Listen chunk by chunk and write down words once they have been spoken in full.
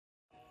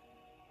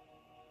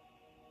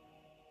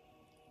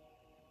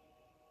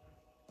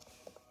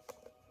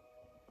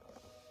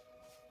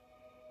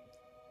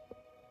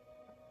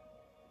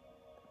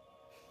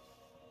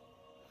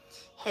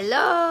ฮลโหล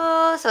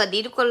สวัสดี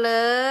ทุกคนเล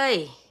ย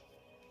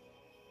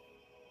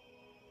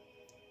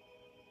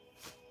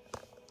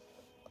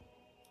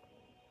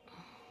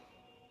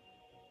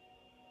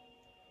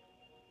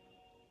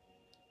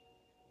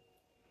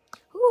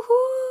ฮู้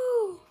ฮู้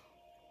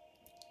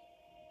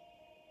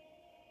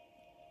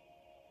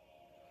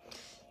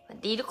สวัส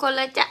ดีทุกคนเ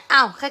ลยจ้ะอ้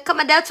าวใครเข้า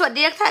มาแล้วสวัส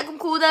ดีทักทายคุณ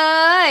ครูเล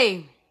ย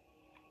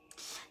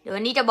เดี๋ยววั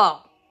นนี้จะบอก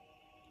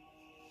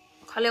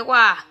เขาเรียก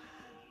ว่า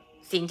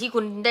สิ่งที่คุ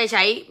ณได้ใ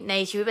ช้ใน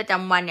ชีวิตประจ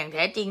ำวันอย่างแ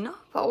ท้จริงเนาะ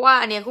เพราะว่า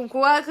เนี่ยคุณครู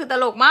ก็คือต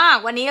ลกมาก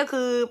วันนี้ก็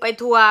คือไป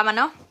ทัวร์มา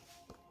เนาะ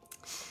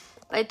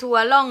ไปทัว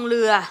ร์ล่องเ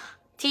รือ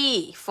ที่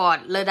ฟอร์ต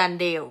เลอดัน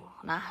เดล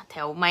นะแถ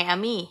วไมอา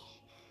มี่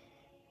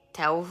แ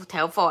ถ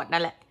วฟอร์ตนั่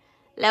นแหละ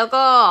แล้ว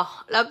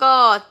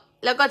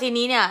ก็ที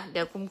นี้เนี่ยเ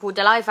ดี๋ยวคุณครูจ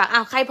ะเล่าให้ฟังอ้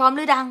าวใครพร้อมห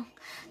รือดัง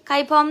ใคร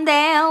พร้อมแ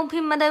ล้วพิ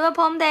มพ์มาเลยว่า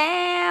พร้อมแล้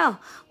ว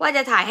ว่าจ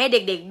ะถ่ายให้เ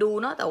ด็กๆดู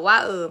เนาะแต่ว่า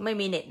ไม่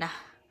มีเน็ตนะ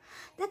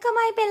แต่ก็ไ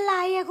ม่เป็นไร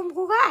อะคุณค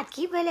รูก็อัดค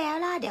ลิปไว้แล้ว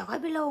ล่ะเดี๋ยวค่อย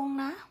ไปลง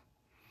นะ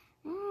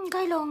ค่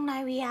อยลงใน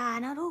VR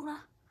นะลูกนะ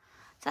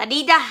สวัสดี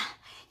จ้ะ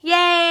เ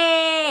ย้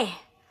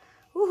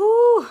วู้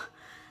ฮู้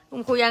คุ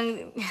ณครูยัง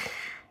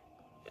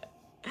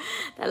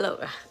ตลก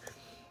อะ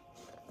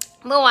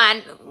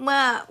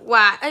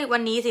วั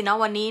นนี้สิเนาะ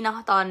วันนี้เนาะ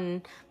ตอน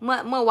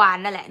เมื่อวาน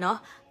นั่นแหละเนาะ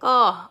ก็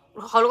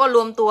เขาก็ร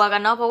วมตัวกั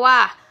นเนาะเพราะว่า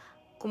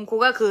คุณครู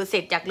ก็คือเสร็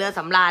จจากเรือส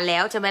ำราญแล้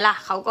วใช่ไหมล่ะ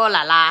เขาก็ล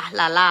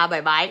า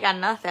บายกัน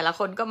นะแต่ละ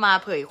คนก็มา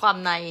เผยความ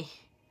ใน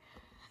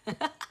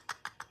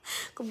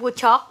คุณครู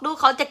ช็อกดู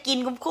เขาจะกิน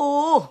คุณครู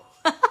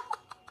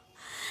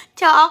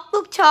ช็อกลู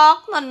กช็อก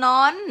น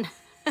อน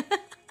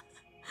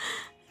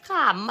ข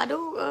ำมาดู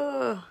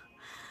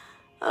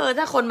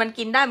ถ้าคนมัน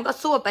กินได้มันก็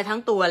สู้ไปทั้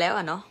งตัวแล้ว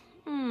อะเนาะ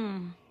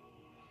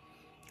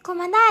คน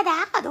มันได้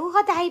ดักอะดูเข้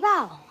าใจเปล่า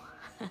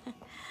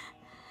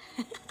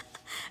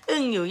อึ้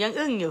งอยู่ยัง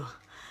อึ้งอยู่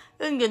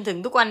จนถึง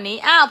ทุกวันนี้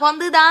อ้าวพร้อม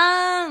ดื้อดั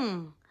ง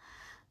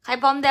ใคร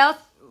พร้อมแล้ว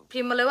พิ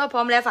มพ์มาเลยว่าพร้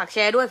อมแล้วฝากแช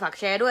ร์ด้วย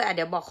เ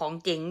ดี๋ยวบอกของ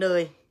เจ๋งเล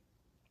ย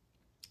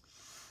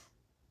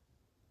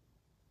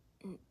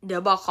เดี๋ย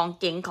วบอกของ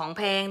เจ๋งของแ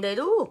พงเลย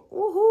ดู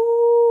อู้หู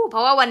เพรา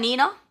ะว่าวันนี้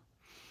เนาะ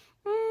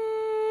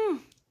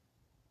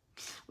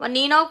วัน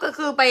นี้เนาะก็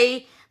คือ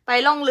ไป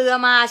ล่องเรือ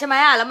มาใช่ไหม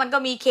อ่ะแล้วมันก็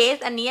มีเคส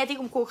อันนี้ที่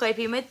คุณครูเคย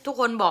พิมพ์ให้ทุก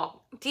คนบอก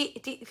ที่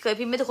เคย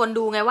พิมพ์ให้ทุกคน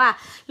ดูไงว่า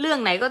เรื่อง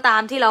ไหนก็ตา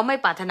มที่เราไม่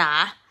ปรารถนา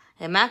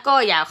เห็นไหมก็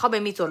อย่าเข้าไป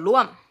มีส่วนร่ว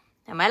ม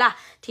เห็นไหมล่ะ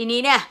ทีนี้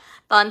เนี่ย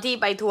ตอนที่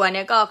ไปทัวร์เ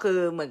นี่ยก็คือ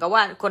เหมือนกับว่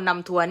าคนน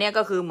ำทัวร์เนี่ย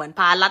ก็คือเหมือน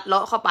พาลัดเลา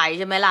ะเข้าไปใ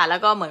ช่ไหมล่ะแล้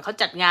วก็เหมือนเขา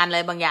จัดงานอะไร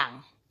บางอย่าง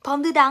พร้อม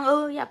ดื้อดัง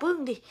อย่าพึ่ง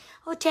ดิ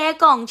แชร์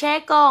กล่อง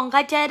ใคร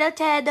แชร์แล้ว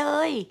แชร์เล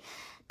ย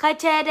ใคร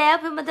แชร์แล้ว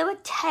พิมพ์มาเลยว่า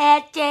แช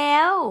ร์แจ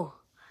ว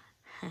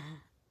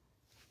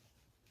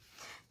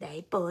ได้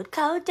โปรดเ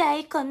ข้าใจ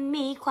คน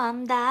มีความ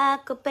รัก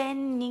ก็เป็น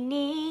อย่าง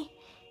นี้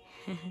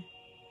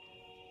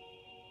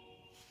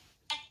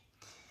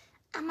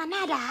อามาน่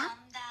ารัก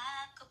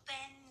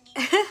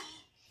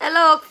ตล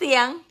กเสี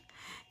ยง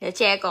เดี๋ยวแ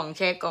ชร์กล่องนะแ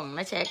ชร์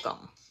กล่อง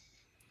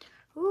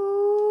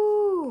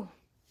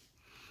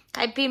ใค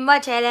รพิมพ์ว่า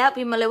แชร์แล้ว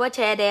พิมพ์มาเลยว่าแช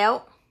ร์แล้ว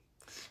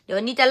เดี๋ยว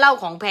นี้จะเล่า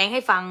ของแพงใ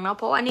ห้ฟังเนาะเ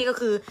พราะว่านี่ก็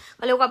คือเข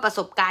าเรียกว่าประส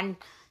บก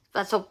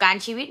าร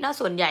ณ์ชีวิตเนาะ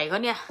ส่วนใหญ่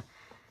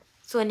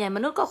ม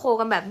นุษย์ก็โค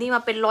กันแบบนี้ม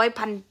าเป็นร้อย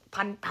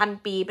พัน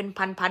ปีเป็น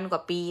พันกว่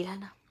าปีแล้ว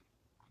นะ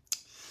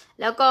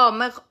แล้วก็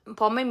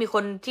พอไม่มีค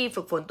นที่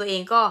ฝึกฝนตัวเอ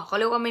งก็เขา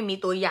เรียกว่าไม่มี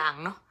ตัวอย่าง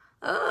เนาะ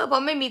พอ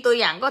ไม่มีตัว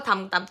อย่างก็ท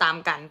ำตาม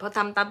กันพอท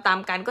ำตาม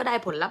กันก็ได้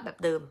ผลลัพธ์แบบ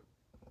เดิม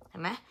เห็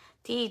นไหม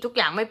ที่ทุกอ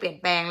ย่างไม่เปลี่ยน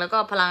แปลงแล้วก็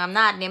พลังอำ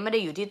นาจเนี่ยไม่ได้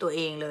อยู่ที่ตัวเ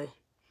องเลย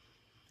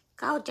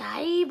เข้าใจ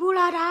บุร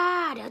าดา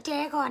เดี๋ยวแจ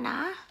ก่อนนะ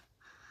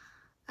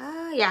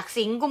อยาก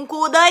สิงกุม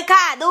กูเลย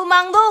ค่ะดูมั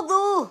งลูก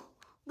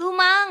ดู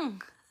มัง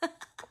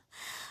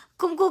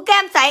กุมกูแก้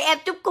มใสแอบ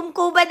จุ๊บกุม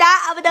กูไปดะ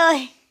เอาไปเลย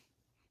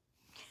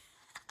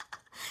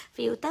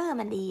ฟิลเตอร์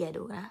มันดีอะ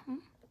ดูนะ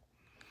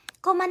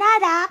ก็มาได้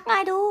ดักไง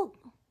ดู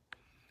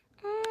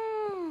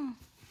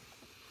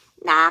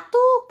ดัก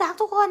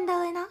ทุกคนเล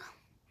ยนะ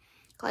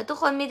ขอให้ทุก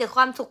คนมีแต่ค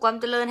วามสุขความ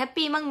เจริญแฮป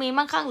ปี้มั่งมี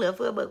มั่งคั่งเหลือเ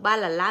ฟือเบิกบาน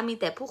หลั่นล้ามี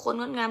แต่ผู้คน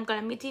งดงามกร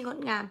ะมิตรที่งด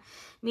งาม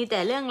มีแต่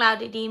เรื่องราว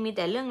ดีๆมีแ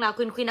ต่เรื่องราวค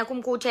วินนะคุณ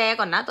ครูแชร์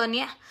ก่อนนะตอนเ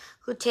นี้ย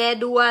คือแชร์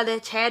ดัวเลย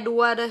แช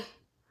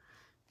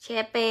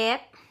ร์แป๊บ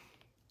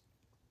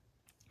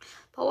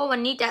เพราะว่าวัน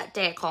นี้จะแจ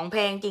กของแพ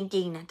งจ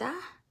ริงๆนะจ๊ะ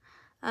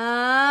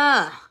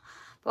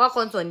เพราะว่าค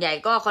นส่วนใหญ่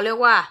ก็เขาเรียก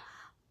ว่า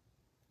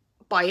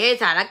ปล่อยให้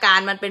สถานการ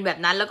ณ์มันเป็นแบบ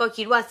นั้นแล้วก็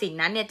คิดว่าสิ่ง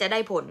นั้นเนี่ยจะได้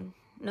ผล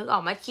นึกออ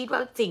กไหมคิดว่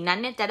าสิ่งนั้น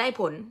เนี่ยจะได้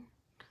ผล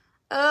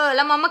แ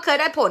ล้วมันไม่เคย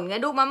ได้ผลไง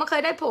ดูมันไม่เค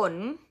ยได้ผล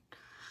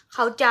เ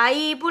ข้าใจ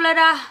ปุระ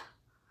ดา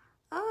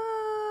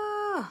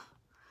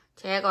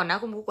แชร์ก่อนนะ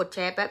คุณครูกดแช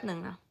ร์แป๊บหนึ่ง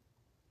นะ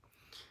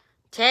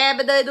แชร์ไป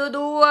เลย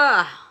ดู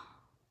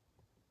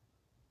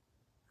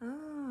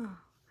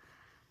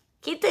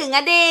คิดถึงอ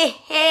ะดิ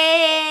เฮ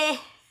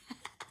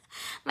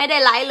ไม่ได้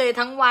ไลฟ์เลย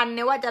ทั้งวันเ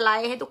นี่ยว่าจะไล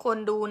ฟ์ให้ทุกคน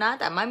ดูนะ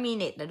แต่ไม่มี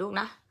เน็ตนะลูก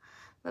นะ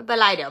ไม่เป็น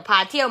ไรเดี๋ยวพา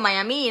เที่ยวไม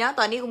อามี่นะ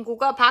ตอนนี้คุณครู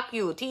ก็พักอ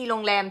ยู่ที่โร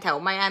งแรมแถว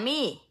ไมอา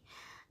มี่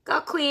ก็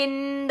ควีน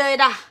เลย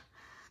ด่ะ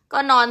ก็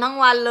นอนทั้ง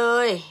วันเล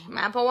ยน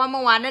ะเพราะว่าเ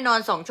มื่อวานได้นอน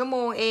2 ชั่วโม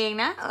งเอง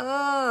นะ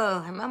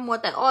เห็นไหมมัว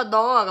แต่อ้อด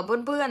อกับ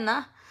เพื่อนๆนะ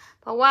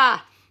เพราะว่า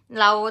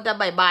เราจะ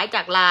บายบายจ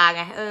ากลาไ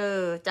ง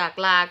จาก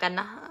ลากัน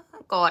นะ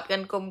กอดกั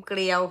นกลมเก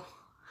ลียว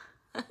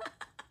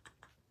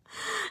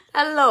ต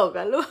ลกอ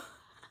ะลูก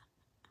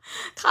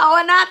เขาว่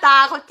าหน้าตา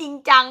เขาจริง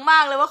จังมา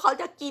กเลยว่าเขา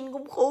จะกินคุ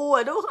ณครูอ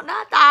ะดูเขาหน้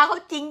าตาเขา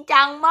จริง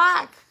จังมา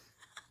ก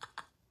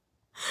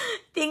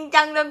จริง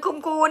จังจนคุณ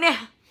ครูเนี่ย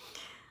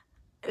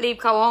รีบ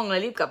เข้าห้องเล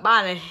ยรีบกลับบ้า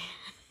นเลย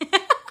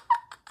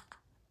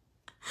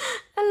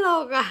ตล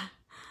กอะ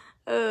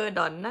ด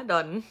อนนะด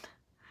อน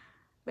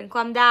เป็นคว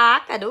ามดาร์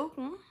กอะดู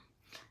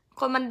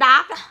คนมันดา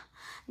ร์กอะ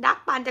ดาร์ก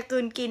ปานจะกลื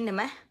นกินเห็นไ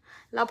หม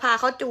เราพา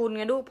เขาจูนไ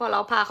งลูกพอเรา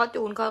พาเขา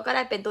จูนเขาก็ไ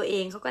ด้เป็นตัวเอ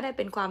งเขาก็ได้เ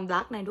ป็นความ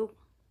รักในลูก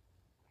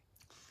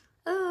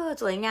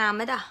สวยงามไห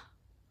มด่ะ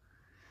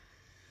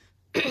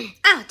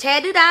อ้าวแช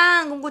ร์ด้วยดัง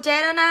คุณกูแช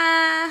ร์แล้วนะ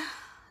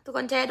ทุกค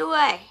นแชร์ด้ว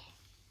ย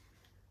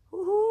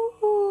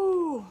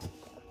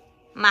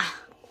มา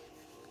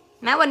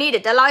แม้วันนี้เดี๋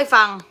ยวจะเล่าให้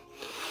ฟัง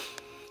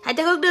หายใจ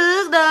ลึ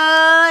กๆเล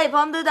ยพร้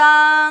อมดื้อ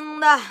ดัง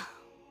ด่ะ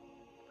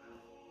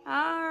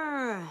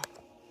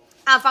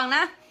ฟังน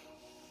ะ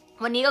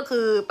วันนี้ก็คื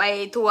อไป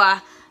ทัวร์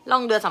ล่อ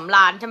งเรือสำร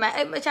าญใช่ไหม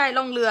ไม่ใช่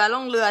ล่องเรื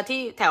อ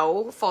ที่แถว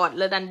ฟอร์ตเ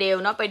ลอดันเดล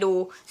เนาะไปดู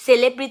เซ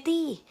เลบริ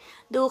ตี้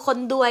ดูคน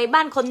รวยบ้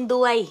านคนร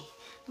วย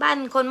บ้าน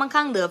คนมั่ง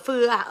คั่งเหลือเฟื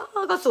อ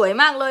ก็สวย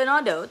มากเลยเนาะ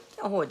เดี๋ยว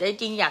โอ้โหใจ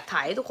จริงอยากถ่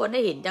ายให้ทุกคนได้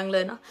เห็นจังเล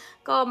ยเนาะ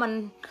ก็มัน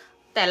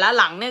แต่ละ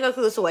หลังเนี่ยก็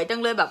คือสวยจั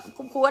งเลยแบบ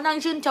คุณครูนั่ง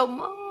ชื่นชม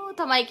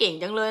ทำไมเก่ง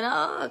จังเลยนะ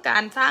กา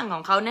รสร้างขอ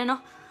งเขาเนี่ยเนา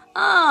ะ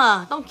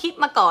ต้องคิด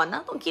มาก่อนน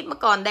ะต้องคิดมา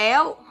ก่อนแล้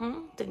ว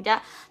ถึงจะ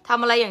ท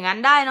ำอะไรอย่างนั้น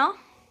ได้เนาะ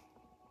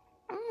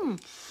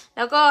แ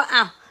ล้วก็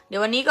เดี๋ย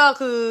ววันนี้ก็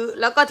คือ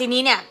แล้วก็ที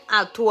นี้เนี่ย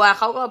ทัวร์เ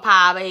ขาก็พา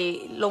ไป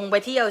ลงไป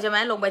เที่ยวใช่ไหม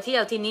ลงไปเที่ย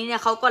วทีนี้เนี่ย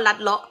เขาก็ลัด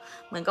เลาะ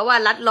เหมือนกับว่า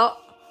ลัดเลาะ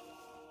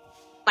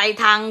ไป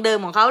ทางเดิม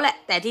ของเขาแหละ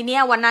แต่ทีเนี้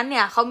ยวันนั้นเ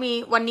นี่ยเขามี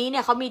วันนี้เนี่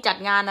ยเขามีจัด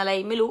งานอะไร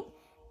ไม่รู้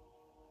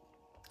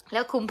แล้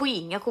วคุมผู้ห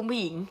ญิง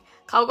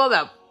เขาก็แบ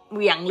บเห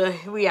วี่ยงเล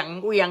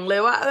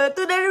ยว่า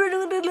ตื่นได้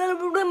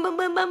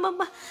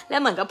แล้ว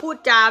เหมือนกับพูด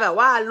จาแบบ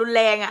ว่ารุนแ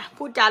รง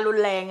พูดจารุน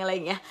แรงอะไรอ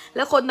ย่างเงี้ยแ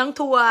ล้วคนทั้ง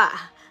ทัวร์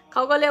เข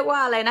าก็เรียกว่า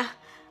อะไรนะ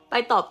ไป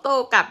ตอบโต้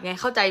กลับไง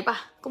เข้าใจปะ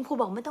คุณครู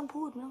บอกไม่ต้อง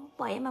พูด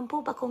ปล่อยให้มันพู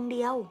ดประคงเ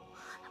ดียว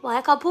ปล่อยใ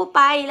ห้เขาพูดไ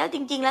ปแล้วจ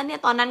ริงๆแล้วเนี่ย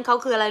ตอนนั้นเขา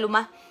คืออะไรรู้ม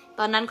ะ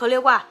ตอนนั้นเขาเรี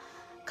ยกว่า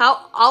เขา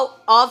out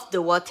of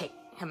the vortex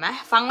เห็นไหม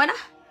ฟังไว้นะ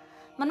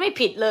มันไม่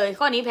ผิดเลย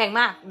ข้อนี้แพง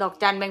มากดอก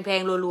จันแพ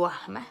งๆรัวๆ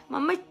เห็นไหมมั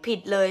นไม่ผิด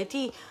เลย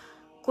ที่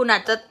คุณอา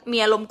จจะมี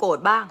อารมณ์โกรธ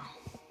บ้าง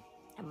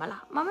เห็นไหมล่ะ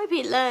มันไม่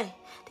ผิดเลย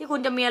ที่คุณ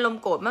จะมีอารม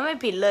ณ์โกรธมันไม่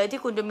ผิดเลยที่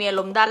คุณจะมีอา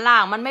รมณ์ด้านล่า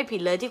งมันไม่ผิ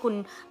ดเลยที่คุณ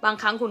บาง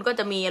ครั้งคุณก็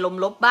จะมีอารมณ์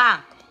ลบบ้าง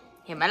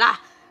เห็นไหมล่ะ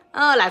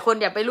หลายคน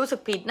อย่าไปรู้สึก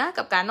ผิดนะ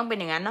กับการต้องเป็น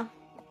อย่างนั้นเนาะ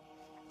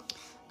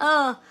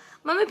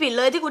มันไม่ผิดเ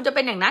ลยที่คุณจะเ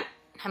ป็นอย่างนั้น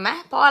เห็นไหม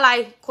เพราะอะไร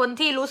คน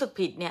ที่รู้สึก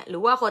ผิดเนี่ยหรื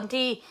อว่าคน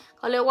ที่เ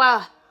ขาเรียกว่า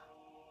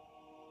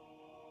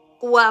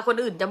กลัวคน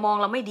อื่นจะมอง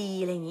เราไม่ดี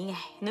อะไรอย่างงี้ไง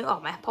นึกออ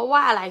กไหมเพราะว่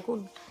าอะไรคุณ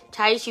ใ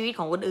ช้ชีวิตข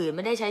องคนอื่นไ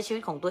ม่ได้ใช้ชีวิ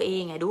ตของตัวเอ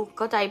งไงดูเ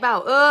ข้าใจเปล่า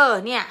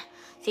เนี่ย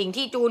สิ่ง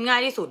ที่จูนง่า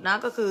ยที่สุดนะ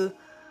ก็คือ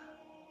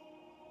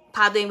พ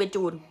าตัวเองไป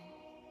จูน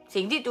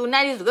สิ่งที่จูนง่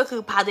ายที่สุดก็คื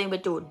อพาตัวเองไป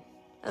จูน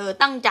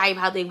ตั้งใจ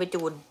พาตัวเองไป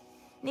จูน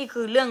นี่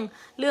คือเ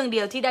รื่องเดี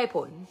ยวที่ได้ผ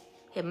ล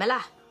เห็นไหมล่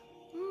ะ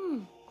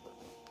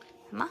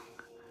เห็นไหม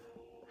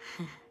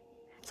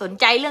สน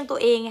ใจเรื่องตัว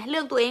เองไงเรื่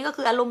องตัวเองก็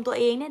คืออารมณ์ตัว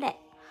เองนี่แหละ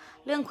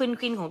เรื่องค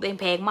วินของตัวเอง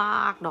แพงม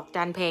ากดอก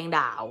จันแพงด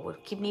าว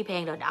คลิปนี้แพ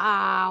งดา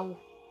ว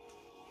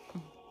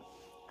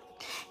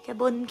แค่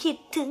บนคิด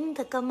ถึงเธ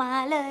อก็มา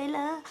เลยเหร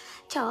อ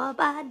ชอบ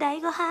บาใด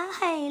ก็หาใ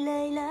ห้เล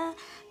ยเหรอ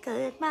เกิ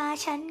ดมา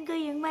ฉันก็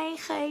ยังไม่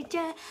เคยเจ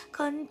อค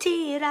น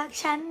ที่รัก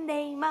ฉันไ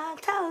ด้มาก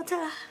เท่าเธ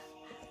อ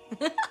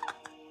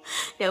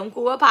เดี๋ยวค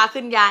รูว่าพา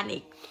ขึ้นยานอี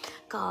ก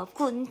ขอบ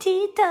คุณที่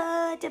เธอ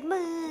จะ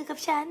มือกับ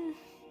ฉัน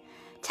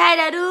ใช่แ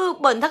ล้วลูก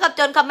บ่นเท่ากับ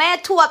จนกับแม่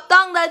ถูกต้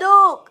องเลย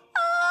ลูก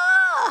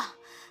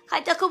ใคร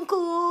จะคุ้มค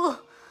รู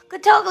ก็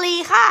โชคดี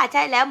ค่ะใ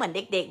ช่แล้วเหมือนเ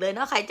ด็กๆเลยเน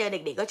าะใครเจอเด็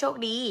กๆก็โชค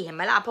ดีเห็นไห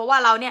มล่ะเพราะว่า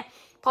เราเนี่ย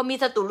พอมี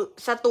ศัต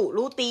รู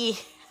รู้ตี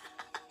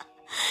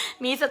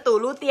มีศัตรู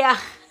รู้เตีย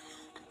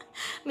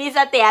มีส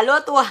เตียรู้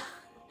ตัว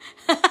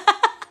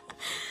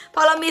พ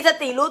อเรามีส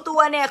ติรู้ตัว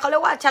เนี่ยเขาเรี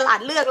ยกว่าฉลาด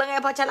เลือกแล้วไง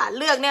พอฉลาด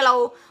เลือกเนี่ยเรา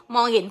ม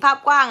องเห็นภาพ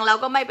กว้างเรา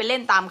ก็ไม่ไปเล่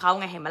นตามเขา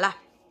ไงเห็นไหมล่ะ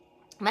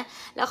ไหม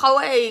แล้วเขา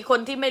คน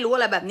ที่ไม่รู้อ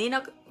ะไรแบบนี้น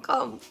ะก็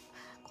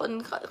คน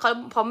เขา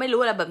พอไม่รู้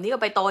อะไรแบบนี้ก็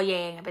ไปตอแ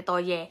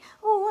ย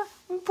โอ้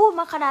พูด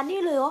มาขนาดนี้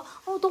เลยเหรอ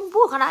ต้อง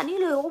พูดขนาดนี้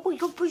เลยเหรอ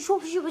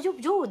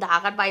ชุบด่า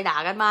กันไปด่า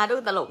กันมาด้ว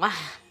ยตลกมาก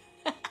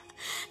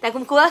แต่คุ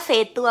ณครูว่าเฟ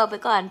ดตัวไป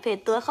ก่อนเฟด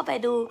ตัวเข้าไป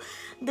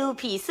ดู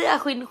ผีเสื้อ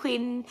ควิ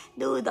น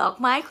ดูดอก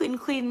ไม้ค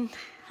วิน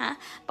ฮะ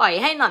ปล่อย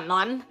ให้หน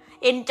อน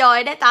เอนจอย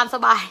ได้ตามส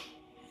บาย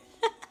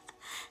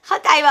เข้า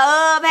ใจป่ะ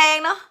แพง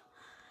เนาะ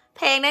แ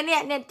พงนะเนี่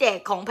ยแจก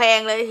ของแพง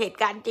เลยเหตุ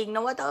การณ์จริงน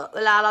ะว่าเว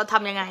ลาเราท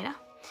ำยังไงนะ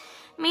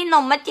มีหน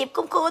มมาจีบ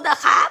คุณครูแต่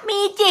คะมี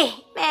จิ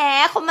แหม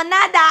คนมันหน้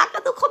าดักก็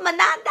ทุกคนมัน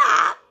หน้าดั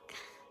ก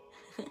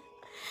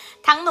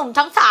ทั้งหนุ่ม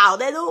ทั้งสาว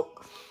ได้ลูก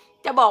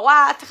จะบอกว่า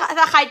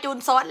ถ้าใครจูน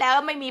ซอสแล้ว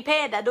ไม่มีเพ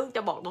ศลูกจ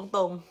ะบอกต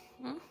รง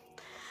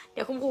ๆเ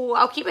ดี๋ยวคุณครูเ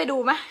อาคลิปไปดู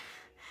ไหม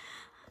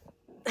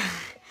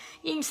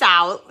ยิ่งสา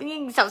วเ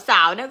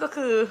นี่ยก็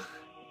คือ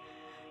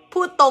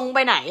พูดตรงไป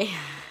ไหน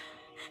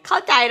เข้า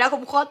ใจแล้วคุ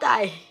ณเข้าใจ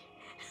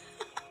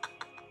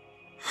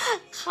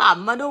ข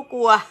ำมาดูก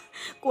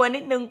ลัวนิ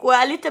ดนึงกลัว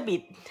อลิซาบิ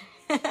ธ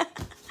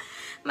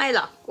ไม่หร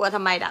อกกลัวท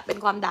ำไมล่ะเป็น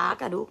ความดาร์ก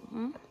อะดู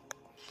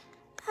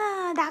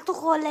ดาร์กทุก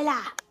คนเลยล่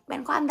ะเป็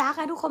นความดาร์ก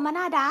อะทุกคนมาห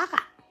น้าดาร์กอ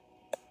ะ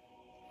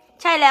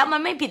ใช่แล้วมั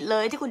นไม่ผิดเล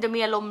ยที่คุณจะมี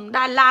อารมณ์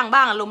ด้านล่างบ้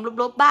างอารมณ์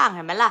ลบๆบ้างเ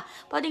ห็นไหมล่ะ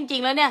เพราะจริ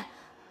งๆแล้วเนี่ย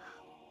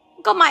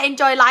ก็มา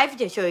enjoy life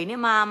เฉยๆเนี่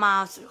ยมา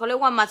เขาเรีย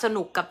กว่ามาส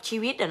นุกกับชี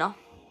วิตอะเนาะ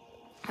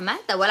เห็นไหม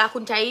แต่เวลาคุ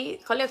ณใช้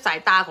เขาเรียกสาย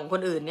ตาของค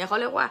นอื่นเนี่ยเขา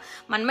เรียกว่า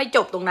มันไม่จ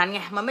บตรงนั้นไ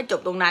งมันไม่จบ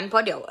ตรงนั้นเพรา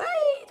ะเดี๋ยว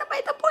ทำไม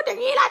ต้องพูดอย่า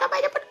งนี้ล่ะทำไม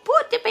จะพู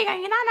ดจะเป็นอย่า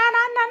งนี้นะ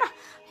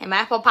เห็นไหม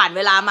พอผ่านเ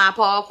วลามาพ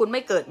อคุณไ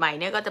ม่เกิดใหม่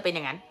เนี่ยก็จะเป็นอ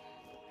ย่างนั้น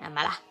เห็นไหม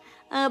ล่ะ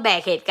แบ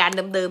กเหตุการณ์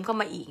เดิมๆเข้า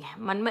มาอีกไง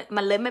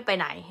มันเลยไม่ไป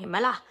ไหนเห็นไหม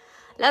ล่ะ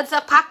แล้วสั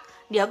กพัก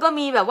เดี๋ยวก็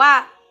มีแบบว่า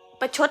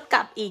ประชดก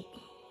ลับอีก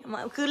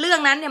คือเรื่อง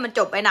นั้นเนี่ยมันจ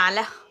บไปนานแ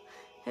ล้ว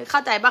เข้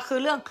าใจปะคือ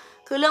เรื่อง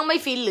ไม่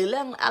ฟินหรือเ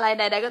รื่องอะไร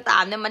ใดๆก็ตา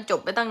มเนี่ยมันจบ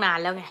ไปตั้งนาน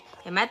แล้วไง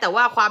เห็นไหมแต่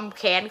ว่าความ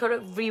แค้นเขาเรีย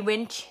ก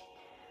revenge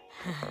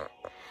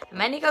เห็นไห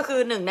มนี่ก็คือ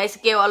หนึ่งในส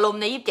เกลอารม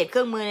ณ์ใน27เค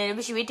รื่องมือใน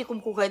ชีวิตที่คุณ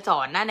ครูเคยสอ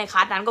นนะในคล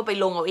าสนั้นก็ไป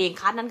ลงเอาเอง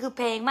คลาสนั้นคือแ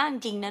พงมากจ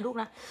ริงนะลูก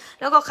นะ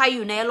แล้วก็ใครอ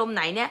ยู่ในอารมณ์ไ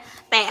หนเนี่ย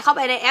แตะเข้าไ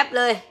ปในแอป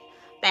เลย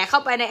แตะเข้า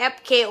ไปในแอป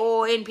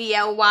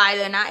KONPLY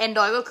เลยนะ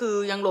Android ก็คือ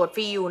ยังโหลดฟ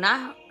รีอยู่นะ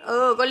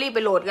ก็รีบไป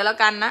โหลดกันแล้ว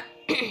กันนะ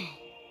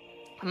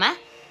เห็นไหม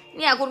เ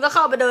นี่ยคุณก็เ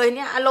ข้าไปเลยเ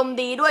นี่ยอารมณ์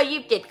ดีด้วย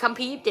27คัม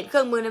ภีร์27เค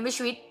รื่องมือใน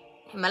ชีวิต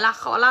เห็นไหมล่ะ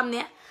คอลัมน์เ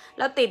นี้ยแ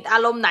ล้วติดอา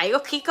รมณ์ไหนก็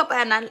คลิกเข้าไป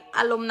อันนั้น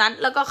อารมณ์นั้น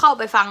แล้วก็เข้า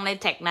ไปฟังใน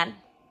แท็กนั้น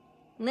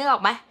นึกออ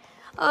กไหม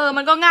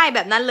มันก็ง่ายแบ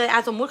บนั้นเลย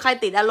สมมุติใคร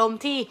ติดอารมณ์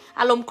ที่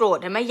อารมณ์โกรธ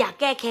เห็นไหมอยาก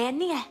แก้แค้น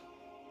นี่ไง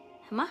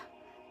เห็นไหม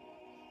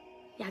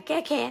อยากแก้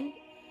แค้น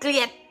เกลี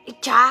ยดอิจ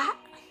ฉา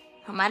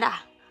เห็นไหมด่ะ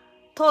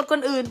โทษค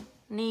นอื่น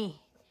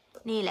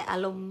นี่แหละอา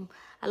รม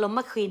ณ์ม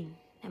ะควิน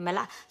เห็นไหม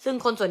ล่ะซึ่ง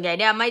คนส่วนใหญ่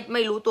เนี่ยไ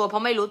ม่รู้ตัวเพรา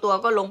ะไม่รู้ตัว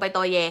ก็ลงไปต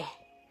อแย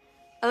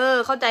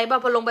เข้าใจป่ะ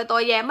พอลงไปตอ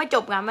แยไม่จ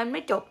บงานมันไ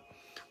ม่จบ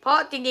เพราะ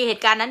จริงๆเห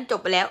ตุการณ์นั้นจบ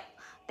ไปแล้ว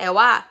แต่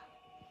ว่า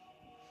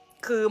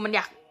คือมันอย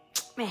าก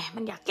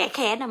แก้แ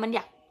ค้นนะมันอย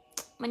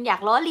าก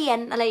ล้อเลียน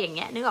อะไรอย่างเ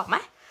งี้ยนึกออกไหม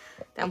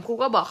แต่ครู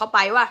ก็บอกเขาไป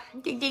ว่า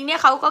จริงๆเนี่ย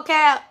เขาก็แ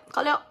ค่เข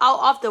าเรียก out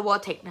of the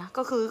vortex นะ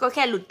ก็แ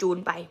ค่หลุดจูน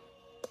ไป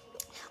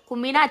คุณ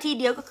มีหน้าที่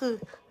เดียวก็คือ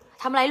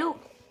ทำอะไรลูก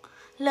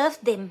love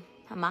them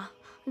เห็นไหม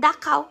ดัก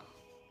เขา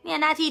เนี่ย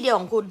หน้าที่เดียว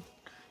ของคุณ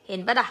เห็น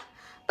ปะด่ะ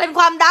เป็นค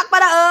วามดักปะ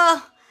ด่ะ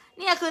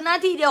เนี่ยคือหน้า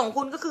ที่เดียวของ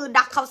คุณก็คือ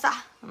ดักเขาซะ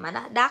เห็นไหม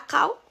ด่ะดักเข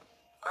า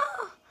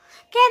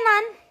แค่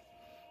นั้น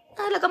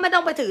แล้วก็ไม่ต้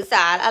องไปถือส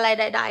าอะไร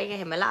ใดๆ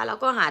เห็นไหมล่ะแล้ว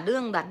ก็หาเรื่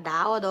องดัดดา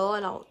ว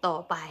เราต่อ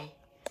ไป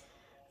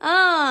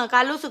ก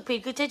ารรู้สึกผิด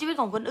คือใช้ชีวิต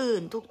ของคนอื่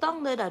นถูกต้อง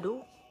เลยด่ะดู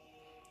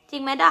จริ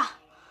งไหมด่ะ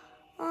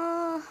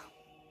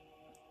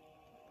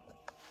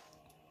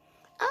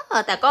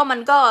แต่ก็มัน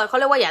ก็เขา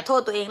เรียกว่าอย่าโท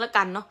ษตัวเองแล้ว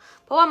กันเนาะ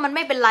เพราะว่ามันไ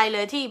ม่เป็นไรเล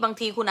ยที่บาง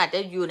ทีคุณอาจจะ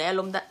อยู่ในอา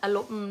รมณ์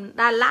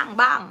ด้านล่าง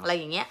บ้างอะไร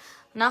อย่างเงี้ย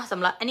เนาะส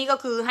ำหรับอันนี้ก็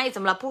คือให้ส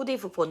ำหรับผู้ที่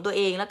ฝึกฝนตัวเ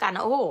องแล้วกันน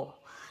ะโอ้โห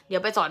เดี๋ย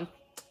วไปสอน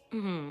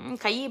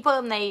ขยี้เพิ่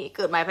มในเ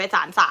กิดใหม่ไพศ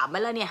าล3ไป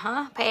แล้วเนี่ย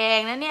แพง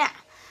นะเนี่ย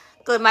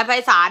เกิดใหม่ไพ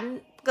ศาล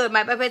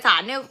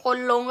เนี่ยคน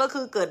ลงก็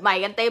คือเกิดใหม่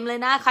กันเต็มเลย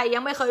นะใครยั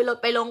งไม่เคย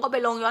ไปลงก็ไป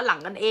ลงย้อนหลัง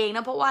กันเองน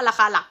ะเพราะว่าราค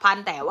าหลักพัน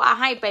แต่ว่า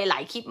ให้ไปหลา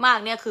ยคลิปมาก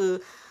เนี่ย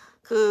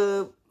คือ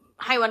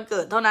ให้วันเกิ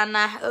ดเท่านั้น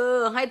นะ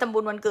ให้ทำบุ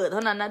ญวันเกิดเท่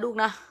านั้นนะลูก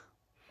นะ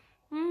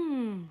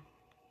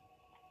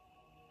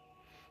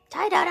ใ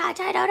ช่ดาร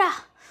า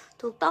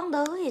ถูกต้องเล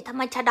ยธรร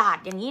มชาด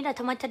อย่างนี้นะ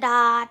ธรรมช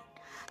าด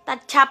ตัด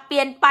ฉับเป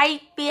ลี่ยน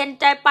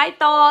ใจไป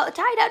ต่อใ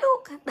ช่แล้วลูก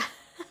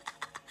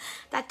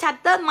ตัดฉับ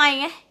เติมใหม่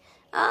ไง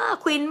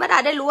ควีนไม่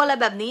ได้รู้อะไร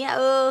แบบนี้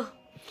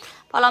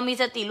พอเรามี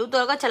สติรู้ตั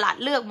วก็ฉลาด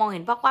เลือกมองเ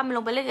ห็นภาพความไม่ล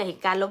งไปเล่นกับเห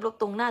ตุการณ์ลบ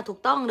ๆตรงหน้าถูก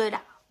ต้องเลย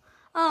ด่ะ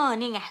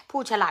นี่ไง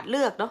ผู้ฉลาดเ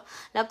ลือกเนาะ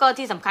แล้วก็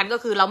ที่สำคัญก็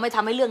คือเราไม่ท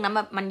ำให้เรื่องนั้น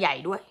มันใหญ่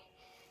ด้วย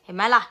เห็นไห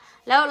มล่ะ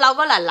แล้วเรา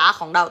ก็หลั่นล้า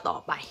ของเราต่อ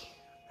ไป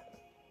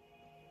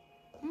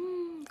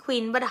ควี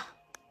นปะด่ะ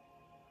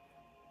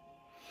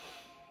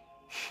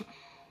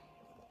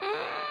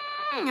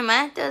เห็นไหม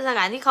เจอสถ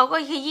านที่เขาก็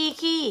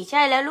ขี้ใ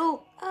ช่แล้วลูก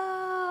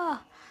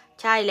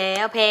ใช่แล้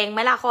วแพงไหม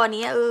ล่ะข้อ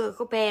นี้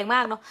ก็แพงม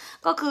ากเนาะ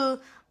ก็คือ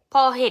พ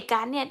อเหตุกา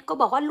รณ์เนี่ยก็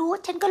บอกว่ารู้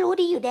ฉันก็รู้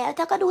ดีอยู่แล้ว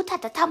ฉันก็รู้ฉัน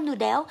จะทำอยู่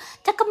แล้ว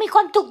ฉันก็มีคว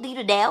ามสุขดีอ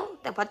ยู่แล้ว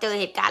แต่พอเจอ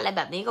เหตุการณ์อะไรแ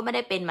บบนี้ก็ไม่ไ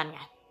ด้เป็นมันไง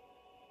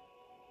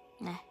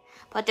นะ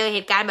พอเจอเห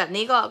ตุการณ์แบบ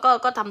นี้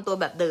ก็ทำตัว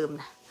แบบเดิม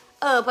นะ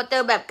พอเจ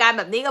อแบบการแ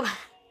บบนี้ก็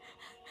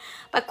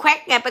ไปแควก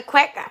ไงไปแคว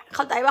กเ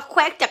ข้าใจว่าแค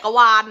วกจักรว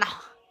าลนะ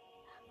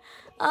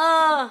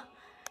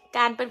ก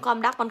ารเป็นความ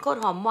รักมันโคตร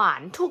หอมหวา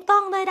นถูกต้อ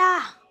งเลยด่ะ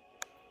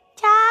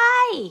ใช่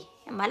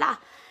เห็นไหมล่ะ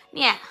เ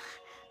นี่ย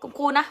คุณค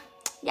รูนะ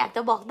อยากจ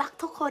ะบอกรัก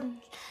ทุกคน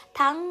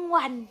ทั้ง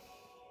วัน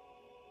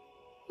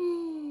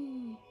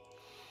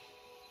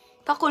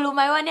เพราะคุณรู้ไห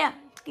มว่าเนี่ย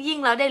ยิ่ง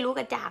เราได้รู้ก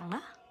ระจ่างน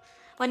ะ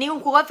วันนี้คุ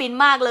ณครูก็ฟิน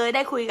มากเลยไ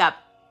ด้คุยกับ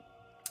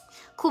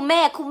คุณแม่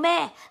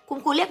คุณ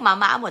ครูเรียกหม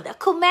าหมดอะ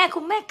คุณแม่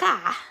ค่ะ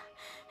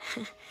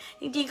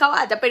จริงๆเขา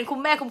อาจจะเป็นคุณ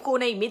แม่คุณครู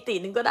ในอีกมิติ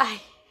หนึ่งก็ได้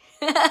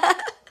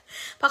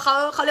เพราะ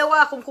เขาเรียกว่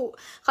าคุณครู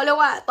เขาเรียก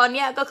ว่าตอน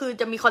นี้ก็คือ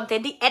จะมีคอนเทน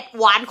ต์ที่แอด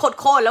วานซ์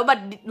โคตรแล้วมัน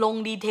ลง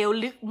ดีเทล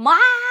ลึกม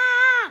า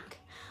ก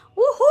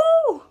วู้ฮู้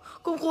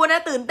คุณครูนะ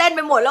ตื่นเต้นไ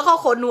ปหมดแล้วเขา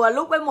ขนหัว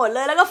ลุกไปหมดเล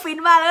ยแล้วก็ฟิน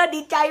มากแล้วก็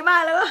ดีใจมา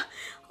กแล้วก็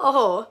โอ้โห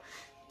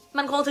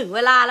มันคงถึงเว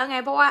ลาแล้วไง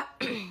เพราะว่า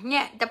เนี่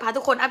ยจะพาทุ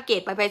กคนอัปเกร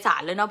ดไปไพศา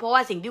ลเลยเนาะเพราะว่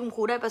าสิ่งที่คุณค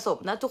รูได้ประสบ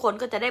นะทุกคน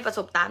ก็จะได้ประส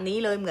บตามนี้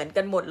เลยเหมือน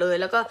กันหมดเลย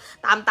แล้วก็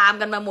ตาม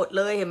กันมาหมด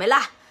เลยเห็นไหมล่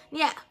ะเ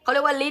นี่ยเขาเรี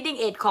ยกว่า leading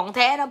edge ของแ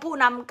ท้นะผู้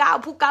น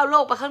ำผู้ก้าวโล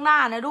กไปข้างหน้า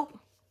นะลูก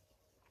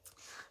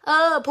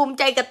ภูมิ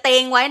ใจกระเต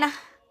งไว้นะ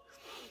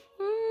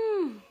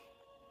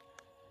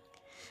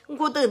คุณ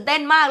ครูตื่นเต้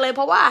นมากเลยเ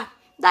พราะว่า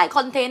ได้ค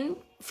อนเทนต์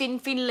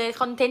ฟินเลย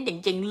คอนเทนต์เ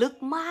จ๋งๆลึก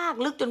มาก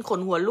ลึกจนขน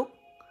หัวลุก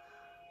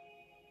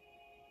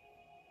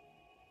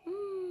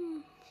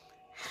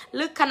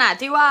ลึกขนาด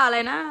ที่ว่าอะไร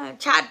นะ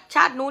ช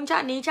าตินู้นชา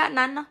ตินี้ชาติ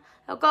นั้นเนาะ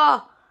แล้วก็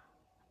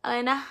อะไร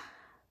นะ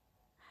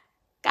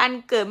การ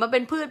เกิดมาเป็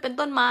นพืชเป็น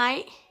ต้นไม้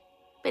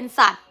เป็น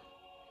สัตว์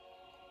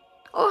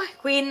โอ้ย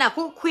ควีนอะ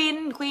ผู้ควี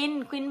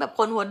นแบบข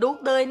นหัวลุก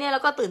เลยเนี่ยแล้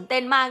วก็ตื่นเต้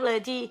นมากเลย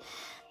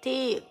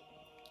ที่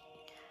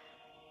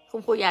คุ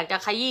ณครูอยากจะ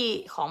ขยี้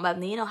ของแบบ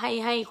นี้เนาะ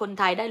ให้คน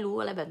ไทยได้รู้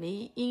อะไรแบบนี้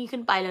ยิ่งขึ้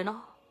นไปเลยเนาะ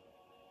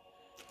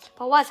เพ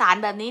ราะว่าสาร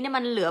แบบนี้เนี่ย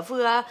มันเหลือเฟื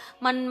อ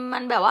มั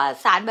นแบบว่า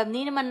สารแบบ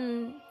นี้เนี่ยมัน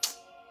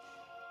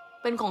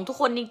เป็นของทุก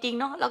คนจริงๆ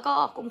เนาะแล้วก็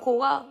คุณครู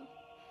ก็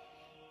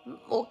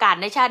โอกาส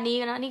ในชาตินี้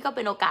นะนี่ก็เ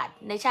ป็นโอกาส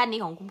ในชาตินี้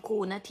ของคุณครู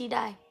นะที่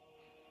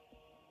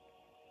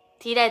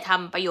ได้ท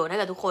ำประโยชน์ให้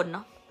กับทุกคนเน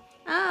าะ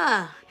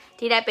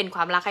ที่ได้เป็นคว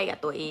ามรักให้กับ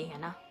ตัวเอง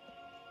นะ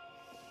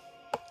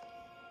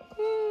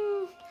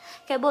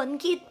แค่บ่น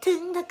คิดถึ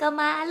งเธอก็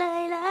มาเล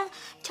ยละ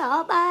ชอ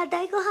บอะไร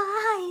ก็ใ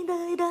ห้เล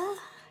ยเด้อ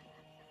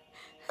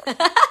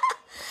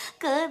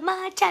เกิดมา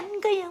ฉัน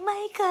ก็ยังไม่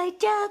เคย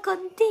เจอค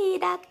นที่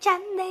รักฉั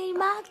นได้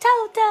มากเท่า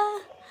เธอ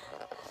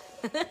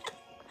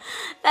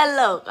ต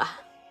ลกอ่ะ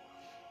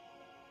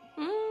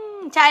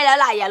ใช่แล้ว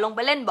ล่ะอย่าลงไป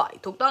เล่นบ่อย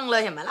ถูกต้องเล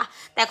ยเห็นไหมล่ะ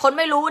แต่คนไ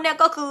ม่รู้เนี่ย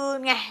ก็คือ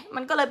ไงมั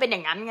นก็เลยเป็นอย่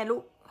างนั้นไงลู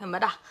กเห็นไหม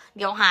ล่ะเ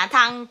ดี๋ยวหาท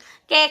าง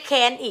แก้แ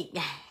ค้นอีกไ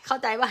งเข้า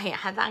ใจว่า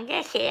หาทางแก้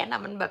แค้นอ่ะ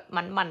มันแบบ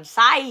มันไ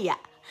ส้อ่ะ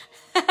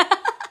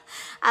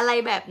อะไร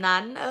แบบนั้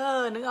น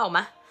นึกออกไหม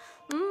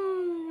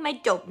ไม่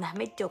จบนะ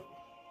ไม่จบ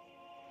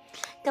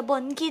กระบ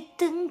นคิด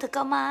ถึงเธอ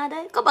ก็มาได้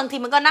ก็บางที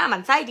มันก็หน้าหมั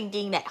นไส้จ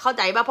ริงๆเนี่ยเข้าใ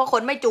จป่ะเพราะค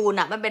นไม่จูน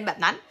อ่ะมันเป็นแบบ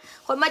นั้น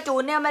คนไม่จู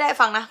นเนี่ยไม่ได้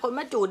ฟังนะคนไ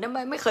ม่จูนเนี่ย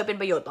ไม่เคยเป็น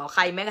ประโยชน์ต่อใค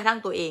รแม้กระทั่ง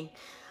ตัวเอง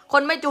ค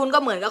นไม่จูนก็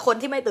เหมือนกับคน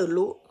ที่ไม่ตื่น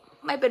รู้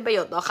ไม่เป็นประโย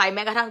ชน์ต่อใครแ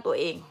ม้กระทั่งตัว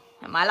เอง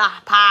เห็นไหมล่ะ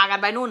พากัน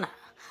ไปนู่นน่ะ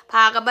พ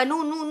ากันไป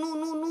นู่น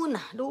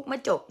น่ะลูกไม่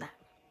จบนะ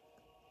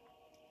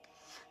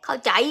เข้า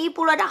ใจ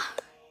ปุระดา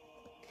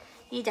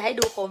นี่จะให้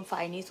ดูโคมไฟ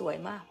นี่สวย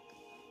มาก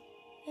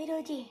ให้ดู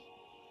จิ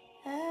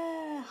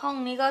ห้อง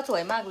นี้ก็สว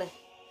ยมากเลย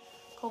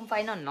โคมไฟ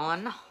นอน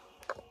เนาะ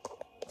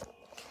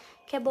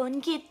แค่บ่น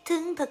คิดถึ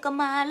งเธอก็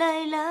มาเลย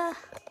เหรอ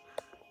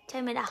ใช่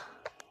ไหมล่ะ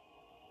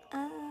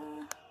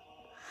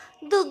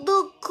ดุ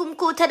กคุณ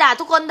ครูเธอด่า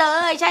ทุกคนเล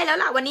ยใช่แล้ว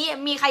ล่ะวันนี้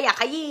มีใครอยาก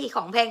ขยี้ข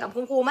องแพงกับ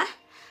คุณครูไหม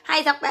ให้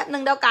สักแป๊บหนึ่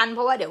งเดียวกันเพ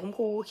ราะว่าเดี๋ยวคุณ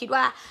ครูคิด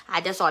ว่าอา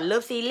จจะสอนเลิ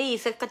ฟซีรีส์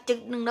สักกระจึก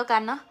หนึ่งเดียวกั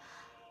นเนาะ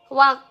เพราะ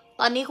ว่า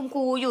ตอนนี้คุณค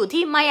รูอยู่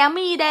ที่ไมอา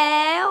มี่แล้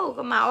ว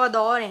ก็มาออด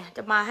อเนี่ยจ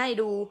ะมาให้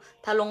ดู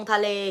ทะ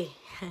เล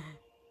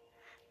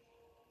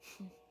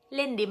เ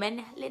ล่นดีไหมเ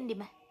นี่ยเล่นดีไ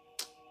หม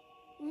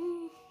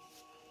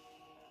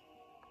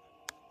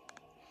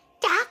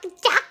จัก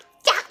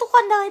ทุกค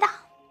นเลยนะ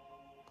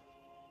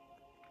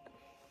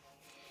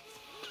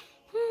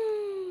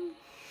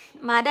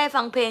มาได้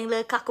ฟังเพลงเล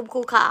ยค่ะคุณค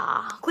รูขา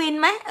ควีน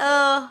ไหม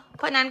เ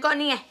พราะนั้นก็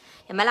นี่ไง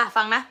เห็นไหมล่ะ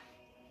ฟังนะ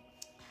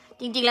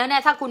จริงๆแล้วเนี่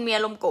ยถ้าคุณมีอ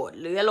ารมณ์โกรธ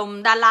หรืออารมณ์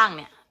ด้านล่างเ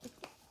นี่ย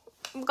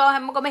มัน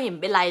ก็ไม่เห็น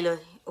เป็นไรเลย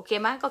โอเค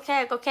ไหมก็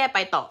แค่ไป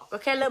ต่อก็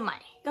แค่เริ่มใหม่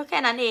ก็แค่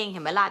นั้นเองเห็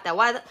นไหมล่ะแต่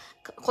ว่า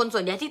คนส่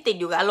วนใหญ่ที่ติด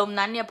อยู่กับอารมณ์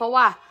นั้นเนี่ยเพราะ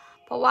ว่า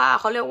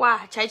เขาเรียกว่า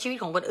ใช้ชีวิต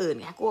ของคนอื่น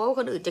ไงกลัวว่า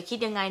คนอื่นจะคิด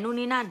ยังไงนู่น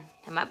นี่นั่น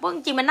เห็นไหมเพราะจ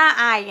ริงๆมันน่า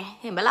อายไง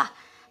เห็นไหมล่ะ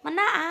มัน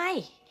น่าอาย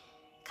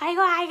ใคร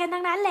ก็อายกัน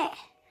ทั้งนั้นแหละ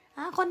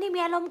คนที่มี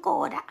อารมณ์โกร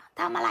ธอะ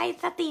ทำอะไร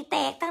สติแต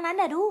กทั้งนั้น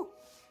เดี๋ยวดู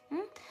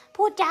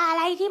พูดจาอะ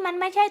ไรที่มัน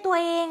ไม่ใช่ตัว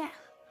เองอะ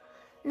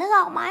นึกอ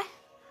อกไหม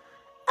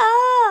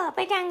เ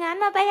ป็นอย่างนั้น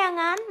มาเป็นอย่าง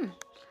นั้น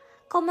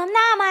ข่มน้ำห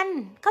น้ามัน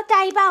เข้าใจ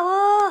เปล่า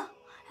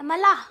เห็นไหม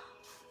ล่ะ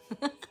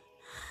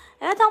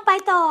ต้องไป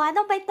ต่อ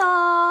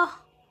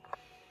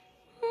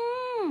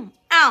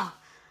อ้าว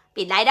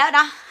ปิดไลน์แล้ว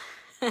นะ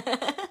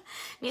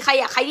มีใคร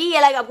อยากขยี้อ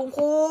ะไรกับคุณค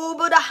รู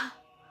บุ๊ด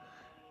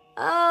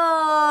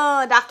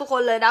ดักทุกค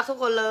นเลย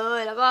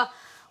แล้วก็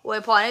อว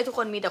ยพรให้ทุกค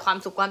นมีแต่ความ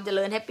สุขความเจ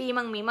ริญแฮปปี้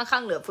มั่งมีมั่งคั่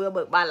งเหลือเฟือเ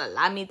บิกบานหลั่น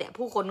ล้ามีแต่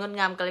ผู้คนงด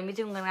งามกันเลยไม่ใ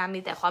ช่งดงาม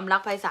มีแต่ความรั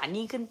กไพศาล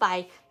ยิ่งขึ้นไป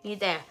มี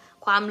แต่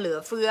ความเหลือ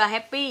เฟือแฮ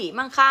ปปี้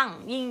มั่งคั่ง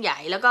ยิ่งใหญ่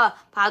แล้วก็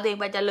พาตัวเอง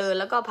ไปเจริญ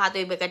แล้วก็พาตัวเ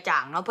องไปกระจ่า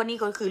งเนาะเพราะนี่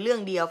ก็คือเรื่อ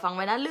งเดียวฟังไ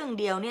ว้นะเรื่อง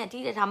เดียวเนี่ย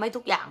ที่จะทำให้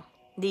ทุกอย่าง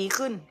ดี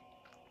ขึ้น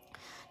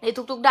ใน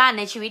ทุกๆด้าน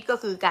ในชีวิตก็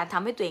คือการท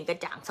ำให้ตัวเองกระ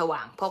จ่างสว่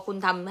างพอคุณ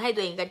ทำให้ตั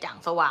วเองกระจ่าง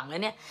สว่างแล้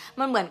วเนี่ย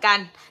มันเหมือนกัน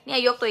เนี่ย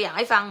ยกตัวอย่างใ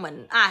ห้ฟังเหมือน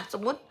ส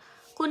มมุติ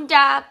คุณจ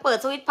ะเปิด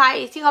สวิตช์ไฟ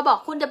ที่เขาบอก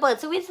คุณจะเปิด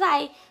สวิตช์ไฟ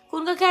คุ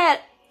ณก็แค่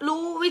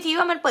รู้วิธี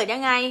ว่ามันเปิดยั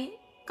งไง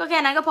ก็แค่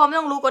นั้นก็พอไม่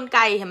ต้องรู้กลไก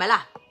เห็นไหมล่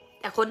ะ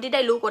แต่คนที่ไ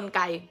ด้รู้กลไ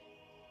ก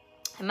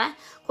เห็นไหม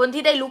คน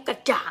ที่ได้รู้กระ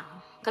จ่าง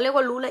เขาเรียก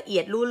ว่ารู้ละเอี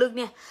ยดรู้ลึก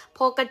เนี่ยพ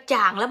อกระ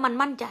จ่างแล้วมัน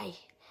มั่นใจ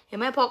เห็น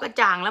ไหมพอกระ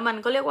จ่างแล้วมัน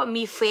ก็เรียกว่า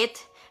มีเฟธ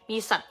มี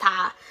ศรัทธา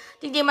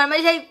จริงๆมันไม่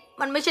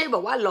ใช่บ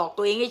อกว่าหลอก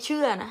ตัวเองให้เ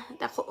ชื่อนะแ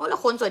ต่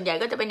คนส่วนใหญ่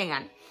ก็จะเป็นอย่าง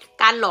นั้น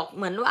การหลอกเ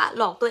หมือนว่า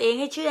หลอกตัวเอง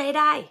ให้เชื่อให้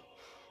ได้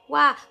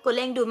ว่ากฎแ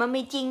รงดูดมัน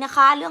มีจริงนะค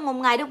ะเรื่องงม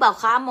งายหรือเปล่า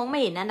คะมองไม่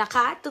เห็นนะค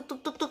ะตุ๊กตุ๊ก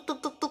ตุ๊กตุ๊กตุ๊ก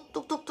ตุ๊กตุ๊ก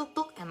ตุ๊กตุ๊กตุ๊ก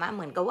ตุ๊กเห็นไหมเห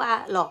มือนกับว่า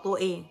หลอกตัว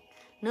เอง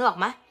นึกออก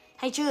ไหม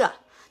ให้เชื่อ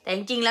แต่จ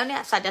ริงๆแล้วเนี่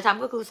ยสัจธรรม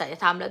ก็คือสัจ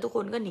ธรรมแล้วทุกค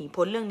นก็หนี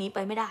พ้นเรื่องนี้ไป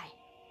ไม่ได้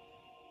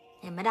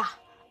เห็นไหมล่ะ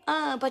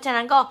เพราะฉะ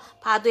นั้นก็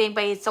พาตัวเองไ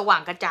ปสว่า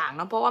งกระจ่างเ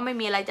นาะเพราะว่าไม่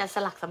มีอะไรจะส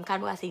ลักสำคัญ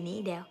กว่าสิ่งนี้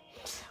เดียว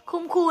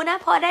คุ้มครูนะ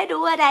พอได้ดู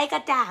อะไรกร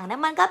ะจ่างนะ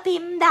มันก็พิ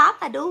มพ์ดับ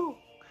ดู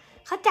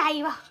เข้าใจ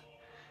ปะ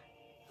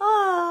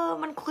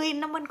มันควีน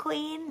นะมันค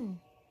วีน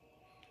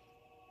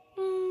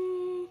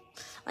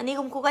วันนี้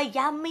คุณครูก็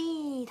ยัมมี่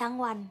ทั้ง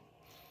วัน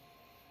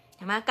เ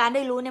ห็นไหมการไ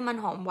ด้รู้เนี่ยมัน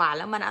หอมหวาน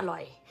แล้วมันอร่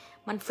อย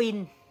มันฟิน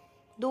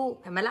ดู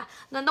เห็นไหมล่ะ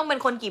มันต้องเป็น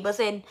คนกี่เปอร์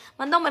เซ็นต์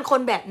มันต้องเป็นคน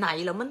แบบไหน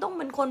เหรอมันต้อง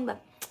เป็นคนแบบ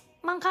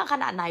มั่งคั่งข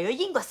นาดไหน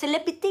ยิ่งกว่าเซเล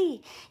บริตี้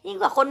ยิ่ง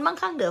กว่าคนมั่ง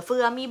คั่งเดือเฟื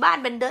อมีบ้าน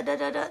เป็นเด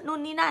อนู่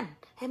นนี่นั่น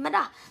เห็นไหม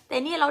ล่ะแต่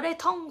นี่เราได้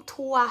ท่อง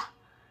ทัวร์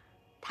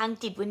ทาง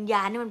จิตวิญญ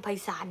าณนี่มันไพ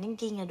ศาลจ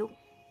ริงๆอะดู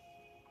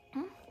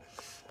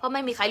เพราะไ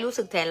ม่มีใครรู้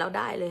สึกแทนเราไ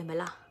ด้เลยไหม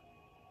ล่ะ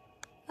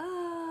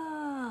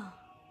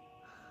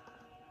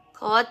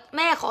แ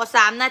ม่ขอ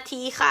3 นา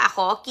ทีค่ะข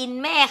อกิน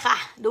แม่ค่ะ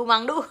ดูมั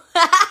งดู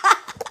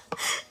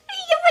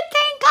ยังไม่แท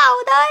งเข่า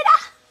เลยนะ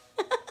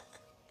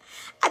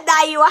อะไร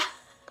วะ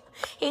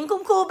เห็นคุ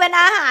ณครูเป็น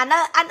อาหาร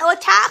อันโอ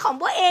ชาของ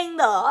พวกเองเ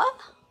หรอ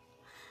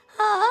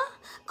ฮะ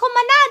คนม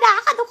าหน้าดั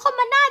กทุกคน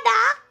มาหน้า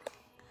ดัก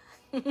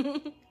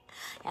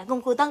คุณ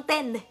ครูต้องเ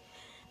ต้นเลย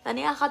ตอน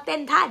นี้เขาเต้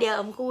นท่าเดียว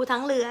กับคุณครูทั้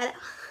งเรือแล้ว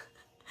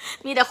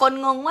มีแต่คน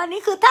งงว่า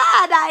นี่คือท่า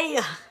ใด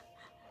อ่ะ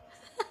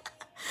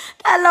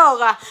ตลก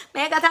อ่ะแ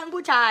ม้กระทั่ง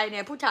ผู้ชายเนี่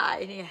ย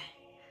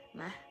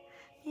นะ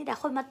นี่แต่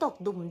คนมาตก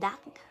ดุ่มดัก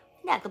ไ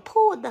ม่อยากจะ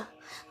พูดเลย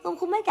คุณ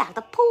ครูไม่อยากจ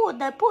ะพูด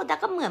เลยพูดแต่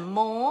ก็เหมือนโ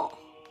ม้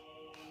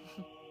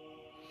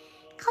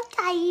เข้าใ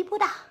จพูด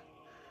อ่ะ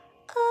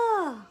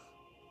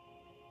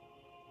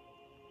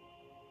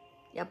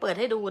อย่าเปิด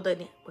ให้ดูเลย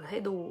เนี่ยเปิดให้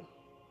ดู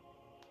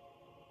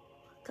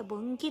กระบว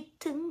นคิด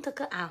ถึงเธอ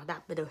ก็ดั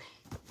บไปเลย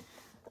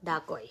ดา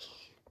ก่อย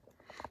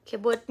แค่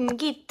บท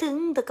คิดถึง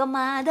เธอก็ม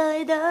าเลย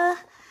เด้อ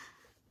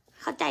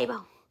เข้าใจเปล่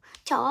า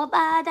ชอบอ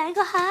ะไร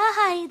ก็หาใ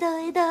ห้เล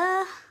ยเด้อ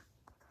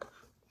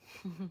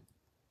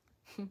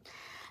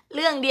เ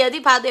รื่องเดียว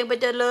ที่พาตัวเองไป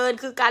เจริญ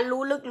คือการ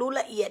รู้ลึกรู้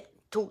ละเอียด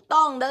ถูก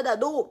ต้องแล้วแต่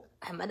ดู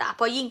ธรรมดา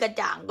พอยิ่งกระ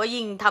จ่างก็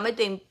ยิ่งทำให้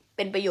ตัวเองเ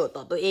ป็นประโยชน์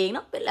ต่อตัวเองเน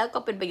าะแล้วก็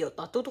เป็นประโยชน์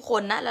ต่อทุกๆค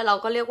นนะแล้วเรา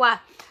ก็เรียกว่า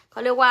เขา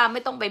เรียกว่าไ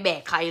ม่ต้องไปแบ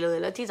กใครเลย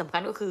แล้วที่สำคั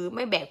ญก็คือไ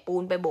ม่แบกปู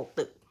นไปโบก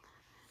ตึก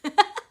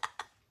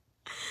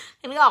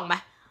นึกออกไหม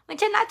ไม่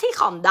ใช่หน้าที่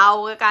ของเดา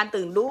การ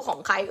ตื่นรู้ของ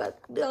ใครก็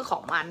เรื่องขอ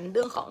งมันเ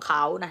รื่องของเข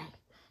านะ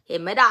เห็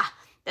นไหมด่ะ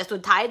แต่สุ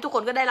ดท้ายทุกค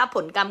นก็ได้รับผ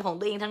ลกรรมของ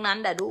ตัวเองทั้งนั้น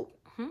แต่ดู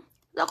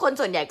แล้วคน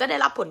ส่วนใหญ่ก็ได้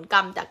รับผลกร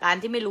รมจากการ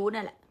ที่ไม่รู้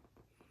นั่นแหละ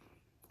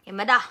เห็นไห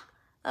มด่ะ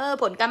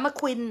ผลกรรมมา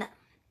ควินน่ะ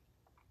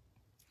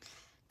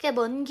แค่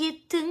บ่นคิด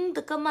ถึงแ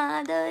ต่ก็มา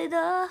เด้อเ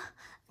ด้อ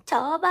ช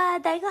อบอะ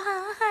ไรก็หา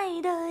ให้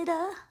เด้อเ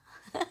ด้อ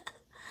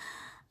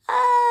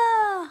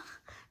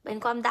เป็น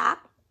ความดัก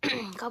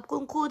ขอบคุ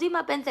ณครูที่ม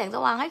าเป็นแสงส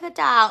ว่างให้กระ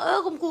จ่าง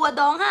คุณครู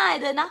ร้องไห้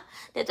เลยนะ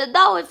เดี๋ยวจะเ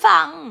ล่าให้ฟั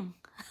ง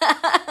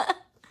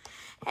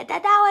แต่จะ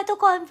เล่าให้ทุก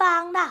คนฟั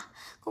งนะ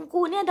คุณค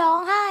รูเนี่ยร้อง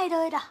ไห้เล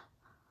ยนะ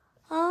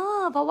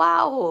เพราะว่า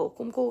โอ้โห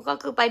คุณครูก็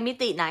คือไปมิ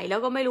ติไหนแล้ว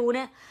ก็ไม่รู้เ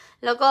นี่ย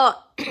แล้วก็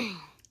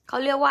เขา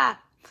เรียกว่า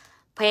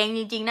เพลงจ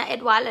ริงๆนะเอ็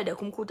ดวานเลยเดี๋ยว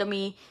คุณครูจะ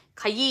มี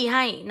ขยี้ใ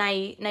ห้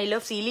ในเลิ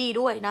ฟซีรีส์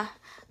ด้วยนะ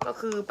ก็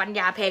คือปัญญ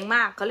าแพงม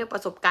ากเขาเรียกปร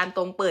ะสบการณ์ต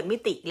รงเปิดมิ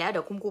ติแล้วเ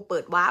ดี๋ยวคุณครูเปิ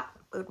ดวาร์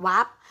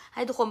ปใ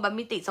ห้ทุกคนไป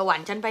มิติสวรร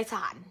ค์ชั้นไพศ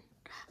าล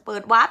เปิ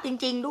ดวาร์ปจ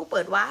ริงๆดูเ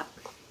ปิดวาร์ป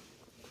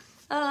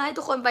ให้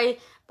ทุกคนไ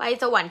ป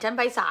สวรรค์ชั้นไ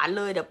พศาล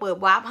เลยเดี๋ยวเปิด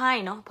วาร์ปให้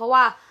เนาะเพราะว่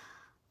า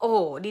โอ้โห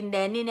ดินแด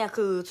นนี่เนี่ย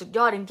คือสุดย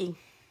อดจริง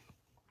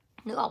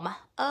ๆนึกออกมา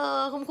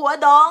คุณครู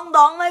ดอ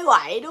งไม่ไหว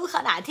ดูข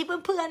ณะที่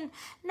เพื่อน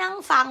ๆนั่ง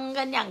ฟัง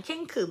กันอย่างเข่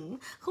งขรึม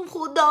คุณค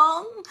รูดอง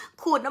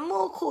ขูดน้ำ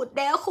มูกขูดแ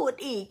ล้วขูด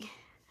อีก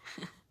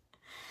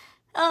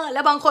แล้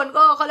วบางคน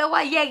ก็เขาเรียกว่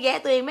าแยกแยะ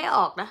ตัวเองไม่อ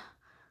อกนะ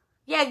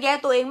แยกแยะ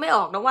ตัวเองไม่อ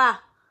อกนะว่า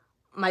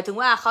หมายถึง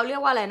ว่าเขาเรีย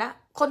กว่าอะไรนะ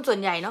คนส่วน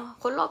ใหญ่เนาะ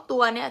คนรอบตั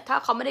วเนี่ยถ้า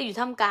เขาไม่ได้อยู่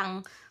ท่ามกลาง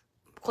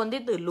คน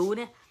ที่ตื่นรู้เ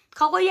นี่ยเ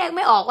ขาก็แยกไ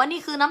ม่ออกว่านี่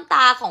คือน้ำต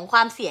าของคว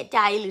ามเสียใจ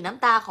หรือน้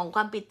ำตาของคว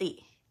ามปิติ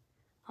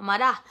ธรรม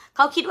ดาเข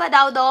าคิดว่าเด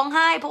าร้องไ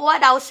ห้เพราะว่า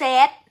เดาแซ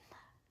ด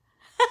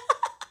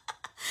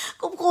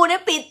คุณครูเนี่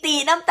ยปิติ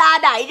น้ำตา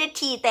ไหลจะ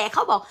ฉี่แต่เข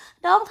าบอก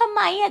ร้องทำไ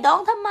มร้อง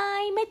ทำไม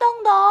ไม่ต้อง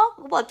ร้อง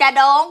กูบอกจะ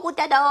ร้องกู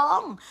จะร้อ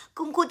ง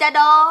คุณครูจะ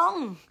ร้อง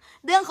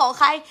เรื่องของ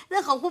ใครเรื่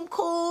องของคุณค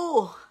รู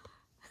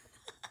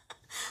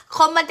ค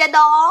นมันจะด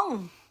อง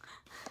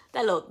ต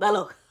ล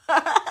ก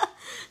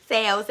แซ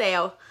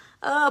ว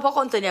เพราะค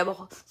นส่วนใหญ่บอก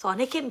สอน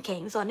ให้เข้มแข็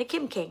งสอนให้เ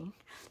ข้มแ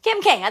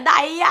ข็งอะไร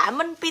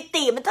มันปิ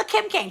ติมันจะเ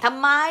ข้มแข็งทำ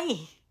ไม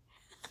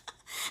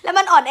แล้ว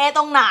มันอ่อนแอต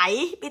รงไหน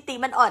ปิติ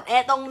มันอ่อนแอ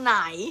ตรงไหน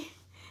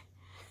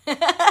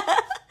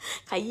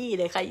ขยี้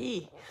เลยขยี้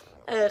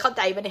เข้าใ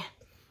จปะเนี่ย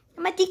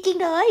มาจริง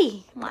ๆเลย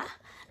มา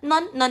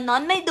นอ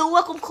นไม่ดูว่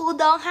าคุณครู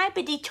ดองให้ไป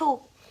ดีฉุก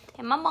เ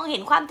ห็นมามองเห็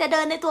นความเจริ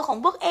ญในตัวของ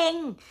พวกเอง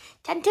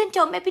ฉันชื่นช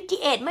มเอพิจี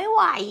เอทไม่ไห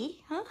ว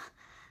ฮ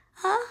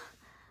ะ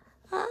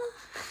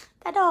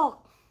ตาดอก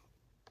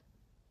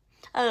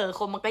ค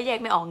นมันก็แยก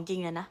ไม่ออกจริ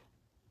งอะนะ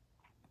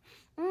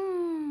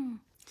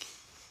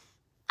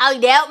เอาอี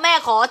กแล้วแม่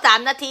ขอ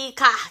3 นาที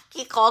ค่ะ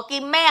ขอกิ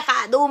นแม่ค่ะ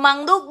ดูมัง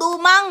ลูกดู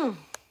มัง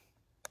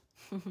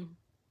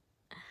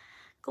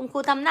คุณครู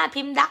ทำหน้า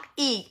พิมพ์ดัก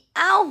อีกเ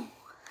อ้า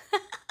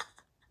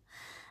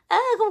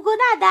คุณครู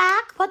หน้าดั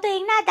กเพราะตัวเอ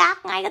งหน้าดัก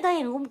ไงก็เธอเ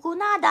ห็นคุณครู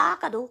หน้าดัก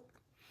อะดู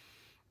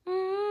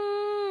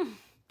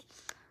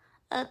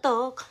ต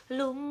กห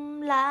ลุม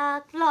รั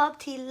กรอบ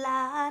ที่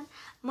ล้าน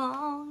มอ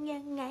งยั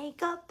งไง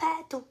ก็แพ้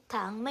ทุกท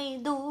างไม่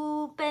ดู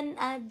เป็น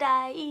อะไร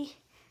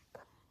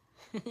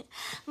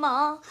ม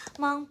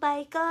องไป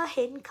ก็เ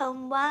ห็นค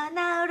ำว่า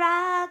น่า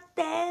รักเ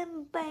ต็ม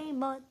ไป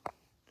หมด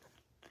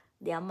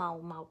เดี๋ยวเ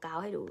มากาว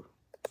ให้ดู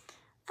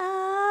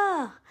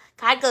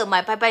คล้ายเกิดใหม่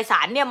ไปศา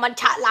ลเนี่ยมัน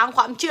ชะล้างค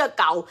วามเชื่อ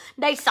เก่า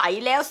ได้ใส่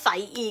แล้วใส่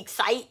อีกใ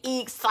ส่อี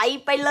กใส่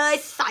ไปเลย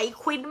ใส่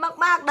ควิน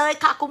มากๆเลย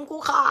ค่ะคุณครู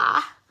ขา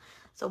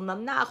สมน้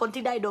ำหน้าคน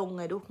ที่ได้ดง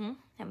ไงดู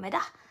เห็นไหม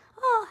ล่ะ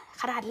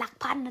ขนาดหลัก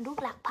พันนะลูก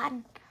หลักพัน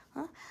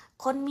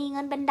คนมีเ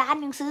งินเป็นล้าน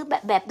ยังซื้อ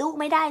แบบลูก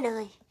ไม่ได้เล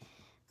ย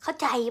เข้า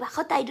ใจปะเ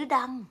ข้าใจดู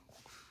ดัง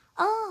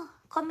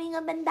คนมีเงิ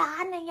นเป็นล้า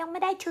นยังไม่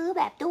ได้ซื้อแ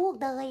บบลูก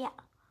เลยอ่ะ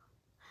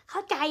เข้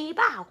าใจ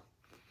เปล่า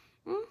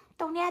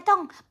ตรงเนี้ยต้อ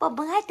งปรบ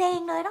มือให้เต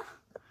งเลยเนาะ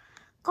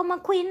คนมา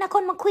ควินนะค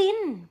นมาควิน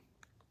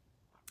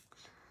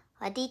ส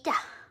วัสดีจ้ะ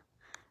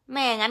แ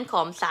ม่งั้นขอ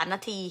3 น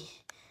าที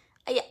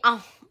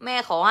แม่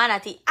ขอ5 นา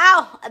ทีอะ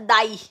ไร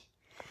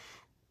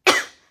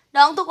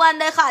น้องทุกวัน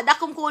เลยค่ะดัก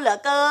คุณครูเหลือ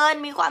เกิน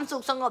มีความสุ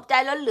ขสงบใจ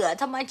แล้วเหลือ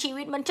ทำไมชี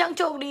วิตมันช่างโ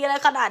ชคดีอะไร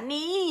ขนาด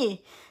นี้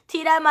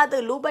ที่ได้มา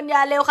ตื่นรู้ปัญญา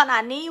เร็วขนา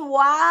ดนี้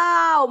ว้า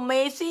ว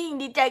Amazing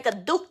ดีใจกับ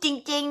ดุกจ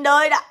ริงๆเล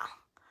ยล่ะ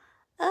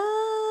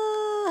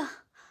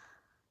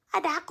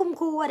ดักคุณ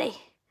ครูอะไร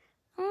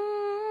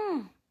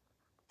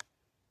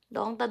ด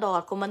องตะดอ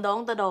ดคนมันดอง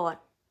ตะดอด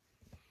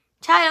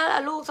ใช่แล้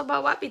วลูกสภา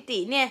วะปิติ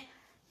เนี่ย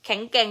แข็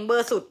งแกร่งเบอ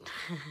ร์สุด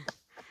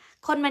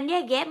คนมันแย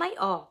กแยะไม่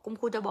ออกคุณ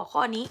ครูจะบอกข้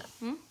อนี้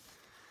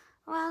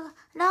ว่า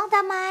ร้องท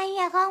ำไม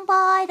ข้องป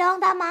อยร้อง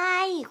ทำไม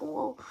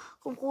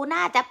คุณครูน่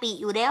าจะปี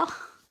อยู่แล้ว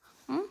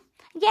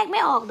แยกไม่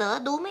ออกเด้อ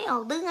ดูไม่ออ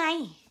กดื้อไง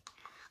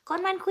คน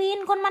มันควีน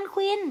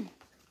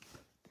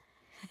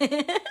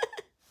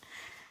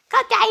เข้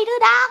าใจดื้อ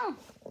ดัง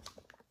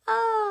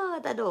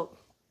ตะดก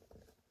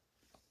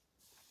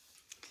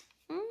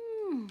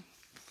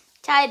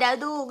ใช่แล้ว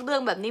ดูเรื่อ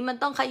งแบบนี้มัน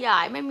ต้องขยา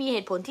ยไม่มีเห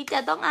ตุผลที่จะ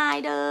ต้องอาย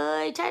เล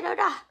ยใช่แล้ว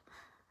ด่ะ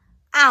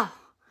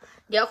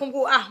เดี๋ยวคุณค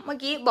รูเมื่อ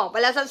กี้บอกไป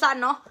แล้วสั้น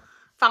ๆเนาะ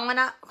ฟังมา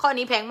นะข้อ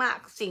นี้แพงมาก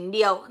สิ่งเ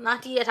ดียวนะ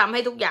ที่จะทำให้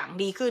ทุกอย่าง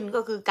ดีขึ้น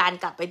ก็คือการ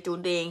กลับไปจูน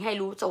ตัวเองให้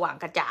รู้สว่าง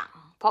กระจ่าง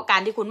เพราะกา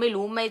รที่คุณไม่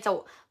รู้ไ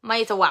ม่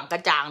สว่างกร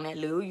ะจ่างเนี่ย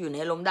หรืออยู่ใน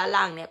ลมด้าน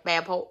ล่างเนี่ยแ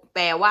ป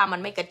ลว่ามัน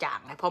ไม่กระจ่าง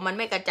ไงพอมัน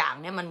ไม่กระจ่าง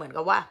เนี่ยมันเหมือน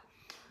กับว่า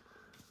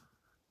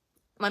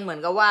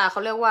เข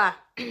าเรียกว่า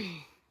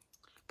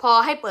พอ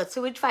ให้เปิดส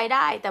วิตช์ไฟไ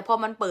ด้แต่พ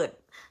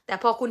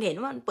อคุณเห็น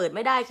ว่ามันเปิดไ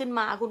ม่ได้ขึ้น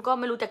มาคุณก็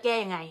ไม่รู้จะแก้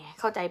ยังไง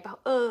เข้าใจป่ะ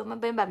มัน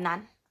เป็นแบบนั้น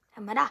ธ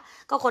รรมดา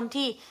ก็คน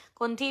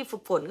ที่ฝึ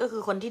กฝนก็คื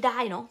อคนที่ได้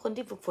เนาะคน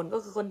ที่ฝึกฝนก็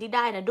คือคนที่ไ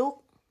ด้นะดุ๊ก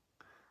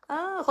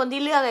คน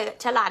ที่เลือก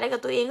ฉลาดได้กั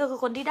บตัวเองก็คือ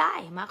คนที่ได้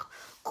มา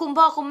คุณ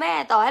พ่อคุณแม่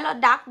ต่อให้เรา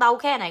ดักเดา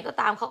แค่ไหนก็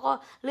ตามเขาก็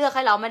เลือกใ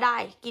ห้เราไม่ได้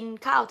กิน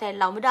ข้าวแทน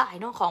เราไม่ได้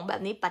เนาะของแบ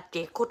บนี้ปัจเจ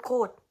กโค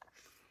ตร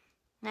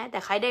นะแต่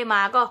ใครได้ม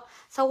าก็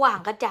สว่าง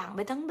กระจ่างไป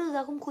ทั้งเดือ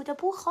คุณครูจะ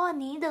พูดข้อ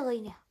นี้เลย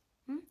เนี่ย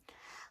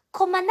ค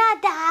นมันน่า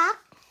ดัก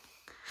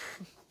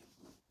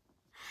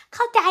เ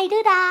ข้าใจด้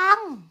วยดัง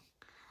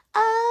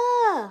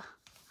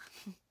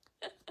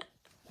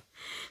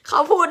เขา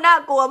พูดน่า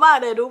กลัวมาก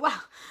เลยรู้ป่ะ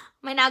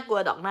ไม่น่ากลัว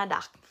ดอกหน้า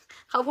ดัก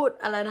เขาพูด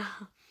อะไรนะ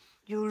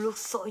you look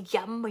so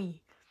yummy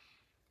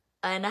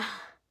อะไรนะ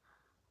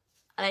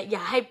อะไรอย่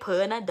าให้เผล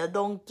อนะเดี๋ยวโด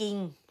นกิง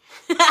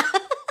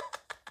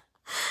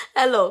ต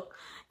ลก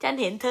ฉัน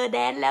เห็นเธอแด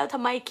นแล้วทำ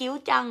ไมคิ้ว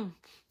จัง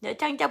เดี๋ยว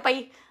ฉันจะไป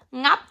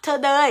งับเธอ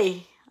เลย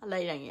อะไร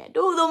อย่างเงี้ย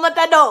ดูมัน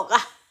ตลก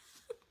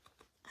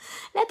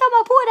แล้วต้องม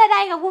าพูดอะไร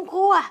กับคุณค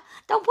รู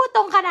ต้องพูดต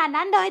รงขนาด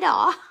นั้นเลยเหรอ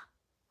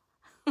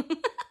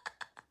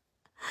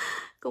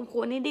คุณครู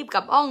นี่รีบก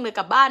ลับเลยก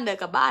ลับบ้านเลย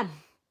กลับบ้าน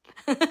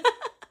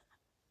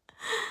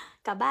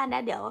กลับบ้านน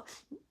ะเดี๋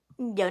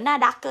ยวหน้า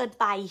ดักเกิน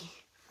ไป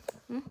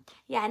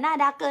อย่าหน้า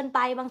ดักเกินไป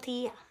บางที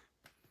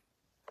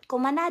คน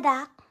มันหน้า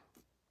ดัก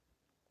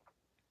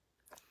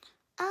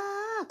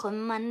คน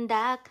มัน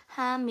ดัก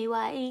ห้ามไม่ไหว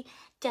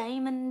ใจ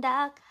มัน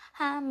ดัก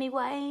ห้ามไม่ไหว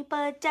เ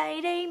ปิดใจ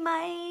ได้ไหม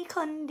ค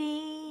น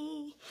ดี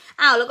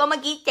แล้วก็เมื่อ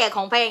กี้แจกข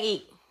องแพงอี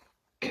ก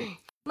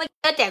เมื่อ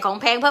กี้แจกของ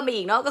แพงเพิ่มไป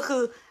อีกเนาะก็คื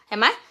อเห็น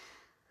ไหม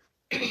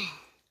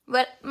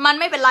มัน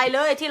ไม่เป็นไรเล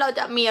ยที่เราจ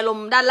ะมีอารม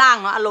ณ์ด้านล่าง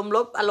เนาะอารมณ์ล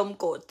บอารมณ์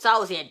โกรธเศร้า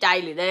เสียใจ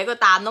หรืออะไรก็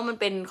ตามเนาะมัน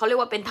เป็นเขาเรียก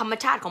ว่าเป็นธรรม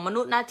ชาติของม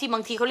นุษย์นะที่บา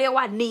งทีเขาเรียก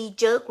ว่า knee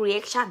jerk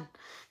reaction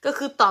ก็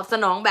คือตอบส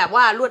นองแบบ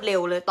ว่ารวดเร็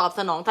วเลยตอบ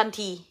สนองทัน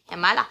ทีเห็น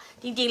ไหมล่ะ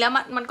จริงๆแล้ว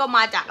มันก็ม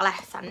าจากอะไร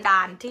สันดา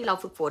นที่เรา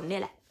ฝึกฝนเนี่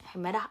ยแหละเห็น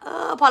ไหมล่ะ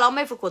พอเราไ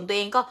ม่ฝึกฝนตัวเ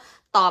องก็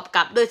ตอบก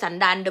ลับด้วยสัน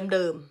ดานเ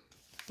ดิม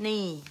ๆ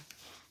นี่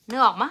นึ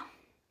กออกมะ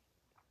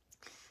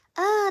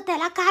แต่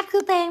ละการ์ดคื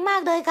อเพลงมา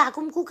กเลยค่ะ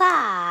คุณครูค่ะ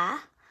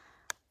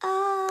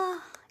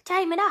ใช่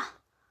ไหมล่ะ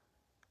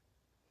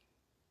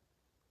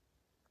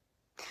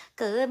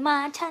เกิดมา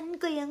ฉัน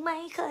ก็ยังไม่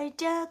เคย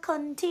เจอค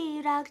นที่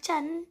รักฉั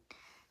น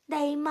ไ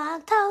ด้มาก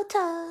เท่าเธ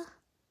อ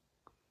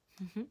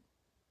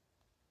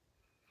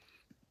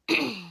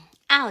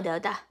อ้าวเดี๋ยว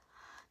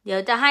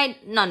จะให้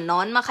หน่อนน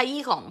อนมาข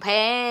ยี้ของแพ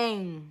ง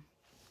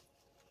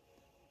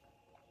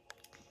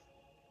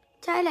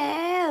ใช่แล้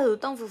ว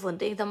ต้องฝึกฝน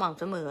ตัวเองสม่ำ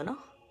เสมอเนาะ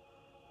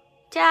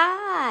ใช่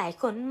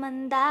คนมัน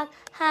ดัก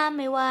ห้ามไ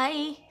ม่ไหว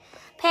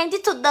แพง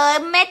ที่สุดเลย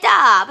แม่จ๋า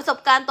ประสบ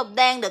การณ์ตบแ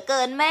ดงเหลือเ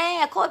กินแม่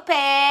โคตรแพ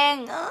ง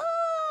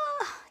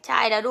ใช่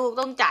แล้วลูก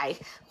ต้องจ่าย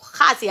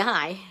ค่าเสียห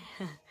าย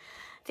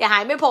เสียหา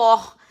ยไม่พอ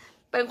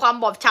เป็นความ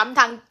บอบช้ำ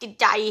ทางจิต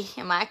ใจเ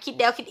ห็นไหมคิด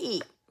แล้วคิดอี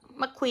ก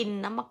มักควิน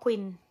นะมักควิ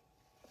น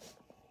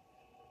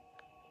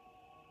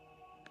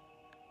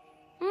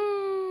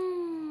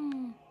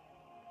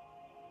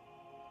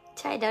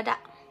ใช่แล้วดะ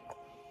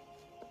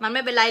มันไ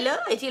ม่เป็นไรเล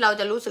ยที่เรา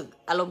จะรู้สึก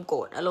อารมณ์โกร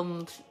ธอารมณ์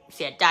เ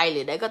สียใจห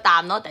รือใดก็ตา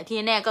มเนาะแต่ที่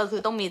แน่ก็คื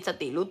อต้องมีส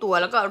ติรู้ตัว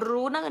แล้วก็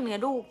รู้นั่นเนื้อ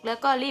ลูกแล้ว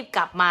ก็รีบก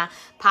ลับมา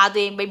พาตั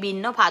วเองไปบิน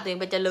เนาะพาตัวเอง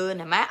ไปเจริญ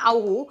เห็นไหมเอา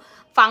หู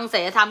ฟังศี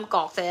ลธรรมกร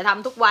อกศีลธรรม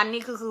ทุกวัน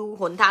นี่คือ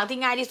หนทางที่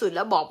ง่ายที่สุดแ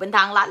ล้วบอกเป็นท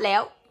างลัดแล้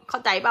วเข้า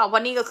ใจเปล่าวั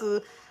นนี้ก็คือ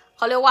เ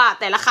ขาเรียกว่า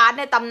แต่ละคลาส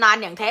ในตำนาน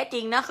อย่างแท้จริ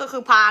งนะก็คื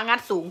อพางัด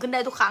สูงขึ้นได้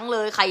ทุกครั้งเล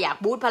ยใครอยาก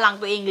บูสต์พลัง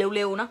ตัวเองเ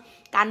ร็วๆนะ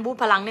การบูสต์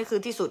พลังนี่คื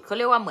อที่สุดเขาเ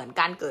รียกว่าเหมือน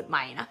การเกิดให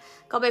ม่นะ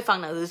ก็ไปฟัง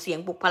หนังสือเสียง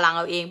ปลุกพลังเ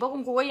อาเองเพราะคุ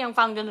ณครูก็ยัง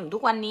ฟังจนถึงทุ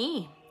กวันนี้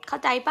เข้า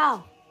ใจเปล่า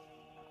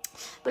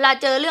เวลา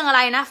เจอเรื่องอะไ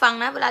รนะฟัง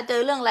นะเวลาเจ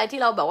อเรื่องอะไรที่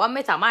เราแบบว่าไ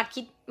ม่สามารถ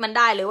คิดมันไ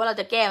ด้เลยว่าเรา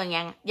จะแก้มัน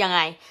ยังไง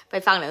ไป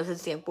ฟังหนังสือ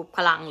เสียงปลุกพ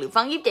ลังหรือ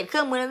ฟัง27เค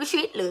รื่องมือในชี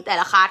วิตหรือแต่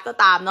ละคลาสก็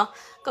ตามเนาะ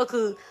ก็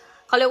คือ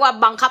เขาเรียกว่า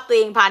บังคับตัวเ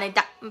องพา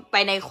ไป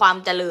ในความ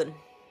เจริญ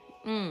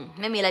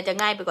ไม่มีอะไรจะ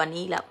ง่ายไปกว่า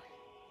นี้แล้ว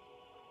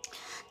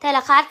แต่ล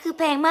ะคลาสคือ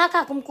แพงมากค่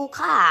ะคุณครู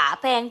ขา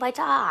แพงไป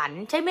จาน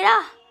ใช่ไหมล่ะ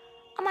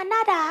เอามันน่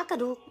าด่ากระ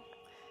ดูก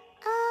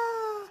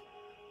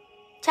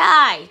ใช่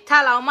ถ้า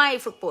เราไม่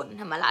ฝึกฝน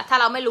ทำไมล่ะถ้า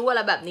เราไม่รู้อะไ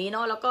รแบบนี้เน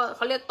าะแล้วก็เข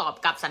าเรียกตอบ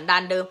กลับสันดา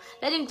นเดิม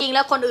และจริงๆแ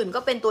ล้วคนอื่นก็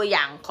เป็นตัวอ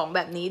ย่างของแบ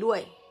บนี้ด้วย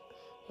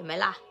เห็นไหม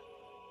ล่ะ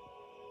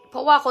เพร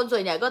าะว่าคนส่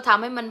วนใหญ่ก็ท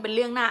ำให้มันเป็นเ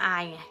รื่องน่าอา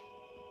ยไง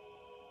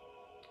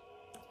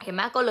เห็นไห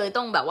มก็เลย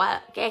ต้องแบบว่า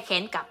แก้แค้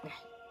นกลับไง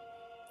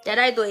จะ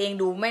ได้ตัวเอง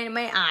ดูไ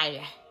ม่อายไ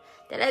ง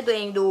จะได้ตัวเ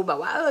องดูแบบ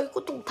ว่ากู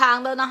ถูกทาง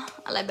แล้วนะ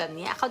อะไรแบบ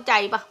นี้เข้าใจ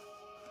ปะ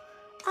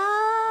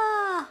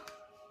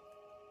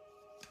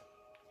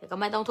แต่ก็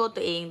ไม่ต้องโทษ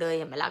ตัวเองเลยเ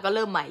ห็นไหมล่ะก็เ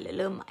ริ่มใหม่เลย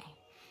เริ่มใหม่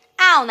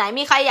อ้าวไหน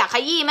มีใครอยากข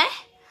ยี้ไหม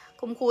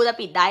คุณครูจะ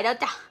ปิดได้แล้ว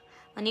จ้ะ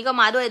วันนี้ก็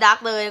มาด้วยดัก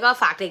เลยก็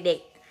ฝากเด็ก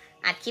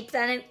ๆอัดคลิป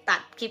สั้นตั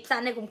ดคลิปสั้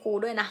นให้คุณครู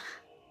ด้วยนะ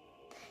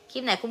คลิ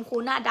ปไหนคุณครู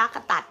หน้าดัก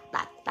ก็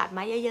ตัดม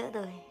าเยอะๆเ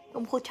ลยคุ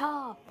ณครูชอ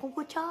บ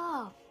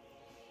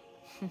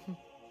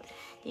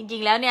จริ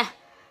งๆแล้วเนี่ย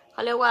เข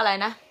าเรียกว่าอะไร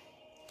นะ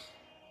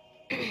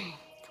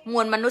ม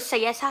วลมนุษ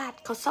ยชาติ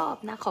เขาชอบ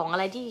นะของอะ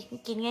ไรที่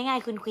กินง่าย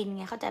ๆควินๆไ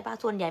งเข้าใจป่ะ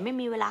ส่วนใหญ่ไม่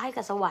มีเวลาให้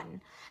กับสวรรค์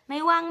ไม่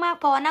ว่างมาก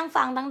พอนั่ง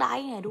ฟังทั้งได้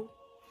ไงดู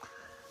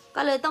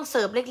ก็เลยต้องเ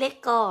สิร์ฟเล็ก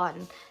ๆก่อน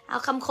เอา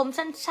คำคม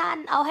สั้น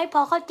ๆเอาให้พ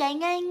อเข้าใจ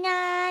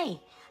ง่าย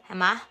ๆเห็น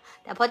ไหม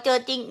แต่พอเจอ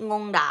จริงง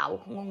งดาว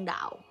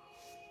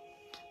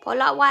เพราะ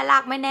ว่าลา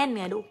กไม่แน่น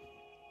ไงดู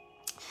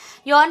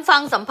ย้อนฟั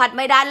งสัมผัสไ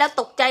ม่ได้แล้ว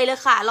ตกใจเลย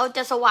ค่ะเราจ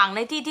ะสว่างใน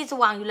ที่ส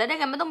ว่างอยู่แล้วได้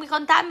ไงมันต้องมีค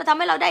อนทราสต์มาทำใ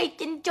ห้เราได้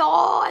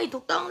enjoyถู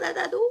กต้องแล้ว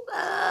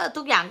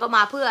ทุกอย่างก็ม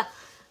าเพื่อ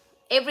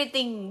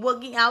everything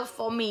working out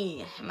for me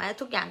เห็นไหม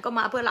ทุกอย่างก็ม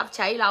าเพื่อรับใ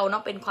ช้เราเนา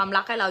ะเป็นความ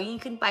รักให้เรายิ่ง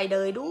ขึ้นไปเล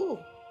ยดู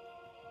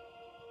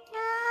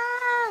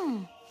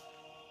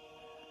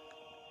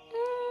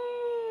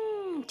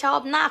ชอ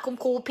บหน้าคุณ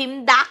ครูพิม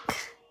พ์ดัก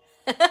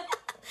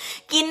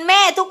กินแ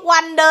ม่ทุกวั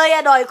นเลยอ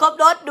ร่อยครบ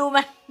รสดู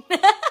มัน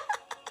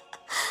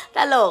ต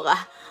ลกอ่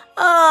ะ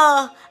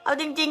เอา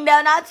จริงๆแล้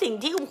วนะสิ่ง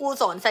ที่คุณครู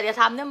สอนศิล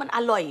ธรรมเนี่ยมันอ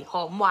ร่อยห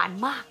อมหวาน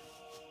มาก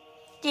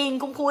จริง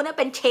คุณครูเนี่ย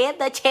เป็นเชฟ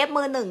เลยเชฟ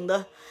มือหนึ่งเล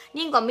ย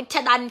ยิ่งกว่ามิช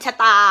ดันชะ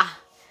ตา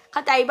เข้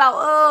าใจเปล่า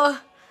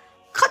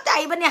เข้าใจ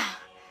ปะเนี่ย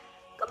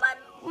ก็มา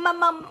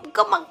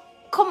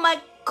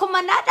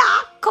หน้าดั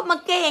กเขามา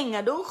เก่งอ่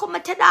ะดูเขามา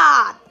ฉลา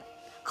ด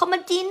เขามา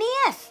จีเนี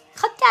ยส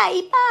เข้าใจ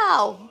เปล่า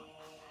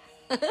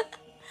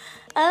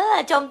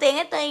ชมตัวเองใ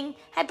ห้ตัวเอง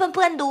ให้เ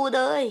พื่อนๆดูเ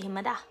ลยเห็นไหม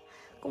ด่ะ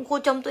คุณครู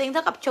ชมตัวเองเท่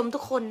ากับชมทุ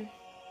กคน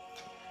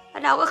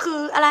เราก็คือ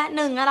อะไรห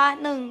นึ่ง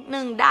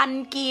ดัน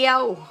เกีย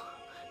ว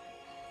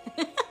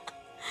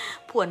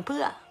ผวนเพื่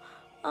อ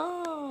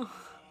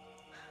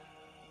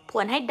ผ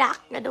วนให้ดัก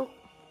นะดู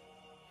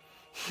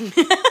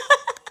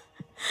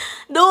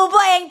ดูพ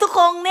วกเองทุกค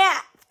นเนี่ย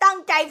ตั้ง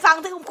ใจฟัง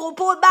ที่คุณครู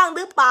พูดบ้างห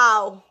รือเปล่า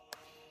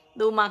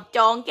ดูมาจ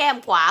องแก้ม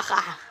ขวาค่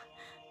ะ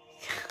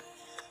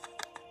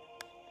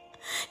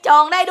จอ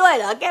งได้ด้วยเ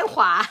หรอแก้มข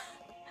วา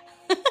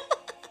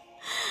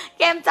แ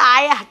ก้มซ้า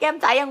ยอ่ะแก้ม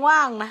ซ้ายยังว่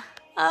างนะ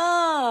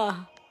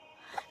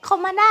คน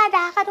มาหน้า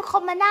ด่าค่ะทุกค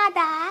นมาหน้า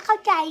ด่าเข้า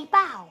ใจเป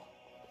ล่า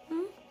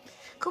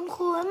คุณค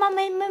รูมันไ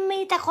ม่มี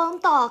แต่ของ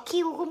ต่อ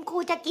คิวคุณครู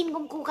จะกิน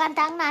คุณครูกัน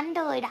ทั้งนั้น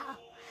เลยด่า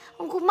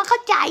คุณครูมาเข้า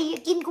ใจ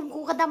กินคุณค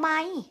รูกันทำไม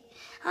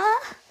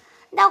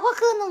เราก็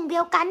คือหนึ่งเดี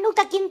ยวกันลูก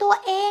จะกินตัว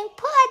เอง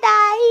เพื่อใด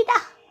ด่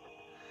า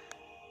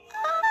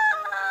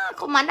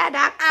คนมาหน้า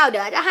ด่าเดี๋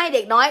ยวจะให้เ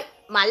ด็กน้อย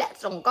มาแล้ว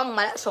ส่งกล้องม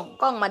าแล้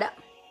ว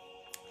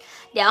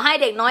เดี๋ยวให้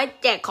เด็กน้อย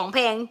แจกของแพ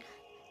ง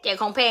แจก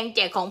ขอ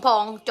งพอ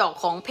งจอก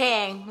ของแพ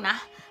งนะ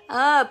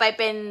ไปเ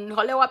ป็นเข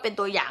าเรียกว่าเป็น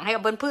ตัวอย่างให้กั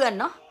บเพื่อนๆ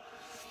เนาะ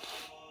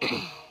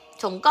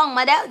ส่งกล้องม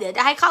าแล้วเดี๋ยวจ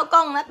ะให้เข้ากล้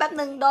องนะแป๊บ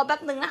นึงรอแป๊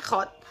บนึงนะ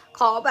ข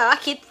ขอแบบว่า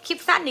คลิป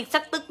สั้นอีกสั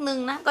กตึกนึง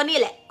นะก็นี่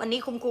แหละวันนี้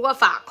คุณครูก็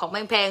ฝากของแ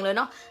พงๆเลยเ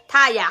นาะถ้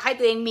าอยากให้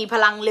ตัวเองมีพ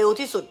ลังเร็ว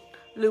ที่สุด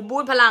หรือบู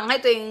สต์พลังให้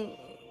ตัวเอง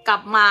กลั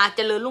บมาเจ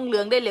ริญรุ่งเรื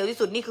องได้เร็วที่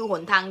สุดนี่คือห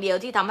นทางเดียว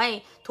ที่ทำให้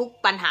ทุก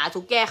ปัญหาถู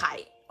กแก้ไข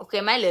โอเค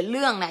ไหมหรือเ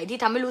รื่องไหนที่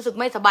ทำให้รู้สึก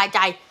ไม่สบายใจ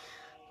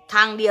ท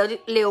างเดียว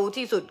เร็ว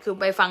ที่สุดคือ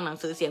ไปฟังหนัง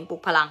สือเสียงปลุก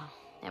พลัง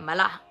เห็นไหม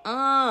ล่ะ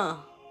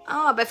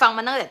ไปฟัง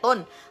มันตั้งแต่ต้น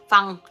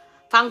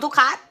ฟังทุก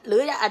คัสหรื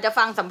ออาจจะ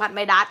ฟังสัมผัสไม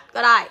ดัสก็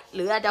ได้ห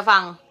รืออาจจะฟั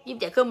ง27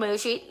เครื่องมือ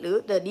ชีวิตหรือ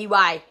The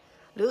DY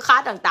หรือคั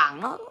สต่างๆ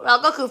เนาะเรา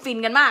ก็คือฟิน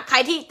กันมากใคร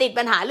ที่ติด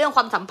ปัญหาเรื่องค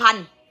วามสัมพัน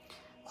ธ์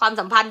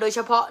โดยเฉ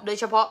พา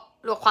ะ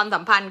ความสั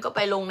มพันธ์ก็ไป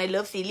ลงในเลิ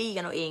ฟซีรีส์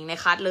กันเอาเองใน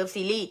คัสเลิฟ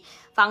ซีรีส์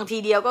ฟังที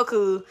เดียวก็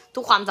คือทุ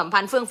กความสัมพั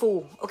นธ์เฟื่องฟู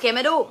โอเคไหม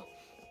ดู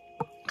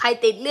ใคร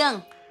ติดเรื่อง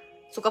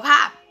สุขภา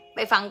พไป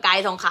ฟังกาย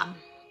ทองค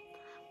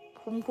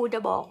ำคุณครูจะ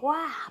บอกว่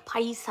าไพ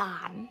ศา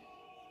ล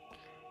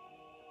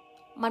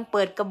มันเ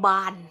ปิดกระบ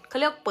าลเขา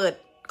เรี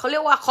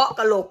ยกว่าเคาะ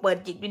กระโหลกเปิด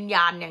จิตวิญญ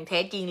าณอย่างแท้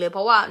จริงเลยเพร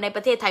าะว่าในป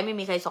ระเทศไทยไม่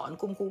มีใครสอน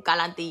คุณครูกา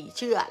รันตีเ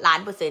ชื่อ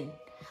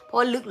1,000,000%เพราะ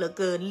ลึกเหลือ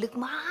เกินลึก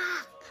มา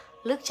ก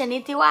ลึกชนิ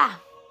ดที่ว่า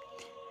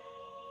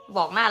บ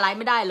อกหน้าไลฟ์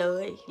ไม่ได้เล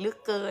ยลึก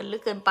เ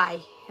กินไป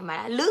เห็นไหม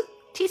ลึก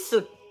ที่สุ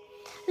ด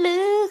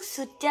ลึก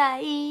สุดใจ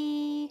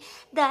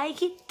ได้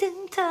คิดถึง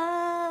เธอ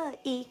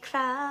อีกคร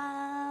า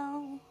ว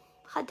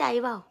เข้าใจ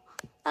เปล่า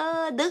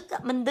ดึก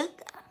มันดึก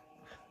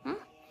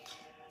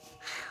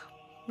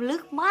ลึ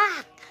กมา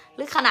ก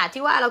ลึกขนาด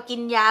ที่ว่าเรากิ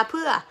นยาเ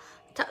พื่อ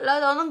แล้ว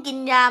เราต้องกิน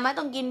ยาไหม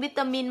ต้องกินวิต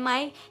ามินไหม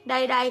ใ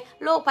ด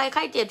ๆโรคภัยไ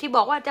ข้เจ็บที่บ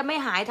อกว่าจะไม่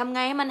หายทำไง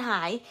ให้มันห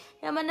าย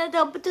แล้วมันจะ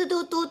ตูม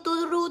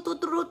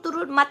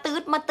า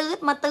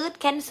ตืด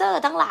แคนเซอ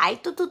ร์ทั้งหลาย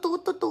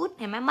ตูด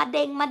เห็นไหมมาเ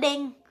ด้ง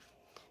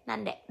นั่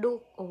นแหละดู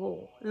โอ้โห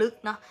ลึก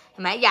เนาะเห็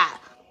นไหมอย่า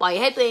ปล่อย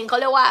ให้ตัวเองเขา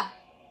เรียกว่า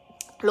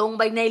ลงไ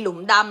ปในหลุม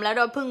ดำแล้วเ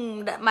ราเพิ่ง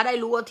มาได้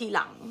รู้ทีห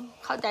ลัง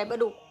เข้าใจปะ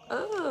ดู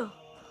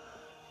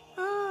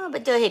ไป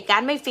เจอเหตุการ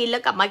ณ์ไม่ฟินแล้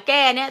วกลับมาแ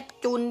ก้เนี่ย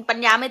จูนปัญ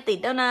ญาไม่ติด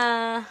แล้วนะ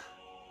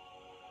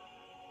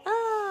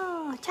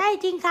ใช่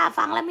จริงค่ะ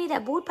ฟังแล้วมีแต่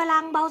บูสต์พลั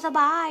งเบาส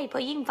บายพอ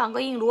ยิ่งฟังก็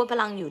ยิ่งรู้ว่าพ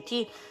ลังอยู่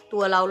ที่ตั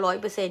วเรา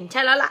100%ใ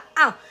ช่แล้วล่ะ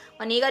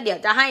วันนี้ก็เดี๋ยว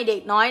จะให้เด็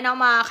กน้อยเนาะ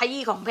มาข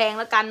ยี้ของแพง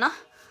แล้วกันเนาะ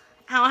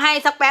เอาให้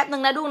สักแป๊บหนึ่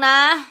งนะดูนะ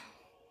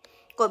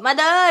กดมา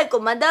เด้ย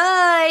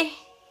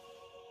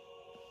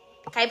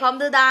ใครพร้อม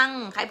ดื้อดัง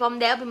ใครพร้อม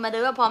แดวพิมพ์มาเด้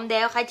อว่าพร้อมแด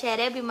วใครแชร์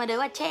ได้พิมพ์มาเด้อ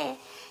ว่าแชร์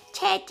แ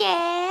จ๋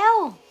ว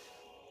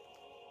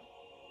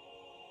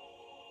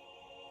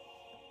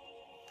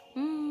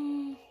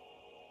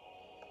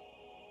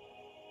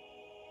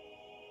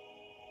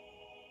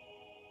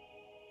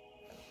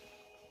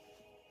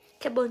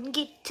แค่บ่น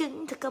คิดถึง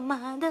เธอก็มา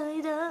เลย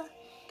เด้อ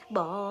บ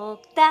อก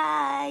ได้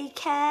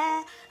แค่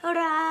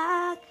รั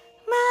ก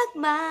มาก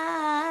มา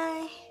ย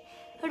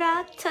รั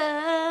กเธอ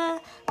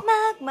ม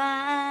ากมา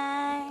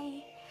ย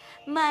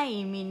ไม่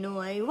มีหน่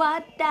วยวั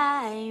ดได้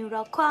หร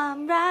อกความ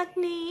รัก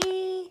นี้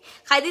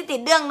ใครที่ติด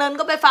เรื่องเงิน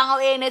ก็ไปฟังเอา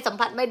เองในสัม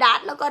ผัสไม่ดัด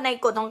แล้วก็ใน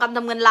กฎของคำท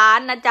ำเงินล้าน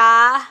นะจ๊ะ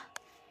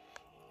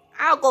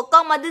กดกล้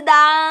องมาดื้อ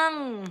ดัง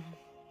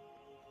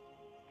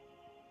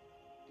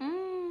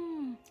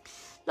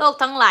โรค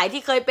ทั้งหลาย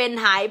ที่เคยเป็น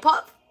หายเพราะ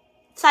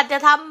สัจ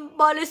ธรรม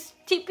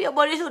ที่เปรียว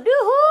บริสุทธิ์ด้ว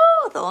ย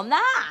สมห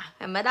น้าเ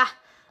ห็นไหมล่ะ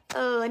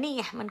นี่ไ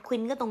งมันควิ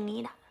นก็ตรงนี้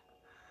นะ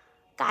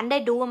การได้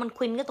ดูว่ามันค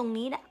วินก็ตรง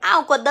นี้นะ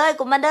กดเลย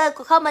กดมาเลยก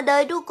ดเข้ามาเล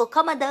ยดูกดเข้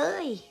ามาเล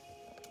ย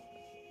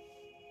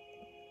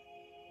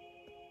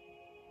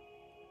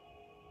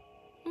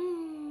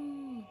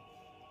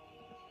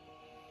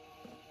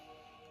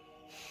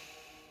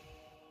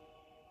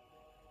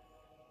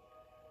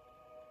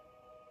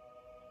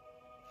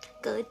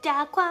เกิดจา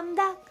กความ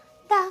ดัก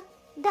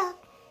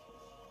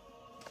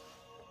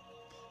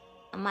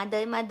มาเด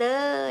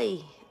ย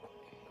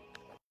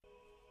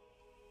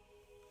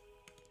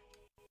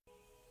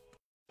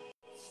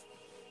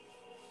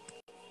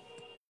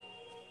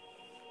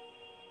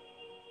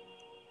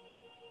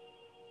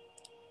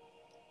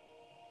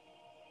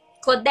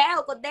กด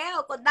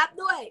ดับ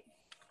ด้วย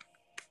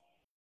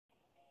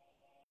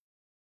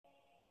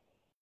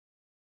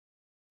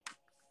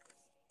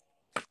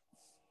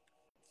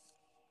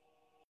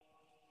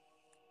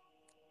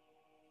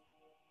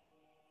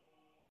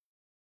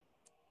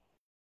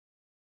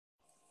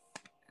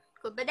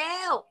กดไปแล้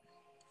ว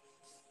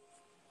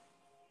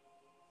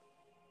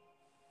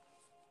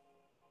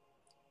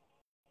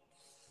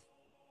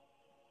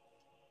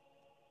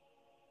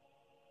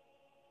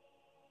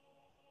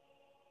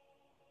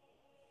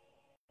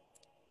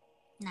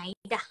ไหน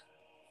จ้ะ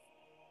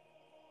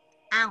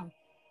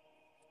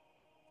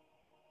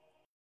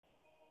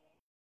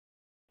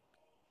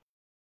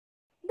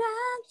รั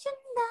กฉัน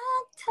รั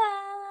กเธอ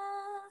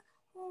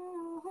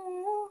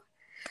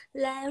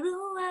และ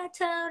รู้ว่าเธ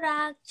อ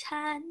รัก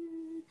ฉัน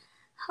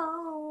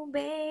Oh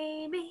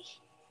baby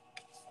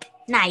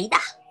ไหน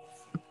ด่ะ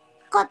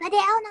กดไปแ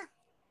ล้วนะ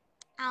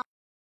เอา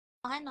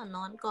ให้น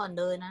อนก่อน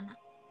เลยนะ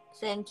แ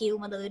ซงคิว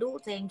มาเลยดู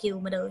แซงคิว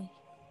มาเลย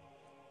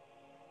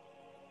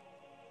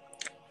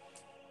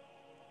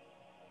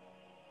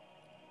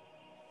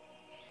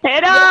เฮ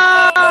โด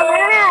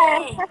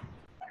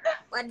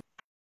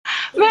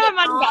แม่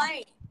มันแบบ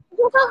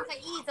ข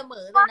ยี้เสม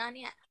อเลยนะเ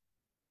นี่ย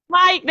ม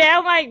าอีกแล้ว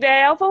มาอีกแ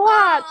ล้วเพราะเอว่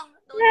าอ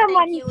โดนเนี่ย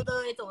มันเซคิวเล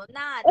ยสมห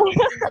น้าโดน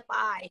อินสป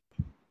าย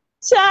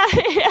ใช่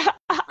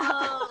เอ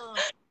อ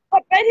ก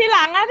ดไปทีห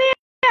ลังอะเนี่ย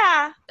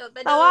จดไป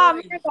เลแต่ว่า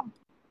ยไม่แบบ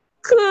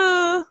คือ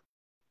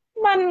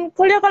มันเข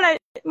าเรียกอะไร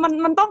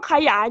มันต้องข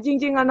ยายจ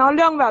ริงๆอะเนาะเ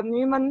รื่องแบบ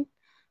นี้มัน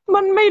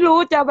ไม่รู้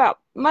จะแบบ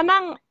มา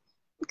นั่ง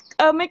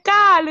ไม่ก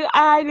ล้าหรืออ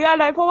ายหรืออะ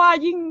ไรเพราะว่า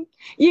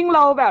ยิ่งเร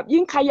าแบบ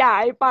ยิ่งขยา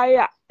ยไป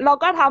อ่ะเรา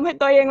ก็ทำให้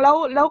ตัวเองแ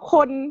ล้วค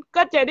น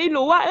ก็จะได้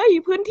รู้ว่าเอ้ย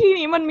พื้นที่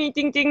นี้มันมีจ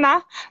ริงๆนะ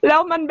แล้ว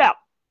มันแบบ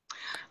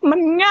มัน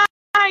ง่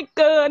ายเ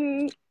กิน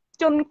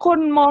จนคน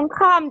มอง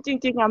ข้ามจ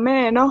ริงๆอ่ะแม่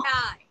เนาะใ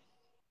ช่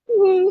อื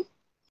ม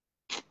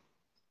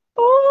โ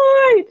อ้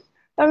ย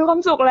แต่มีควา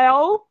มสุขแล้ว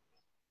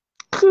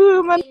คือ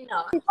มัน ฟินเหร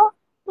อก็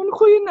มันค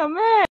วีนอะแ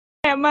ม่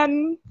มัน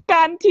ก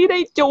ารที่ได้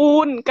จู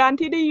นการ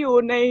ที่ได้อ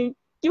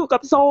ยู่กั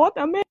บโซส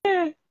อะแม่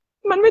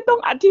มันไม่ต้อง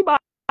อธิบา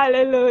ยอะไร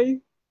เลย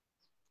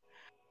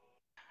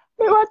ไ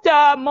ม่ว่าจะ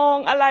มอง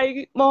อะไร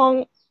มอง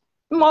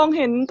มองเ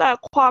ห็นแต่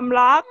ความ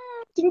รัก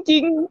จริ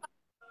ง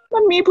ๆมั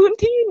นมีพื้น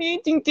ที่นี้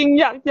จริงๆ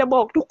อยากจะบ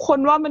อกทุกคน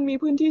ว่ามันมี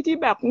พื้นที่ที่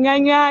แบบ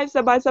ง่ายๆ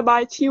สบา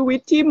ยๆชีวิต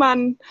ที่มัน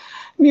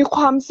มีค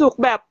วามสุข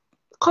แบบ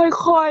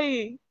ค่อย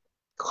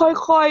ๆ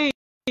ค่อย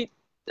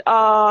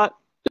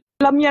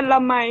ๆละเมียดละ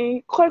ไม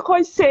ค่อ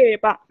ยๆเสพ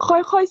อ่ะ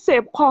ค่อยๆเส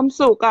พความ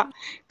สุขอ่ะ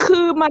คื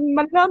อมั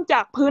นเริ่มจ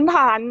ากพื้นฐ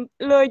าน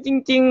เลยจ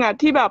ริงๆอ่ะ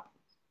ที่แบบ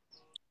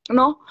เ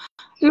นาะ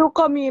ลูก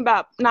ก็มีแบ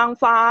บนาง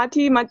ฟ้า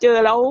ที่มาเจอ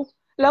แ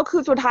ล้วคื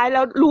อสุดท้ายแล้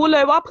วรู้เล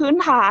ยว่าพื้น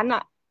ฐานอ่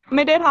ะไ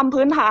ม่ได้ทำ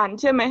พื้นฐาน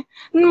ใช่ไหม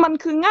มัน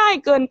คือง่าย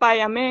เกินไป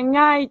อ่ะแม่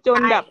ง่ายจนใ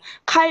ช่แบบ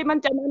ใครมัน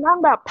จะมานั่ง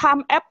แบบท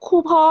ำแอปครู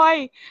พลอย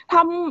ท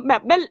ำแบ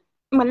บเป็น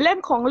เหมือนเล่น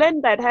ของเล่น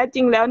แต่แท้จ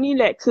ริงแล้วนี่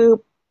แหละ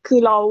คือ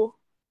เรา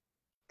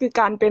คือ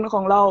การเป็นข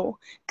องเรา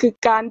คือ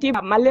การที่แบ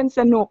บมาเล่นส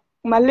นุก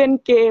มาเล่น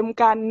เกม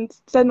กัน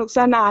สนุกส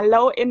นานแล้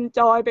วเอนจ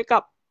อยไปกั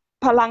บ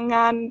พลังง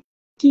าน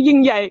ที่ยิ่ง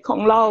ใหญ่ขอ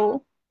งเรา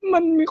มั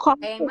นมีความ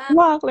สุขแพงมาก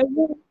มากเลยเ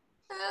นี่ย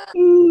เออ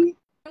อืม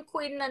มันค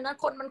วินนะ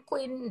คนมันค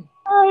วิน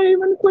ใช่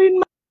มันควีน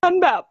มัน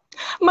แบบ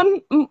มัน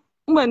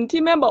เหมือน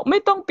ที่แม่บอกไม่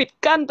ต้องปิด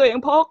กั้นตัวเอง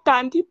เพราะกา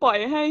รที่ปล่อย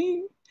ใ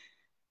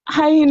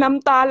ห้น้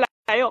ำตาไหล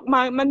ออกม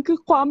ามันคือ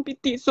ความปิ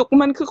ติสุข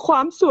มันคือคว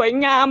ามสวย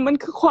งามมัน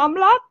คือความ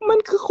รักมัน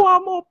คือควา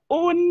มอบ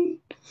อุ่น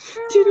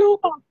ที่ลูก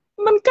บอก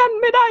มันกั้น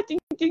ไม่ได้จ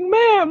ริงๆแ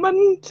ม่มัน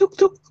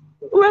ทุก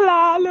ๆเวล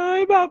าเลย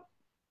แบบ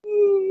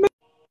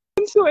มั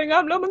นสวยงา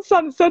มแล้วมัน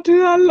สั่นสะเทื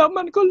อนแล้ว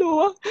มันก็รู้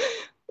ว่า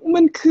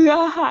มันคือ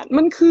อาหาร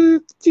มันคือ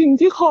สิ่ง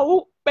ที่เขา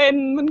เป็น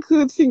มันคื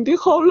อสิ่งที่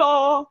เขารอ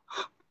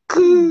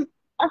คือ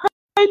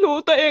ให้รู้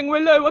ตัวเองไว้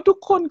เลยว่าทุก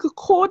คนคือ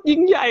โคตรยิ่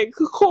งใหญ่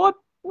คือโคตร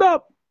แบบ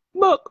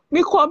เบิก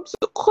มีความ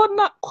สุขโคตร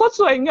นะโคตร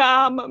สวยงา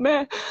มอ่ะแม่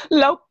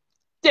แล้ว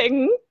เจ๋ง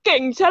เก่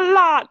งฉล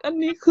าดอัน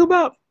นี้คือแบ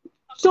บ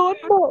จอร์ด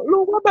บอกลู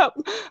กว่าแบบ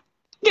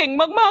เก่ง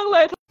มากๆเล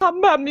ยท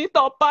ำแบบนี้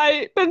ต่อไป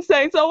เป็นแส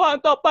งสว่าง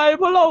ต่อไปเ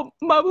พราะเรา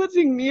มาเพื่อ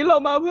สิ่งนี้เรา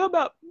มาเพื่อแ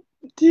บบ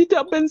ที่จะ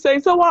เป็นแสง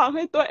สว่างใ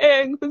ห้ตัวเอ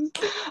งเป็น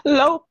แ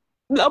ล้ว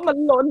แล้วมัน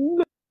ล้นเห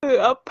ลื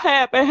อแผ่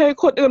ไปให้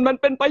คนอื่นมัน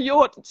เป็นประโย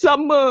ชน์เส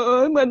มอ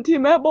เหมือนที่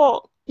แม่บอก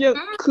อย่าง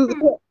อืคือ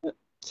ม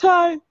ใช่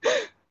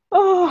เอ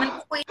อมัน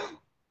ควิน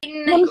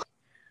เลมันย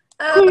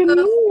เอควินอ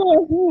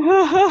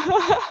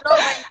โลก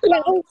ใบนี้แ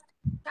ล้ว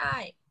ใช่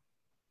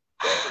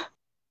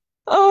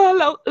เออแ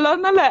ล้ว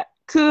นั่นแหละ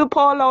คือพ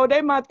อเราได้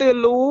มาตื่น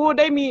รู้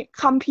ได้มี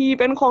คัมภีร์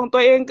เป็นของตั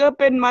วเองก็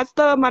เป็นมาสเต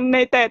อร์มันใน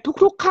แต่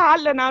ทุกๆคลาส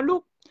เลยนะ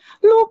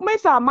ลูกไม่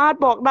สามารถ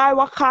บอกได้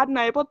ว่าคลาสไห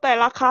นเพราะแต่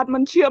ละคลาสมั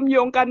นเชื่อมโย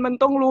งกันมัน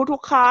ต้องรู้ทุ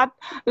กคลาส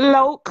แ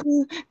ล้วคือ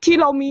ที่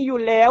เรามีอยู่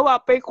แล้วอ่ะ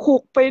ไปขู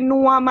กไป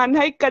นัวมัน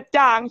ให้กระ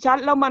จ่างชัด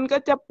แล้วมันก็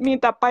จะมี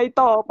แต่ไป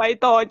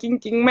ต่อจ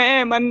ริงๆแม่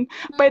มัน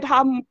ไปท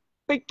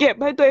ำไปเก็บ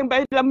ให้ตัวเองไป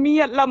ละเมี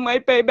ยดละไม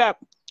ไปแบบ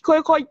ค่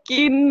อยๆ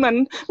กินเห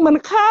มือน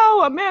ข้าว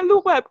อ่ะแม่ลู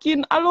กแบบกิน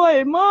อร่อย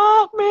มา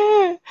กแม่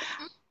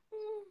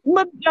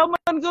แล้ว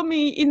มันก็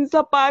มีอินส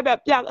ปายแบบ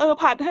อยาก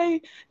ผัดให้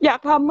อยาก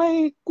ทำให้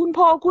คุณ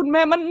พ่อคุณแ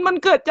ม่มัน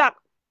เกิดจาก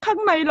ข้าง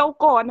ในเรา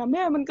ก่อนนะแ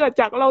ม่มันเกิด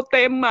จากเราเ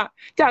ต็มอ่ะ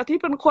จากที่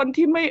เป็นคน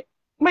ที่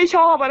ไม่ช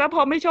อบอะนะพ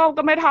อไม่ชอบ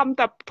ก็ไม่ทำแ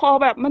ต่พอ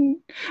แบบ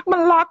มั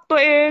นรักตัว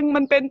เอง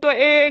มันเป็นตัว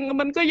เอง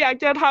มันก็อยาก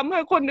จะทำให้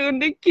คนอื่น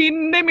ได้กิน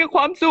ได้มีคว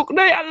ามสุขไ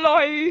ด้อร่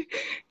อย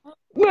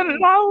เหอืมมือน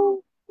เรา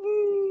อื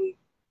ม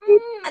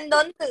มันโด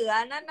นเสือ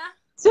นั่นนะ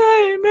ใช่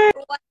แม่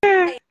ตัว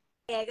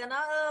แก่กันเน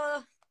าะเออ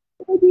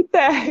ที่แต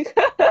ก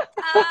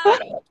ใช่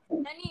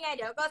แล้วนี่ไงเ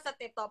ดี๋ยวก็สเ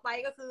ต็ปต่อไป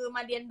ก็คือม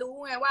าเรียนรู้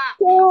ไงว่า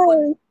ใช่คน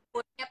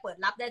เนี่ยเปิด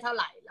รับได้เท่าไ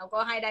หร่เราก็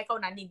ให้ได้เท่า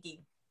นั้นจริง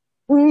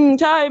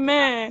ใช่แ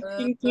ม่ๆเอ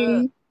จอเออริง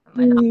ๆไ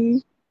ม่ทม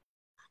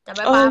ำจะไ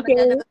ปโอพาเคมันจ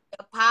ะเดี๋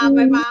ยวพาอืไป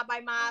พามไป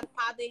มาพ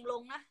าตัวเองล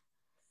งนะ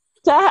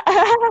ใช่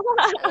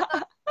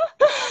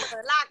เอ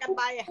อลากกันไ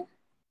ปอ่ะ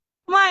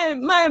ไม่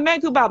ไม่แม่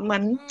คือแบบเหมื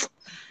อนอืม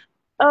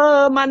เอ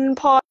อมัน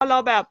พอเรา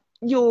แบบ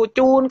อยู่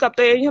จูนกับ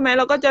ตัวเองใช่ไหม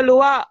เราก็จะรู้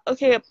ว่าโอ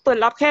เคเปิด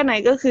รับแค่ไหน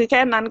ก็คือแ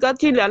ค่นั้นก็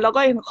ที่เหลือเรา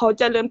ก็เห็นเขา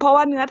เจริญเพราะ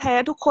ว่าเนื้อแท้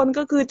ทุกคน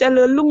ก็คือเจ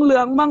ริญรุ่งเรื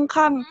องมั่ง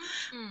คั่ง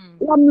อืม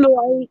ร่ำรว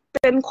ยเ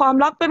ป็นความ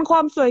รักเป็นคว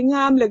ามสวยง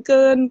ามเหลือเ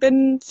กินเป็น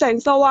แสง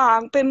สว่าง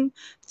เป็น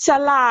ฉ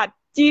ลาด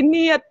จีเ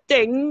นียสเ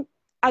จ๋ง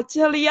อัจฉ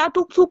ริยะ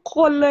ทุกๆค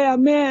นเลยอ่ะ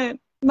แม่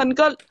มัน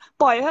ก็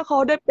ปล่อยให้เขา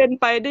ได้เป็น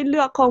ไปได้เลื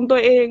อกของตัว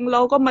เองเร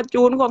าก็มา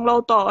จูนของเรา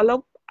ต่อแล้ว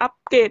อัป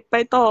เกรดไป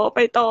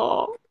ต่อ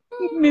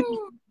มี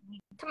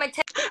ทำไมใ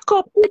ช้ขอ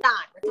บคุณกระดา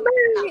ษทำไม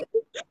แม่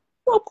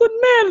ขอบคุณ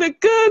แม่เหลือ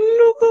เกิน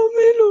ลูกก็ไ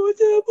ม่รู้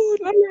จะพูด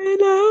อะไร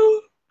แล้ว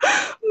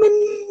มัน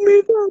มี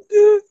แต่จ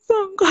ะ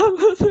สั่งค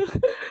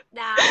ำ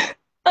ดา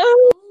เอ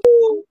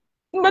อ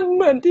มันเ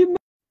หมือนที่แ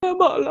ม่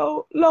บอก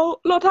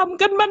เราท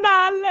ำกันมาน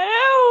านแล้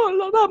ว เ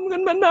ราทำกั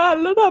นมานาน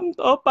แล้วท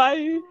ำต่อไป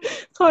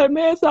ขอให้แ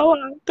ม่สว่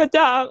างกระ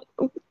จ่าง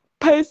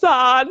ไพศ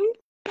าล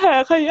แผ่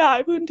ขยาย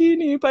พื้นที่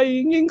นี้ไป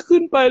ยิ่งขึ้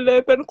นไปเลย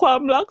เป็นควา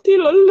มรักที่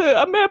ล้นเหลือ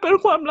แม่เป็น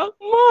ความรัก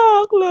มา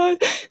กเลย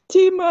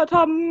ที่มาท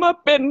ำมา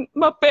เ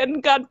ป็น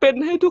การเป็น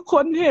ให้ทุกค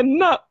นเห็น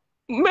น่ะ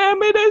แม่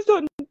ไม่ได้ส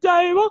นใจ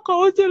ว่าเขา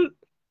จะ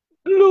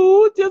รู้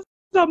จะ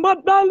สัมผัส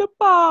ได้หรือ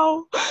เปล่า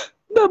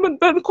แต่มัน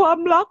เป็นความ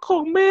รักขอ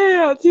งแม่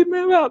อะที่แ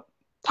ม่แบบ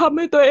ทำใ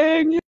ห้ตัวเอ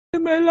งใช่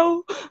ไหมเร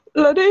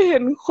าได้เห็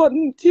นคน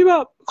ที่แบ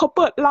บเขาเ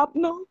ปิดรับ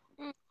เนาะ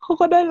เขา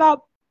ก็ได้รับ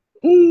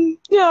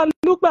เนี่ย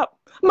ลูกแบบ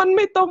มันไ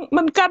ม่ต้อง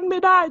มันกั้นไม่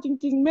ได้จ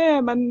ริงๆแม่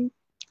มัน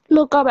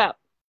ลูกก็แบบ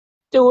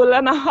จูนแล้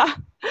วนะคะ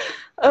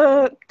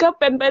ก็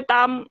เป็นไปต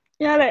าม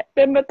เนี่ยแหละเ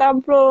ป็นไปตาม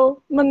โฟลว์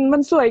มั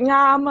นสวยง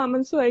ามอ่ะมั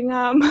นสวยง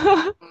าม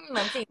เห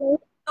มือนสิ่ง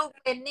ลูก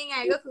เป็นนี่ไง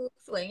ก็คือ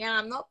สวยงา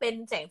มเนาะเป็น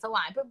แสงส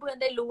ว่างเพื่อน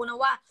ๆได้รู้นะ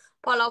ว่า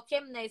พอเราเข้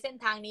มในเส้น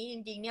ทางนี้จ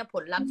ริงๆเนี่ยผ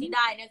ลลัพธ์ที่ไ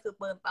ด้เนี่ยคือ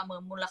ประเมิ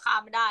นมูลค่า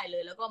ไม่ได้เล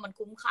ยแล้วก็มัน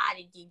คุ้มค่า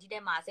จริงๆที่ได้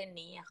มาเส้น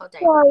นี้เข้าใจ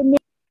ใช่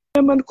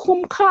มันคุ้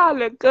มค่าเห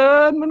ลือเกิ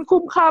นมัน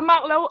คุ้มค่ามา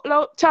กแล้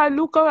วชาย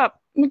ลูกก็แบบ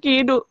เมื่อกี้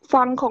ดู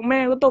ฟังของแม่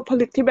ก็ตกผ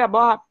ลึกที่แบบ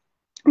ว่า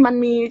มัน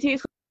มีที่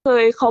เค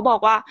ยเขาบอก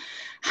ว่า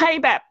ให้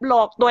แบบหล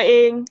อกตัวเอ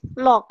ง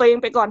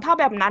ไปก่อนถ้า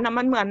แบบนั้นอ่ะ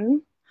มันเหมื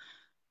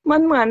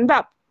อนแบ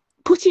บ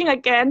ผู้ชิงไอ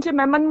แกนใช่ไห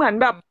มมันเหมือน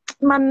แบบ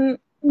มัน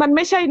มันไ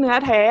ม่ใช่เนื้อ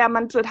แท้อ่ะ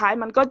มันสุดท้าย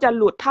มันก็จะ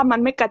หลุดถ้ามัน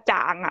ไม่กระ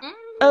จ่างอ่ะ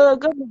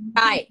ก็ใ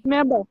ช่แม่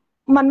บอก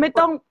มันไม่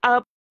ต้อง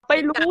ไป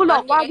รู้หร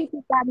อกว่าวิธี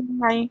การยัง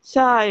ไงใ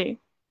ช่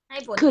ให้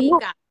ผลคือลู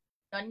ก ตีกับ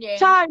ย้อนแย้ง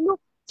ใช่ลูก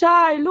ใ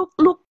ช่ลู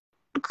ก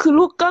คือ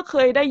ลูกก็เค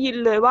ยได้ยิน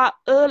เลยว่า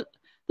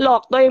หลอ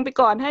กตัวเองไป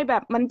ก่อนให้แบ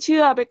บมันเ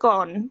ชื่อไปก่อ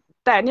น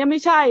แต่เนี่ยไม่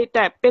ใช่แ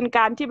ต่เป็นก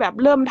ารที่แบบ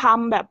เริ่มท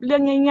ำแบบเรื่อ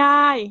งง่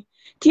าย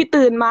ๆที่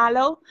ตื่นมาแ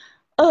ล้ว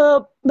เออ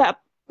แบบ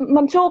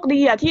มันโชคดี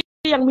อ่ะที่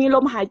ยังมีล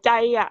มหายใจ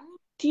อ่ะ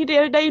ที่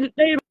ไ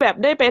ด้แบบ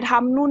ได้ไปท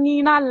ำนู่นนี่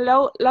นั่นแ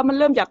ล้วมัน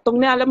เริ่มจากตรง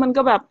เนี้ยแล้วมัน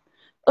ก็แบบ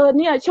เ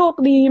นี่ยโชค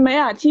ดีไหม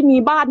อ่ะที่มี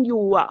บ้านอ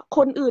ยู่อ่ะค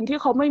นอื่นที่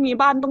เขาไม่มี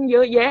บ้านต้องเย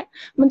อะแยะ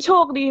มันโช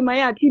คดีไหม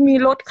อ่ะที่มี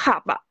รถขั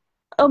บอ่ะ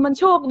มัน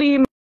โชคดี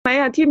ไหม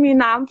อ่ะที่มี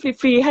น้ำฟ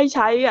รีๆให้ใ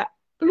ช้อ่ะ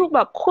ลูกแบ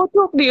บโคตรโช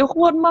คดีโค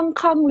ตรมั่ง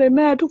คั่งเลยแ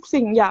ม่ทุก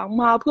สิ่งอย่าง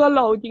มาเพื่อเ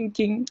ราจ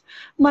ริง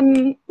ๆมัน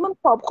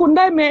ขอบคุณไ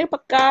ด้ไหมป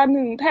ากกาห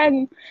นึ่งแท่ง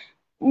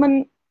มัน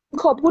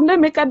ขอบคุณได้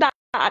ไหมกระ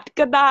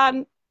ดาน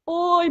โ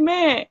อ้ยแ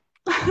ม่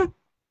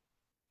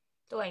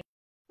สวย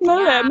นั่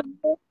นแหละงาม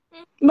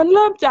มันเ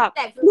ริ่มจากแ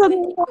ต่คือเรื่อง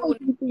พื้นที่ง่ายจูน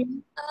จริง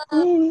เอ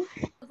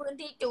ๆอพื้น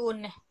ที่จูน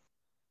เนี่ย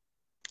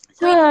ใ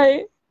ชวิน่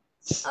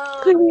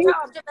คือชอ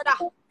บใช่ไหมล่ะ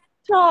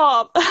ชอ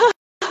บ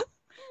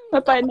ไม่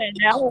ไปก็ไหน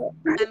แล้ว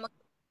การมา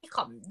ที่ข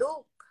อมดุ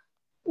ก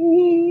อื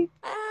ม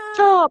เอ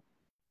ชออบ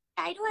ใ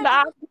จด้วย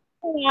รันะก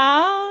นะ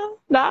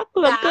รักเ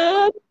หลือรักเกิ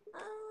น เอ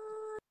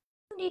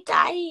อดีใจ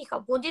ขอ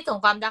บคุณที่ส่ง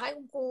ความรักให้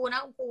คุณครูนะ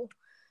คุณครู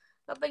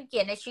ก็เป็นเกี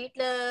ยรติในชีวิต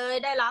เลย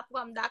ได้รับคว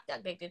ามรักจาก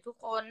เด็กๆทุก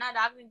คนน่า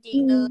รักจริง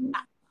ๆเลยอ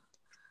ะ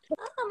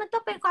มันต้อ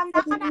งเป็นความ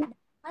รักขนาด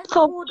ให้คุข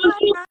อบณครูคุณที่ด้ว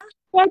ยนะ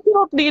ว่าโช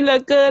คดีเหลื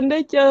อเกินได้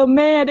เจอแ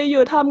ม่ได้อ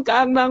ยู่ท่ามกล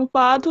างนาง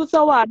ฟ้าทุส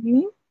วรรค์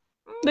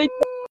ไ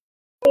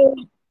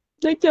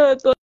ด้เจอ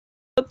ตัว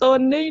ตน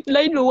ไ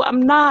ด้รู้อ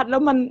ำนาจแล้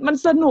วมัน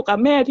สนุกอะ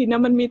แม่ทีนี้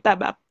มันมีแต่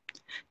แบบ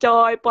จ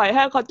อยปล่อยใ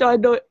ห้เขาจอย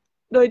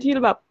โดยที่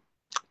แบบ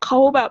เขา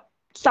แบบ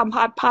สัม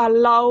ผัสผ่าน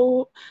เรา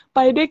ไป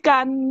ด้วยกั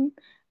น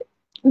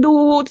ดู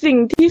สิ่ง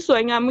ที่สว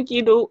ยงามเมื่อกี้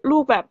ดูรู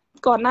ปแบบ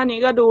ก่อนหน้านี้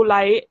ก็ดูไล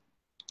ฟ์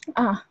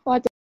อ่ะว่า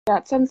จะ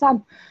สั้น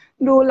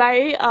ๆดูไล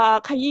ฟ์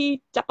ขยี้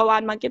จักรวา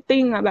ลมาร์เก็ต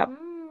ติ้งอ่ะแบบ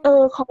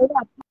เขาแบ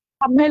บ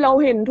ทำให้เรา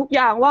เห็นทุกอ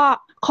ย่างว่า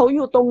เขาอ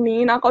ยู่ตรงนี้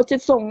นะเขาจะ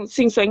ส่ง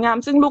สิ่งสวยงาม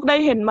ซึ่งลูกได้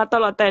เห็นมาต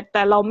ลอดแ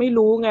ต่เราไม่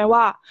รู้ไง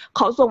ว่าเ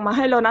ขาส่งมาใ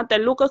ห้เรานะแต่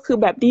ลูกก็คือ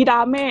แบบดีดา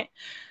แม่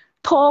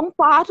ท้อง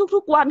ฟ้าทุ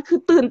กๆวันคือ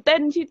ตื่นเต้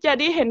นที่จะ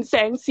ได้เห็นแส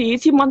งสี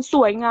ที่มันส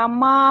วยงาม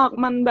มาก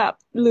มันแบบ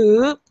หรือ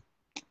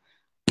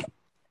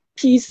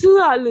ผีเสื้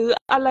อหรือ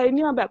อะไรเ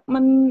นี่ยแบบ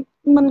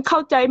มันเข้า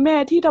ใจแม่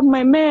ที่ทำไม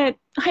แม่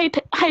ให้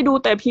ให้ดู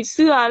แต่ผีเ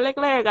สื้อ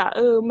แรกๆอ่ะ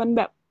มันแ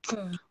บบ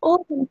โอ้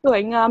มันสว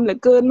ยงามเหลือ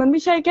เกินมันไ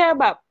ม่ใช่แค่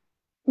แบบ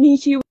มี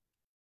ชี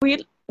วิต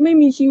ไม่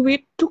มีชีวิต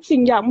ทุกสิ่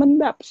งอย่างมัน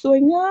แบบสวย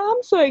ง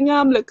า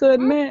มเหลือเกิน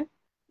แม่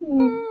อื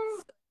ม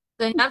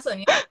สวยงามเหมือน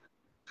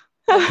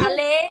ทะเ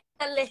ล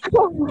มัน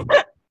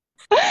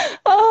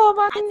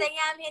อาจจะ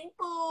งามเห็น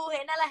ปูเ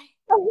ห็นอะไร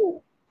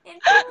เห็น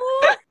ปู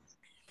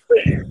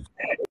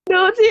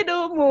ดูที่ดู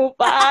หมู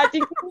ป่าจริ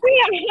งๆเนี่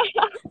ย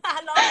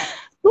ร้อง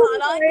ทุ่ม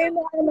ร้อง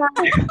ไปนะ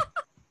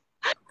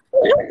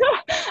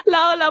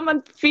แล้วมัน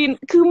ฟิน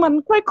คือมัน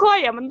ค่อย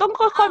ๆอ่ะมันต้อง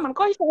ค่อยๆมัน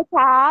ก็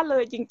ช้าๆเล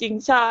ยจริง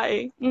ๆใช่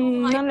กุ้ง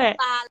หอยนั่นแหละปู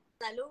ปลา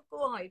ล่ะลูกกุ้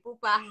งหอยปู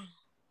ปลา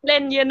เล่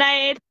นอยู่ใน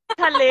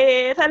ทะเล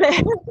ทะเล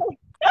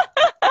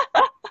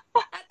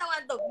ถ้าตะวั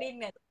นตกดิน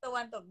เนี่ยตะ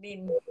วันตกดิน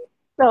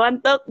ตะวัน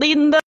ตก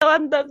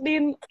ดิ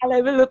นอะไร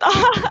ไม่รู้ต่อ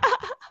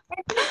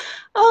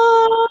เอ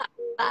อ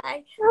าย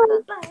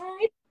บา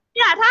ยเ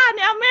นี่ยท่าเ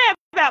นี้ยแม่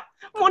แบบ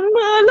หมุน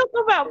มือแล้วก็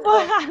แบบว่า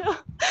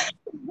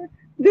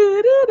ดื้อ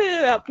ดื้อดื้อ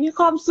แบบมีค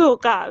วามสุข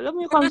อะแล้ว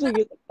มีความสุขอ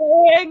ยู่กับตัว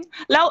เอง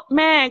แล้วแ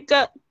ม่ก็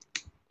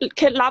เ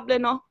คล็ดลับเล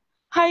ยเนาะ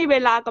ให้เว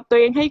ลากับตัว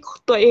เองให้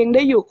ตัวเองไ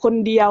ด้อยู่คน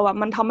เดียวอ่ะ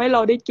มันทำให้เร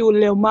าได้จูน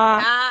เร็วมาก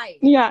ใช่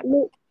เนี่ย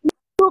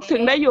ลูกถึ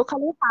งได้อยู่ค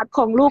ฤหาสน์ข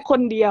องลูกค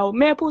นเดียว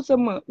แม่พูดเส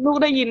มอลูก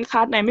ได้ยินคล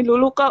าสไหนไม่รู้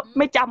ลูกก็ไ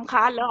ม่จำคล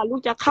าสแล้วอ่ะลู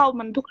กจะเข้า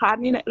มันทุกคลาส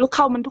นี่แหละลูกเ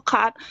ข้ามันทุกคล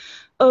าส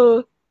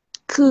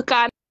คือก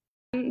าร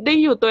ได้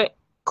อยู่ตัว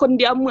คน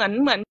เดียวเหมื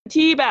อน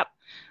ที่แบบ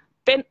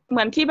เป็นเห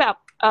มือนที่แบบ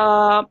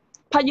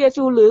พระเย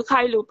ซูหรือใคร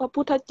หรือพระ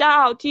พุทธเจ้า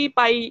ที่ไ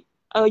ป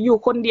อยู่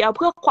คนเดียวเ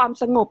พื่อความ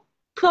สงบ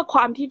เพื่อคว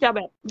ามที่จะแ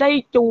บบได้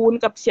จูน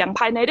กับเสียงภ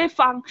ายในได้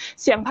ฟัง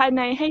เสียงภายใ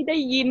นให้ได้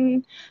ยิน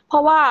เพรา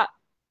ะว่า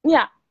เนี่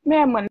ยแม่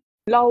เหมือน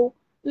เรา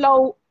เรา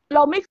เร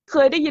าไม่เค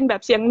ยได้ยินแบ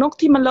บเสียงนก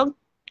ที่มันร้อง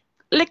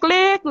เ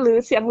ล็กๆหรือ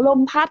เสียงลม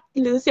พัด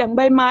หรือเสียงใบ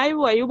ไม้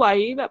ไหว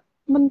ๆแบบ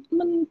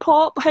มันเพรา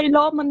ะไพเร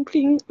าะมันพ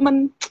ลิ้งมัน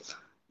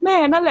แม่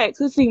นั่นแหละ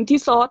คือสิ่งที่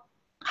ซอส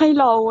ให้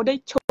เราได้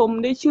ชม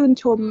ได้ชื่น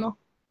ชมเนาะ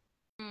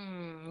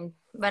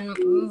ใบ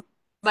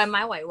ใบไม้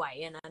ไหว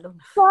ๆอะนะลูก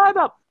ใช่แ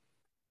บบ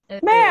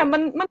แม่มั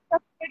นจะ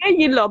ไม่ได้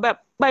ยินเหรอแบบ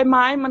ใบไ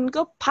ม้มัน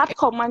ก็พัด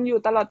ของมันอยู่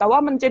ตลอดแต่ว่า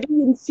มันจะได้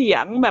ยินเสีย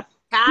งแบบ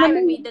ใช่มัน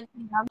มันมีดนต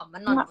รีมั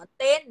นนอน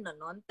เต้น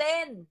นอนเต้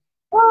น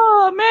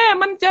แม่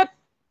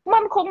มั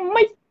นคงไ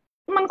ม่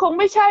มันคง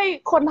ไม่ใช่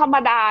คนธรรม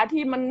ดา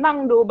ที่มันนั่ง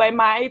ดูใบ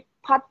ไม้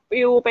พัดป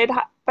ลิว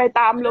ไป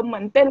ตามลมเหมื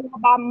อนเต้นระ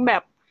บำแบ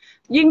บ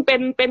ยิ่งเ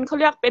ป็นเขา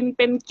เรียกเ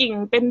ป็นกิ่ง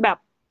เป็นแบบ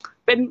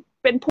เป็น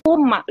เป็นพุ่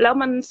มอ่ะแล้ว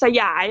มันส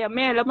ยายอ่ะแ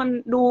ม่แล้วมัน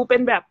ดูเป็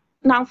นแบบ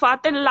นางฟ้า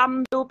เต้นร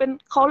ำดูเป็น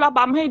เขาระบ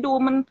ำให้ดู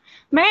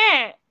แม่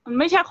มัน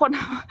ไม่ใช่คน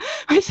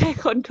ไม่ใช่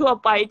คนทั่ว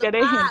ไปจะไ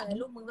ด้เห็น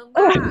ลูกมึงต้อง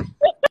บ้า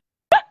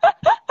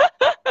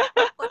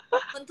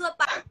คนทั่ว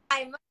ไป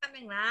ไม่ทำอ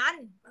ย่างนั้น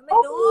มันไม่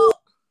รู้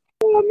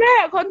แม่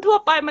คนทั่ว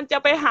ไปมันจะ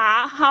ไปหา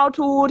how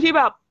to ที่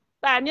แบบ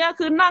แต่เนี่ย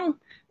คือนั่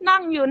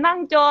งอยู่นั่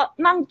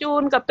งจู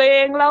นกับตัวเอ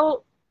งแล้ว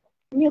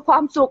มีควา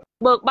มสุข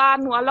เบิกบาน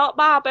หัวเราะ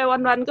บ้าไป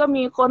วันๆก็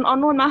มีคนเอา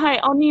นู่นมาให้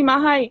เอานี่มา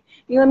ให้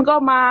เงินก็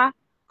มา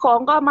ของ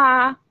ก็มา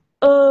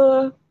เออ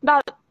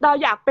เรา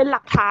อยากเป็นห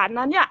ลักฐานน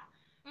ะเนี่ย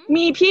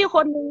มีพี่ค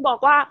นนึงบอก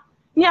ว่า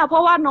เนี่ยเพรา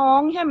ะว่าน้อง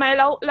ใช่ไหมแ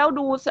ล้ว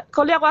ดูเข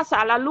าเรียกว่าสา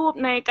รรูป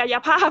ในกาย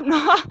ภาพเน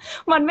าะ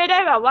มันไม่ได้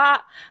แบบว่า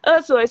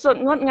สวยสด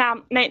งดงาม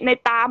ใน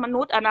ตาม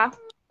นุษย์อะนะ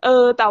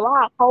แต่ว่า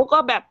เขาก็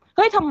แบบเ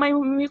ฮ้ยทำไม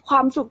มันมีคว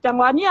ามสุขจัง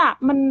วะเนี่ย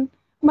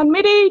มันไ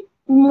ม่ได้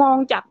มอง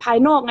จากภาย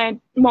นอกไง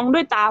มองด้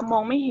วยตามอ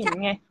งไม่เห็น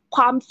ไงค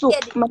วามสุข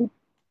มัน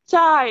ใ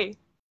ช่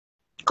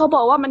เขาบ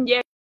อกว่ามันแย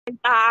ง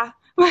ตา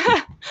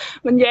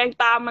มันแยง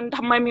ตามันท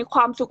ำไมมีคว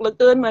ามสุขเหลือ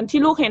เกินเหมือนที่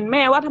ลูกเห็นแ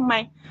ม่ว่าทำไม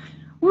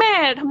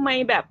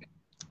แบบ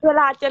เว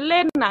ลาจะเ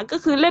ล่นน่ะก็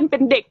คือเล่นเป็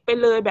นเด็กไป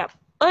เลยแบบ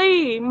เอ้ย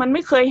มันไ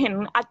ม่เคยเห็น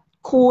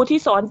ครูที่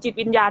สอนจิต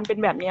วิญญาณเป็น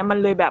แบบนี้มัน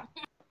เลยแบบ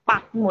ปั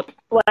กหมุด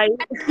ไว้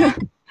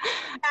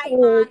ได้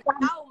มา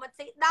เด้าม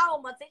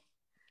าสิ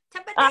ฉั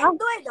นไปเต้น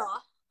ด้วยเหรอ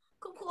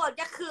คุณครู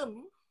จะขึม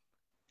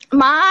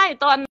ไม่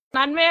ตอน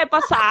นั้นแม่ภ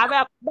าษาแบ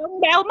บบ้ง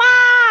แบวม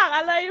ากอ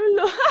ะไรไม่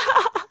รู้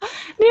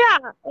เนี่ย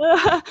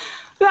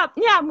แบบ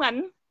เนี่ยเหมือน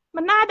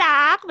มันน่าด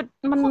าร์กมัน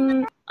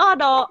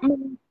ดอมัน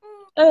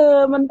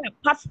มันแบบ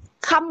พัด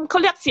คำเขา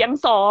เรียกเสียง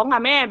สองอ่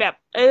ะแม่แบบ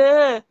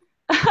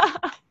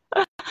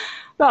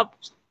แบบ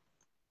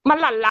มัน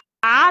หลั่นล้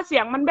าเสี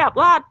ยงมันแบบ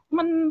ว่า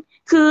มัน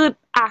คือ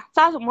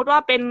ถ้าสมมุติว่า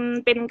เ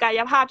ป็นกาย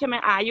ภาพใช่ไหม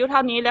อายุเท่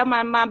านี้แล้ว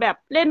มาแบบ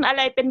เล่นอะไ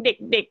รเป็นเ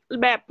ด็ก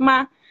ๆแบบมา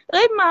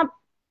มา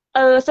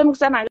สนุก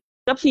สนาน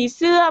กับผีเ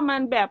สื้อมั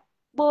นแบบ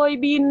โบย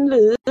บินห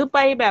รือไป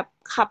แบบ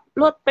ขับ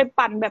รถไป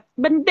ปั่นแบบ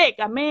เป็นเด็ก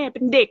อ่ะแม่เ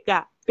ป็นเด็กอ่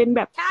ะเป็นแ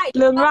บบ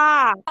เริงร่า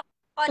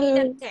ตอนนี้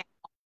จะแถม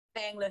แพ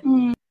งเลย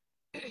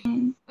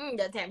เ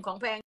ดี๋ยวแถมของ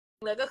แพง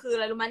เลยก็คืออะ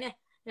ไรรู้ไหมเนี่ย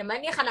เห็นไหม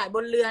เนี่ยขนาดบ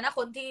นเรือนะค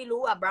นที่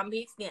รู้บรัม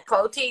พิกเนี่ยเ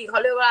ขา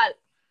เรียกว่า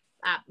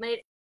ไม่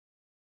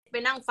ไป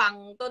นั่งฟัง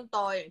ต้นต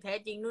ออย่างแท้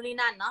จริงนู่นนี่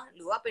นั่นเนาะห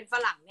รือว่าเป็นฝ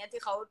รั่งเนี่ย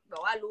ที่เขาแบ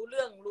บว่ารู้เ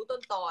รื่องรู้ต้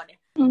นตอเนี่ย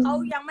เขา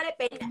ยังไม่ได้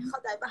เป็นเนี่ยเข้า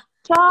ใจปะ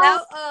แล้ว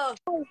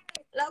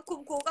แล้วคุ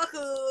ณครูก็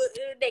คือ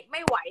เด็กไ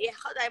ม่ไหว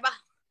เข้าใจปะ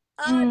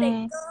เ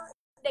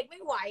ด็กไม่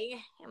ไหวไง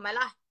เห็นไหม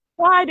ล่ะ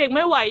ใช่เด็กไ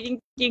ม่ไหวจ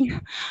ริง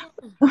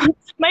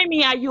ๆไม่มี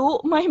อายุ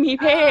ไม่มี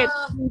เพศ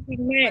จริง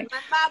ๆแม่มั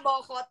นบ้าบอ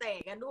คอแตก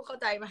กันดูเข้า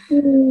ใจไหม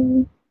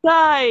ใ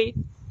ช่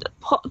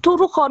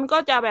ทุกคนก็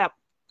จะแบบ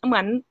เหมื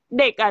อน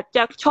เด็กจ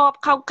ะชอบ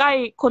เข้าใกล้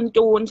คน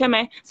จูนใช่ไหม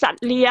สัต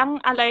ว์เลี้ยง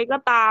อะไรก็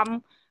ตาม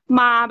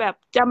มาแบบ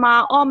จะมา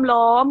อ้อม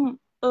ล้อม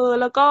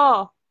แล้วก็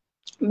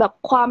แบบ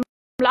ความ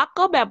รัก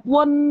ก็แบบว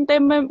นเต็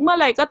มไปเมื่อ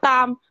ไหร่ก็ตา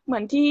มเหมื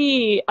อนที่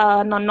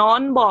หนอนน้อ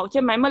นบอกใ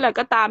ช่ไหมเมื่อไหร่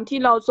ก็ตามที่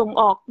เราส่ง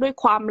ออกด้วย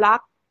ความรัก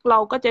เรา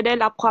ก็จะได้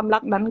รับความรั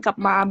กนั้นกลับ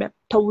มาแบบ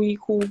ทวี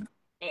คูณ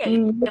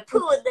อย่า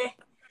พูดเลย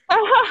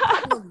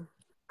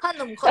พ่อห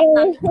นุ่มคน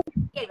นั้น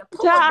เก่งแบบพู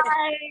ดเล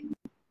ย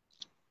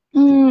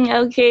โอ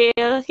เ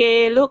ค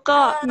ลูก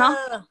ก็เนาะ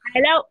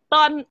แล้วต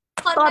อน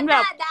แบ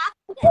บดัก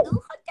อย่ารู้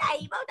เข้าใจ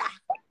เปล่าด่ะ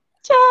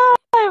ใช่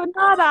มัน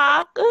น่ารั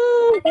ก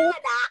น่า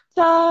รักใ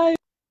ช่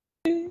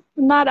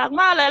น่ารัก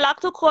มากเลยรัก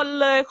ทุกคน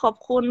เลยขอบ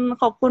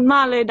คุณม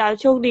ากเลยดา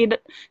โชคดี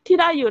ที่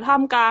ได้อยู่ท่า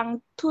มกลาง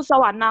ทูตส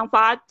วรรค์นาง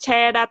ฟ้าแช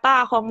ร์ Data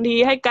ของดี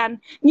ให้กัน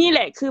นี่แห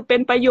ละคือเป็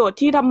นประโยชน์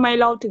ที่ทำไม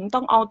เราถึงต้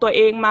องเอาตัวเ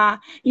องมา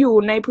อยู่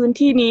ในพื้น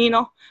ที่นี้เน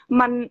าะ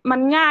มันมัน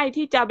ง่าย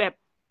ที่จะแบบ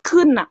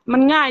ขึ้นอ่ะมั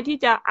นง่ายที่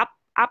จะอัพ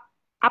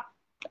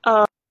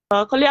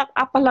เขาเรียก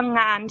อัพพลังง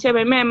านใช่ไหม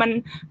แม่มัน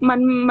มัน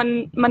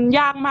มัน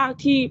ยากมาก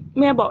ที่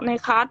แม่บอกใน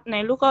คลาสไหน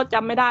ลูกก็จ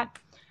ำไม่ได้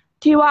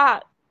ที่ว่า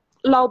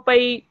เราไป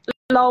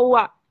เราอ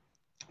ะ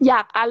อย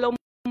ากอารม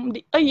ณ์ดี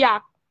อยา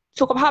ก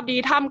สุขภาพดี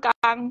ท่ามกล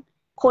าง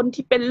คน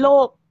ที่เป็นโร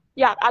ค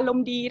อยากอารม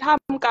ณ์ดีท่า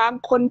มกลาง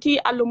คนที่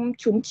อารมณ์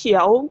ฉุนเฉี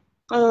ยว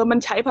มัน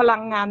ใช้พลั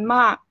งงานม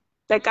าก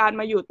แต่การ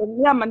มาอยู่ตรงเ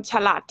นี้ยมันฉ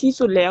ลาดที่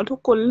สุดแล้วทุก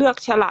คนเลือก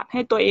ฉลาดใ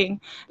ห้ตัวเอง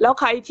แล้ว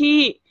ใครที่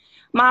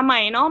มาใหม่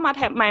เนาะมาแ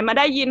ถบใหม่มา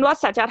ได้ยินว่า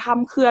สัจธรรม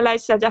คืออะไร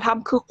สัจธรรม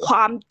คือคว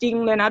ามจริง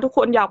เลยนะทุกค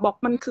นอยากบอก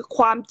มันคือค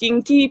วามจริง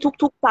ที่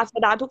ทุกๆศาส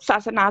นาทุกศา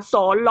สนาส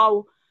อนเรา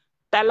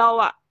แต่เรา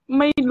อะ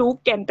ไม่รู้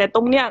แก่นแต่ต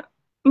รงเนี้ย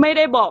ไม่ไ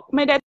ด้บอกไ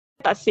ม่ได้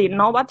ตัดสิน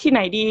เนาะว่าที่ไห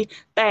นดี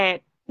แต่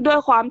ด้วย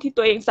ความที่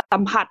ตัวเองสั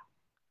มผัส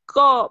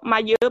ก็มา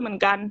เยอะเหมือน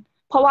กัน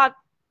เพราะว่า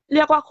เ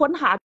รียกว่าค้น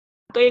หา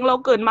ตัวเองเรา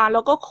เกิดมาแล้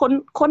วก็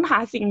ค้นหา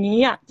สิ่งนี้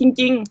อ่ะจ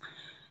ริง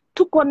ๆ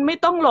ทุกคนไม่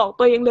ต้องหลอก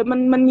ตัวเองเลย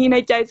มันมีใน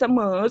ใจเสม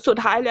อสุด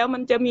ท้ายแล้วมั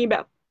นจะมีแบ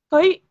บเ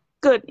ฮ้ย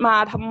เกิดมา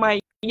ทำไม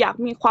อยาก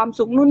มีความ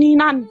สุขนู่นนี่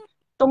นั่น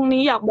ตรง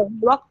นี้อยากบอก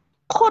ว่า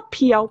โคตรเ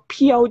พี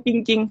ยวจ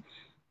ริง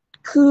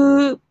ๆคือ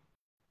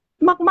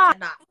มาก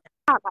ฉ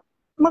ลาดๆอะ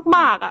ม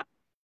ากๆอ่ะ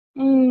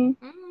อืม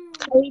อืม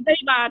ใครได้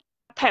มา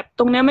แถบ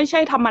ตรงเนี้ยไม่ใช่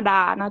ธรรมดา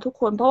นะทุก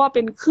คนเพราะว่าเ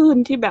ป็นคลื่น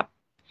ที่แบบ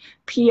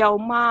เพียว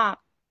มาก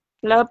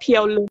แล้วเพีย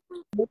วลึก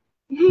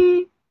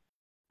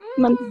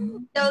มัน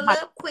เจอบัดเ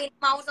ลิฟควีน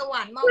เมาสว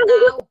รรค์เมาด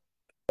าว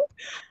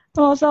โอ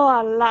สวร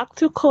รค์รัก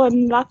ทุกคน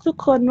รักทุก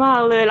คนมา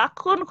กเลยรัก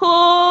คุณครู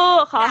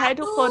ขอสาให้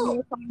ทุกธุคน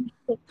มีความ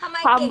สุขทำไม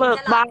ความเก่งฉเบิก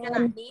บาลาดขน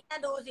านดนี้นะ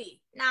ดูสิ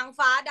นาง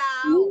ฟ้าดา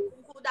วคุ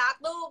ณครูดาร์ก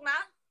ลูกนะ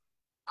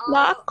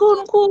รักคุณ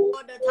ครู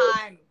all the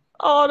time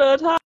all the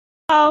time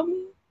อื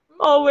ม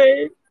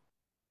always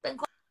เป็น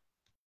ค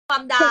วา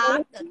มดาร์ก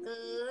เหลือเกิ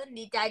น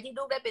ดีใจที่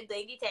ลูกได้เป็นตัวเอ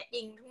งที่แท้จ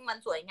ริงที่มัน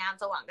สวยงาม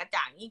สว่างกระ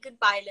จ่างยิ่งขึ้น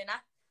ไปเลยนะ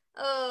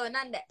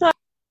นั่นแหละ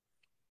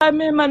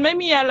มันไม่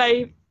มีอะไร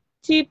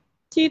ที่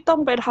ที่ต้อ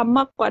งไปทำม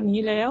ากกว่านี้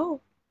แล้ว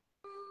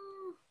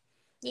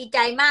ดีใจ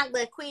มากเล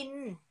ยควิน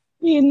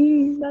ยิน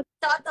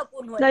ซอสตะ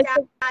ปุ่นหัวได้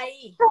ใจ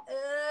เอ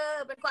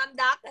เป็นความ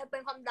ดาร์กเป็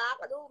นความดาร์ก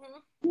อะลูก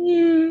อื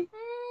ม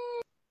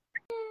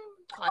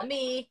ขอให้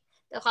มี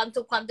แต่ความ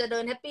สุขความเจริ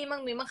ญแฮปปี้มั่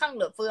งมีมั่งคั่งเห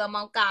ลือเฟือเม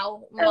าเกา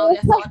เมาย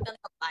าซอสกัน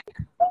ต่อไป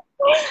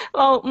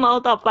เมา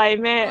ต่อไป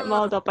แม่เม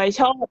าต่อไป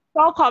ชอบ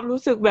ความ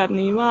รู้สึกแบบ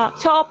นี้มาก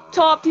ช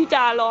อบที่จ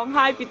ะร้องไ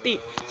ห้ปิติ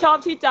ชอบ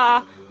ที่จะ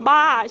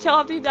บ้าชอ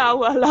บที่จะ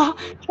หัวเราะ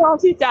ชอบ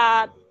ที่จะ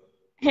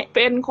เ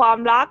ป็นความ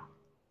รัก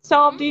ช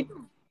อบที่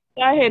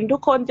จะเห็นทุ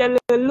กคนเจ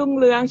ริญรุ่ง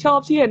เรืองชอบ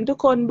ที่เห็นทุก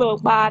คนเบิก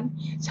บาน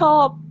ชอ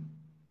บ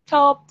ช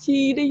อบ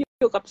ที่ได้อ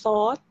ยู่กับซ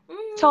อส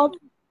ชอบ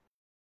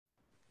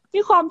มี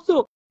ความสุ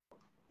ข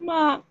ม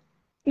าก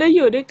ได้อ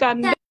ยู่ด้วยกัน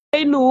ไ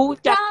ด้รู้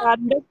จักกัน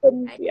ได้เป็น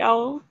เดียว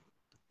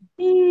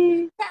อืม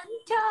ฉัน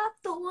ชอบ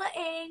ตัวเ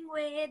องเว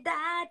ล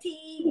า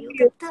ที่อยู่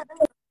กับเธอ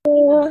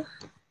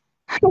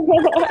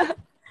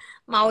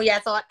เมายา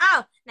ซอส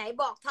ไหน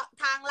บอก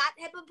ทางลัด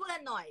ให้เพื่อน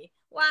ๆหน่อย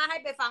ว่าให้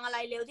ไปฟังอะไร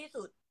เร็วที่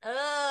สุด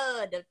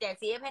เดี๋ยวแจก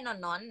ซีเอฟให้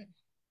นอน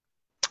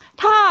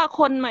ถ้า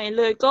คนใหม่เ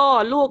ลยก็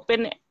ลูกเป็น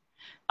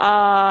เอ่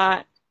อ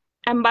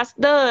แอมบาส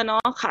เดอร์เนา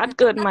ะคัด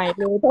เกิดใหม่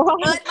เลยเพราะว่า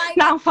เกิดใหม่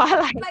นางฟ้า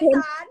หลายไปคนศ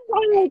าลใ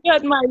ช่เกิ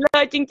ดใหม่เล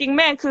ยจริงๆแ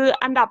ม่คือ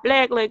อันดับแร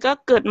กเลยก็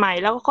เกิดใหม่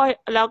แล้วก็ค่อย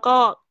แล้วก็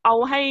เอา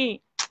ให้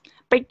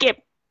ไปเก็บ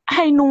ใ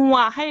ห้นัว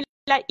ให้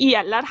ละเอีย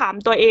ดแล้วถาม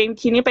ตัวเอง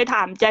ทีนี้ไปถ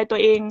ามใจตัว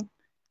เอง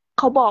เ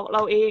ขาบอกเร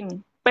าเอง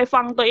ไป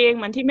ฟังตัวเองเ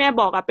หมือนที่แม่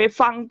บอกอะไป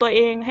ฟังตัวเ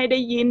องให้ได้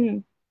ยิน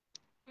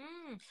อื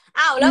ม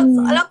อืแ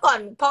ล้วม ก่อน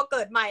พอเ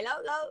กิดใหม่แล้ว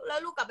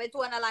ลูกกลับไปท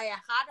วนอะไร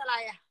คลาสอะไร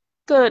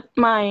เกิด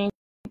ใหม่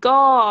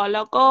ก็แ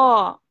ล้วก็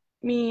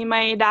มีไม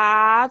ดั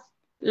ส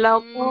แล้อืว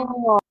ก็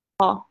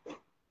ม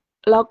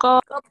แล้วก็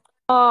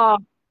ก็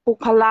ปลุก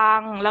พลั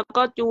งแล้ว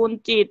ก็จูน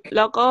จิตแ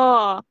ล้วก็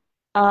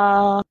เอ่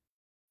อ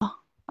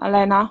อะไร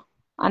นะ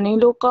อันนี้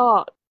ลูกก็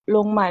ล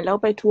งใหม่แล้ว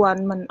ไปทวน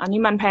มันอันนี้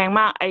มันแพง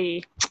มากไอ้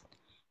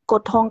ก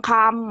ดทองค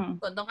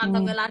ส่วนทองำคำท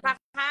ำเงินล้านภาค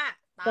ห้า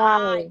ตาใช่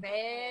ยเพล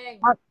ง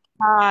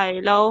ใช่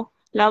แ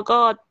ล้วก็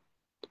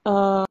เอ่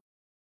อ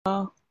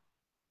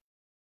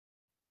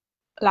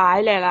หลาย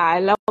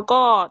แล้ว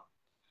ก็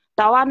แ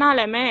ต่ว่านั่นแ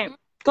หละแม่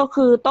ก็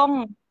คือต้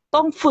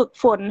องฝึก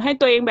ฝนให้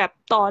ตัวเองแบบ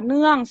ต่อเ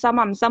นื่องส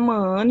ม่ำเสม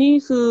อนี่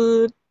คือ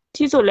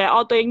ที่สุดแล้วเอ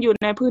าตัวเองอยู่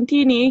ในพื้น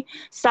ที่นี้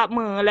เสม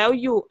อแล้ว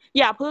อยู่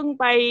อย่าเพิ่ง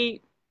ไป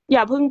อย่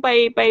าเพิ่งไป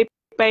ไป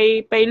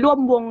ไปร่วม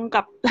วง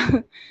กับ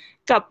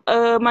กับ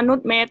มนุษ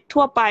ย์เมธ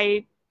ทั่วไป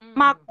อื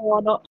มากพมอ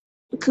เนอะ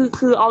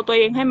คือเอาตัวเ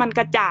องให้มันก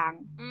ระจ่าง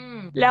อืม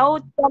แล้ว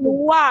จะรู้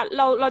ว่าเ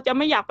ราจะไ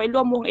ม่อยากไปร่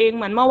วมวงเองเ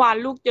หมือนเมื่อวาน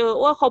ลูกเจอ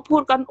ว่าเขาพู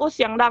ดกันเ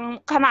สียงดัง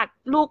ขนาด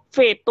ลูกเฟ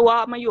ดตัว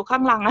มาอยู่ข้า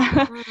งหลังอะ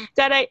อืม จ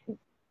ะได้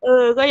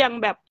ก็ยัง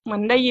แบบเหมือ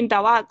นได้ยินแต่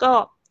ว่าก็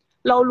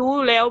เรารู้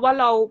แล้วว่า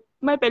เรา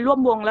ไม่ไปร่วม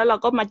วงแล้วเรา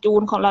ก็มาจู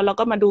นของเรา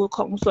ก็มาดูข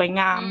องสวย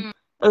งามอืม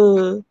เอ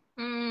อ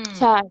อืม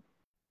ใช่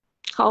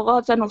เขาก็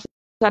สนุก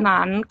สนา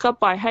นก็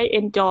ปล่อยให้เอ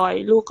นจอย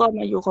ลูกก็ม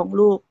าอยู่ของ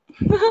ลูก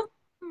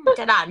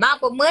กระดาษมาก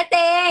กว่าเมื่อเ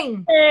ต็ง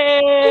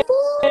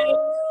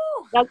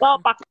แล้วก็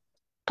ปัก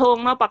ธง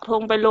ปักธ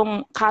งไปลง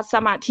คลาสส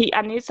มาธิ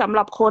อันนี้สำห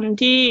รับคน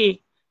ที่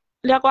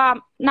เรียกว่า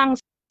นั่ง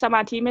สม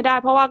าธิไม่ได้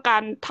เพราะว่ากา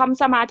รท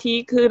ำสมาธิ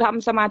คือท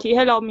ำสมาธิใ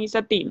ห้เรามีส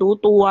ติรู้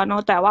ตัวเนา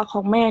ะแต่ว่าข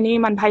องแม่นี่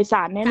มันไพศ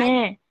าลแน่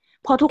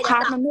ๆพอทุกคลา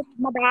สมันไม่ธร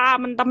รมดา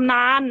มันตำน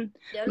าน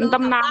เดี๋ยวร มัน อกลั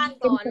บ ตำนาน บ้าน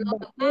เป็ ก่ น อนรอกลับ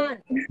แบบ บ้าน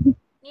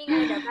นี่ไง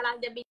เดี๋ยวกำลัง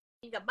จะบิน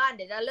กลับบ้านเ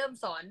ดี๋ยวจะเริ่ม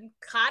สอน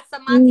คลาสส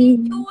มาธิ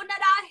จูนนะ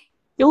ได้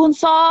จูน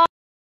ซอส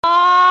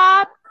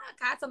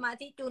คลาสสมา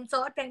ธิจูนซ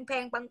อสแพ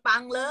งๆปั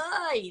งๆเล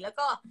ยแล้ว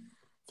ก็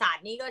ศาสต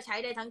ร์นี้ก็ใช้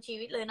ได้ทั้งชี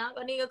วิตเลยนะ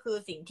ก็นี่ก็คือ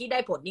สิ่งที่ได้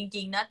ผลจ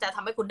ริงๆนะจะท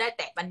ำให้คุณได้แ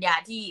ตะปัญญา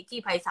ที่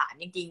ไพศาล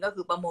จริงๆก็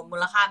คือประมวลมู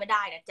ลค่าไม่ไ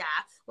ด้นะจ๊ะ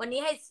วันนี้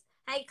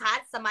ให้คลาส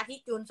สมาธิ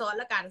จูนซอส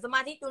แล้วกันสม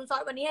าธิจูนซอ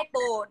สวันนี้ให้โป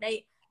รใน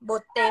บ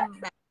ทเต็ม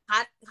แบบค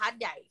ลาส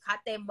ใหญ่คลาส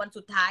เต็มวัน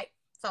สุดท้าย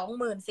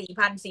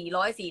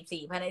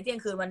24,444ภายในเที่ยง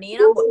คืนวันนี้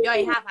นะบทย่อย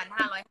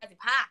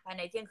 5,555 ภายใ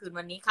นเที่ยงคืน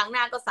วันนี้ครั้งหน้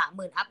าก็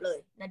 30,000 อัพเลย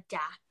นะ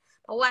จ๊ะ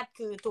เพราะว่า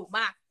คือถูกม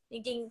ากจ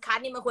ริงๆคลาส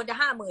นี้มันควรจะ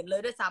 50,000 เล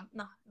ยด้วยซ้ำ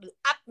เนาะหรือ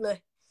อัพเลย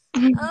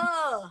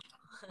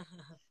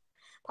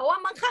เพราะว่า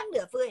มั่งคั่งเหลื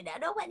อเฟือเนี่ย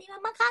ด้วยวันนี้มั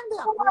นมั่งคั่งเหลื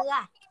อเฟือ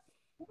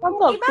จ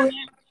ริงปะ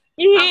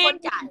บางคน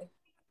จ่าย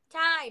ใ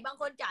ช่บาง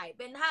คนจ่ายเ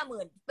ป็น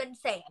 50,000 เป็น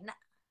แสนอะ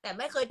แต่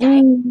ไม่เคยจ่าย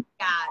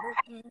ยา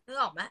นึก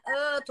ออกไหม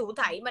ถู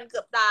ไถมันเกื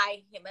อบตาย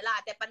เห็นไหมล่ะ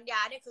แต่ปัญญา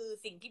เนี่ยคือ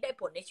สิ่งที่ได้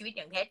ผลในชีวิตอ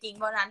ย่างแท้จริง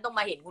เพราะนั้นต้อง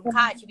มาเห็นคุณ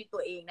ค่าชีวิตตั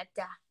วเองนะ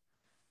จ๊ะ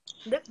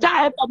จ่า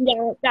ย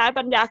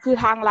ปัญญาคือ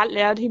ทางลัดแ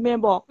ล้วที่แม่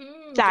บอก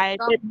จ่าย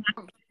เ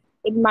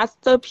ป็นมาส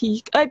เตอร์พี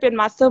คเป็น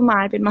มาสเตอร์มา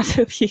ยเป็นมาสเต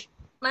อร์พีค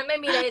มันไม่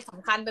มีอะไรส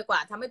ำคัญไปกว่า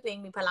ทำให้ตัวเอง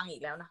มีพลังอี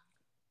กแล้วนะ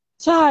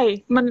ใช่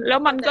มันแล้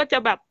วมันก็จะ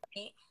แบบ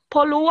พ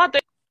อรู้ว่าตั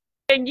ว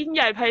เองยิ่งใ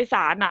หญ่ไพศ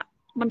าลอ่ะ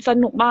มันส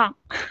นุกมาก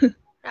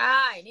ใ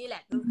ช่นี่แหล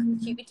ะคือ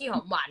ชีวิตที่หอ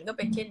มหวานก็เ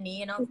ป็นเช่นนี้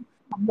เนาะ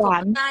หวา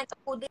นได้กับ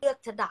ผู้เลือก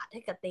ฉดาดให้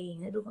กับเตง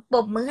นะดูปร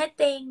บมือให้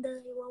เตงเลย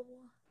ว้าว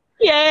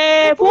เย้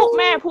พวกแ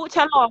ม่ผู้ฉ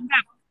ลองแบ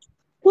บ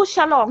ผู้ฉ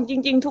ลองจ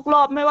ริงๆทุกร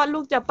อบไม่ว่าลู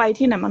กจะไป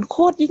ที่ไหนมันโค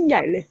ตรยิ่งให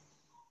ญ่เลย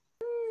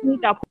มี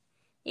แต่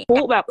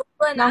ผู้แบบ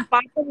นางฟ้า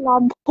ต้อนรั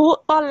บผู้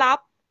ต้อนรับ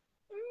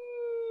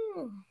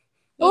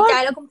ดีใจ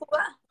แล้วคุณครู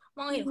ว่าม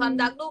องเห็นความ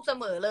รักลูกเส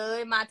มอเลย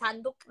มาทัน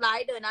ทุกไล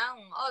ฟ์เลยนะ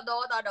อ้อดอ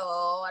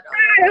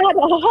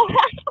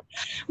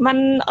มัน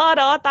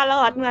ดอตล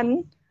อดเหมือน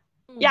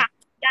อยา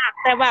ก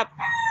แต่แบบ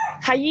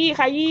ข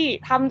ยี้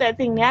ทำแต่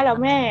สิ่งนี้แล้ว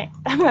แม่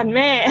เหมือนแ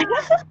ม่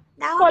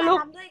พอลูก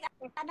ทำด้วยกัน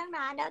ตั้งน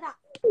านแล้วดัก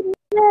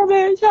เล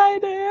ยใช่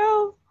แล้ว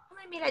ไ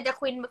ม่มีอะไรจะ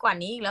ควินไปกว่า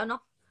นี้อีกแล้วเนา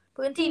ะ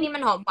พื้นที่นี้มั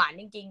นหอมหวาน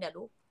จริงๆเดี๋ยว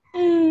ดู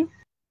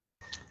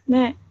แ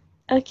ม่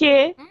โอเค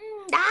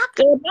ดักเ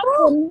กิดรัก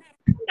คุณ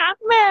รัก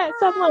แม่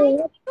เสมอ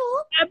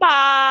บ๊ายบ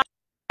า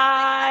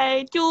ย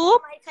จุ๊บ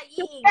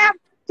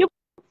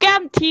แก้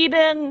มทีห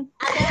นึ่ง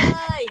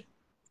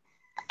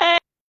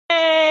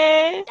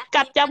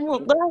กัดจมู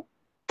กด้วย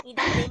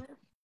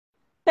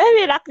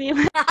มีรักยิ้ม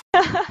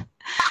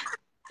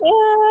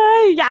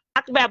อยา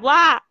กแบบว่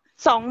า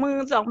2 มือ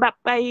2แบบ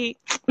ไป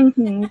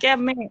แก้ม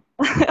แม่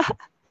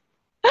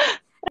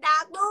ดั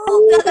กดู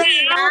เลย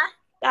นะ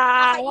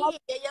ข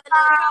ยี้เยอะๆเล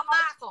ยชอบม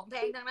ากของแพ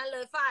งทั้งนั้นเล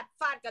ยฟ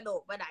าดกระโด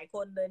ดไปหลายค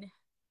นเลยเนี่ย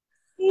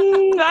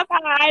บ๊ายบ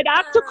ายดั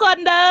บทุกคน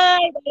เลย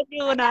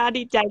ดูนะ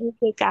ดีใจที่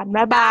เจอกัน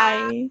บ๊ายบาย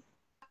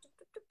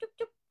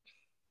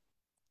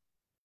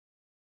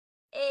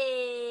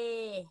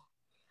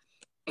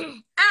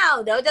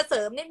เดี๋ยวจะเส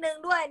ริมนิดนึง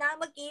ด้วยนะ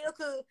เมื่อกี้ก็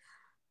คือ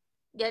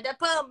เดี๋ยวจะ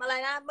เพิ่มอะไร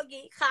นะเมื่อ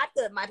กี้คลาสเ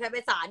กิดใหม่ไพ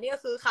ศาลนี่ก็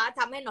คือคลาส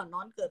ทำให้หนอนน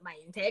อนเกิดใหม่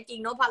อย่างแท้จริง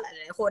เนาะเพราะหล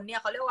ายๆคนเนี่ย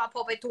เขาเรียกว่าพ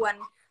อไปทวน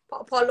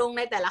พอลงใ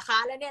นแต่ละคลา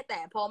สแล้วเนี่ยแต่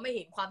พอไม่เ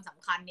ห็นความส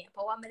ำคัญเนี่ยเพร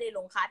าะว่าไม่ได้ล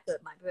งคลาสเกิด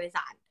ใหม่ไพศ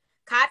าล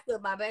คลาสเกิด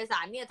ใหม่ไพศา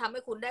ลเนี่ยทำใ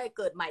ห้คุณได้เ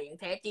กิดใหม่อย่าง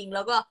แท้จริงแ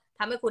ล้วก็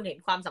ทำให้คุณเห็น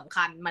ความสำ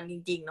คัญมันจ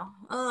ริงๆเนาะ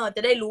จ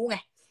ะได้รู้ไง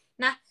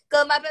นะเกิ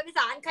ดใหม่ไพศ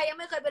าลใครยัง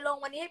ไม่เคยไปลง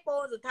วันนี้ให้โปร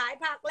สุดท้าย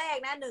ภาคแรก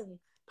นะ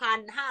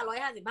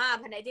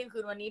1,555ภายในเที่ยงคื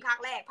นวันนี้ภาค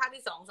แรกภาค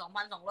ที่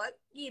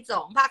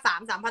2,222ภาค3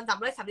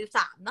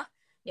 3,333เนาะ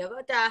เดี๋ยวก็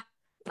จะ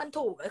มัน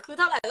ถูกคือเ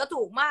ท่าไหร่ก็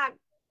ถูกมาก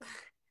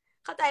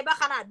เข้าใจป่ะ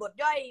ขนาดบท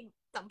ย่อย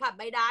สัมผัสใ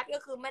บดาร์ก็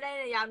คือไม่ได้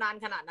ยาวนาน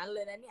ขนาดนั้นเล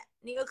ยนะเนี่ย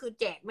นี่ก็คือ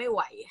แจกไม่ไห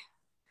ว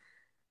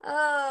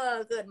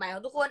เกิดใหม่ขอ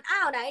งทุกคน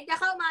ไหนจะ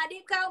เข้ามารี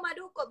บเข้ามา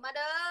ดูกดมา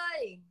เลย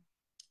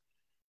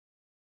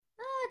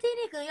ที่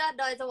นี่คือยอด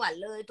ดอยสวรร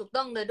ค์เลยถูก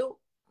ต้องเลยดู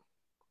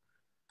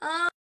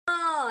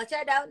ใช่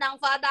แล้วนาง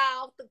ฟ้าดาว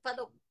ตึกผ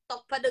ดกต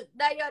กผดึก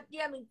ได้ยอดเ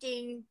ยี่ยมจริ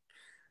ง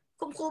ๆ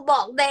คุณครูบ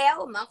อกแล้ว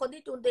มาคน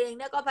ที่จูนตัวเอง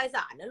เนี่ยก็ไพศ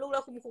าลนะลูกแล้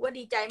วคุณครูก็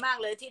ดีใจมาก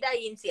เลยที่ได้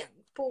ยินเสียง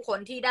ผู้คน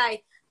ที่ได้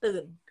ตื่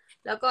น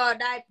แล้วก็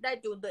ได้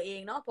จูนตัวเอง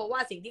เนาะเพราะว่า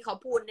สิ่งที่เขา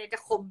พูดเนี่ยจะ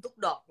คมทุก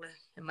ดอกเลย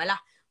เห็นไหมล่ะ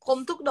คม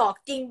ทุกดอก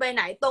จริงไปไ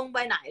หนตรงไป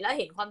ไหนแล้ว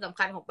เห็นความสำ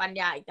คัญของปัญ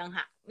ญาอีกต่างห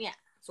ากเนี่ย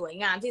สวย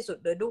งามที่สุด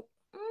เลยลูก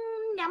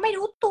ยังไม่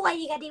รู้ตัว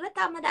อีกอะดีว่า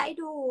ทำมาได้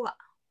ดู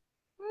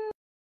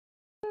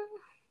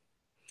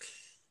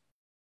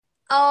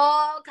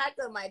คลาสเ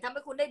กิดใหม่ทำใ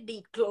ห้คุณได้ดี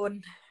ดโคลน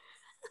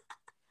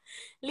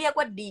เรียก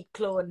ว่าดีดโค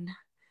ลน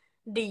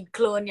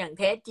อย่าง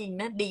แท้จริง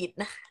นะดีด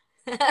นะ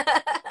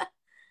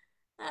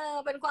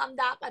เป็นความ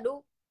ดักอะดู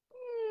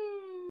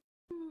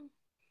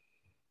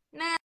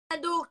แน่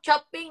ดูช้อ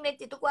ปปิ้งใน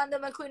จิตทุกวันแต่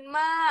มันคุณ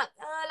มาก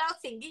แล้ว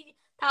สิ่งที่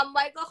ทำไ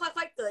ว้ก็ค่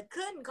อยๆเกิด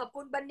ขึ้นขอบ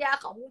คุณปัญญา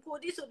ของคุณครู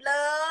ที่สุดเล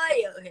ย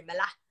เห็นไหม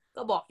ล่ะ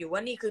ก็บอกอยู่ว่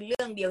านี่คือเ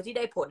รื่องเดียวที่ไ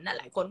ด้ผลนะ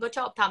หลายคนก็ช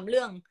อบทำเ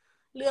รื่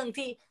อง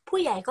ที่ผู้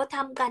ใหญ่เขาท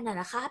ำกัน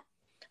นะครับ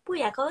ผู้ใ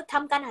หญ่เขาท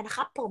ำกันนะค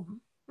รับผม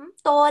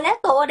โตแล้ว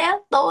โตแล้ว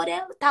โตแล้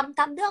ว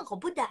ทำเรื่องของ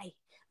ผู้ใหญ่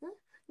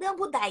เรื่อง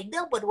ผู้ใหญ่เรื่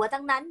องปวดหัว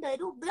ทั้งนั้นเลย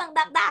รูปเรื่อง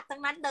ดักทั้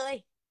งนั้นเลย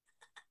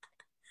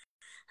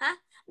ฮะ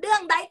เรื่อ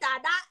งใดตา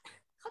ดะ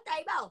เข้าใจ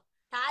เปล่า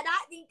ตาดะ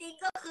จริง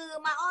ๆก็คือ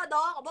มาอ้อด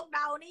อกับพวกเร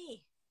านี่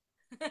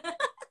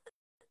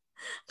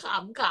ข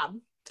ำข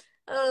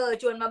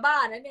ำชวนมาบ้า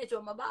นะเนี่ยช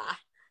วนมาบ้า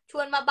ช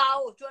วนมาเบา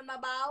ชวนมา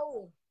เบา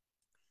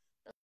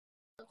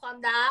ความ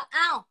ดัก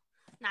อ้าว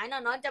ไหนห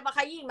นอนจะมาข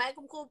ยี้ไหม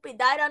คุณครูปิด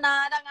ได้แล้วนะ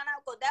ดังนั้น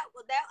กดแล้ว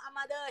เอาม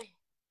าเลย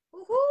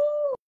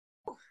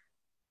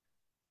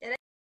จะไ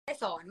ด้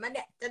สอนมันเ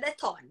นี่ยจะได้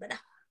สอนมันน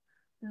ะ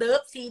เดิ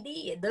ฟซี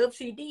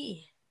ดี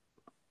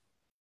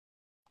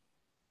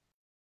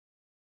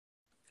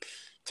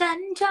ฉัน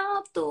ชอ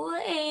บตัว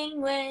เอง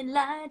เวล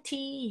า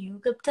ที่อยู่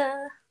กับเธอ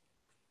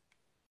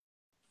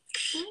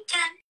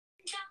ฉัน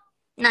ชอบ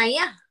ไหน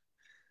อะ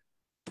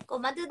กด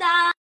มาดู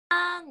ดั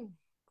ง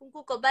คุณครู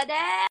กดมาแ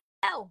ล้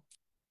ว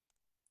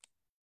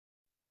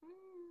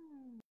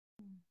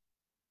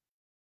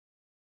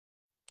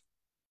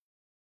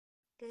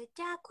เกิด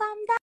จากความ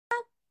ดัก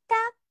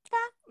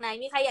ไหน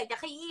มีใครอยากจะ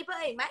ขยี้เพิ่ม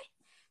อีกไหม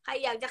ใคร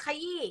อยากจะข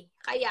ยี้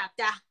ใครอยาก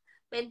จะ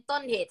เป็นต้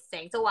นเหตุแส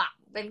งสว่าง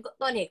เป็น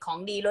ต้นเหตุของ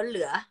ดีล้นเห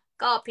ลือ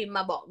ก็พิมพ์ม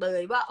าบอกเล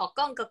ยว่าออกก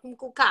ล้องกับคุณ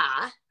ครูขา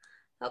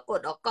ก็ก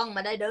ดออกกล้องม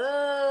าได้เล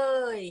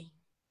ย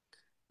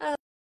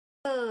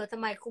ทำ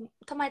ไ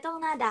มต้อง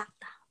หน้าดัก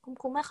ล่ะคุณ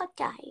ครูไม่เข้า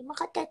ใจ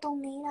ตรง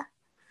นี้ล่ะ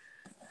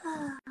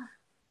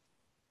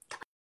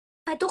ท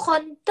ำไมทุกค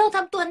นต้องท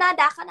ำตัวหน้า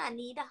ดักขนาด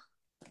นี้ล่ะ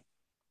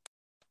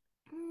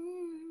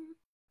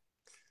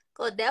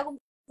กดแล้วคุณ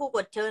ครูก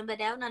ดเชิญไป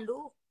แล้วนั่นลู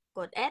กก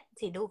ดแอด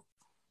สิลูก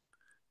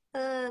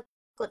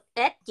กดแอ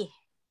ดสิ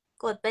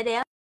กดไปแล้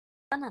ว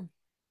นั่น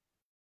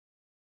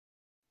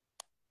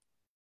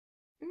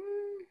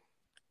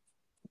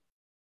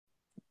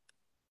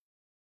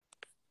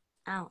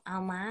เอา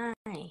มา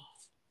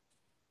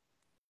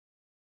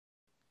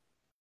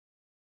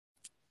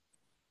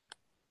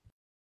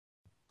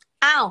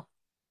อ้าว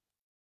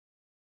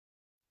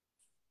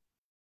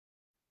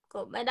ก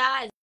ดไม่ได้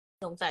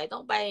สงสัยต้อ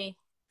งไป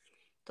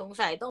สง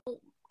สัยต้อง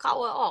เข้า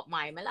ออกให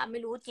ม่ไหมล่ะไม่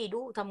รู้จี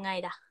ดูทำไง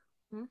ด่ะ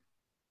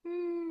อื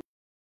ม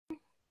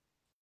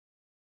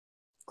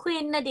ควี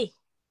นนะดิ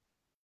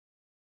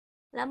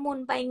แล้วมุน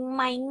ไปไห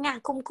มงะ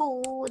คุมคู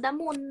แล้ว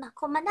มุน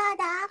คนมันน่า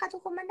ดักค่ะทุ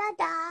กคนมันน่า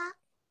ดัก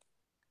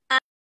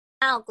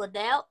อ้าวกดแ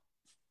ล้ว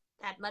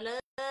จัดมาเล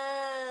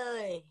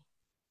ย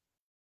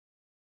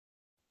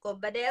กด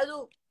ไปแล้วลู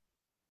ก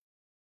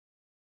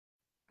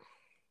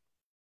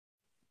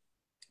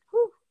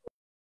ฮู้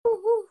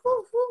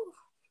ฮู้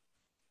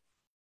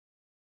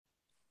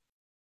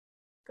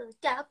เกิด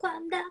จากควา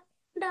มดัก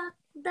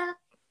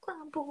ควา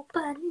มผูก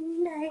พัน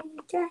ใน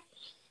ใจ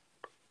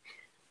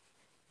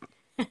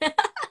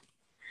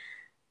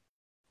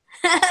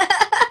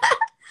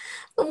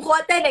คุณครู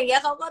เต้นอย่างเงี้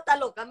ยเขาก็ต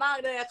ลกกันมาก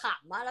เลยข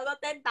ำมาแล้วก็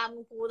เต้นตามคุ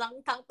ณครู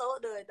ทั้งโต๊ะ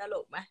เลยตล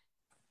กไหม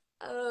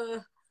เออ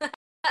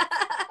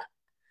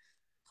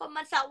คน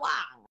มันสว่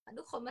าง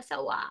ทุกคนมันส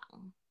ว่าง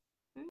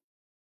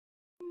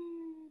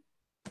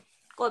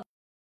กด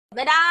ไ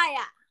ม่ได้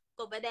อ่ะก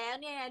ดไปแล้ว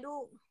เนี่ยลู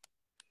ก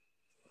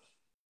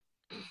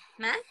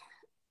นะ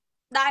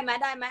ได้ไหม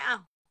อ้า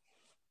ว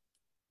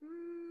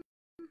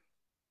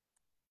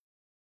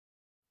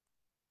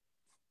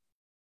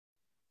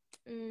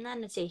นั่น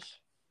น่ะสิ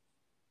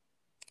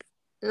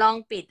ลอง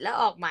ปิดแล้ว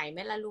ออกใหม่ไหม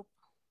ล่ะลูก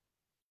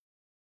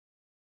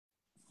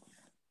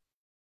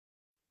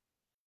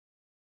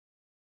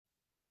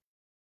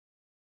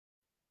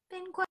เป็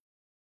นคว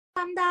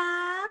ามดั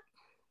ก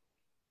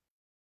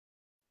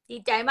ดี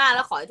ใจมากแ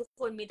ล้วขอให้ทุก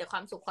คนมีแต่ควา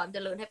มสุขความเจ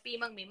ริญแฮปปี้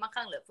มั่งมีมั่ง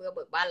คั่งเหลือเฟือเ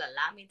บิกบานหลั่น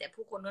ล้ามีแต่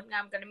ผู้คนงดงา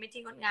มกันไม่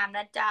ทิ้งงดงามน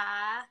ะจ๊ะ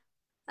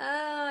เอ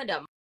อเดี๋ย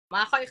วม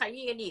าค่อยข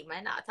ยี้กันอีกไหม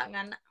นะถ้า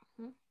งั้นนะ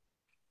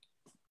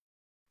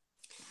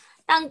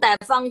ตั้งแต่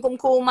ฟังคุณ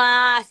ครูมา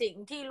สิ่ง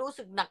ที่รู้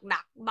สึกหนั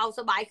กๆเบาส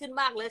บายขึ้น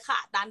มากเลยค่ะ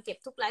ตามเก็บ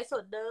ทุกไลฟ์ส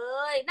ดเล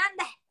ยนั่นแ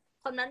หละ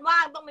คนนั้นว่า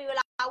งต้องมีเว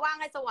ลาว่าง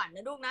ให้สวรรค์น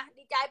ะลูกนะ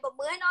ดีใจปรบ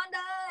มือให้น้องเ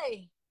ลย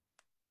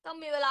ต้อง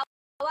มีเวลา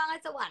ว่างให้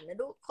สวรรค์นะ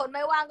ลูกคนไ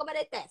ม่ว่างก็ไม่ไ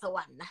ด้แตะสว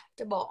รรค์นะ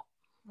จะบอก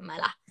เห็นไหม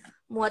ล่ะ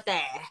มัวแ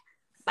ต่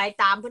ไป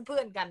ตามเพื่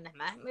อนๆกันเห็น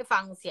ไหมไม่ฟั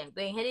งเสียงตั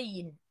วเองให้ได้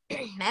ยิน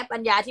แม้ปั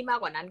ญญาที่มาก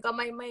กว่านั้นก็ไ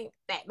ม่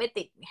แตะไม่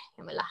ติดไงเ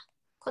ห็นไหมล่ะ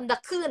คนตะ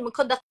คืนมันค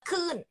นตะ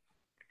คืน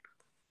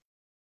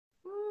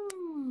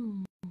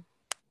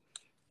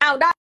เอา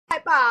ได้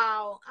เปล่า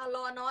เอาร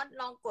อนอน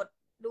ลองกด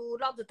ดู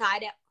รอบสุดท้าย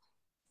เดี๋ยว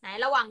ไหน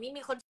ระหว่างนี้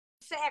มีคน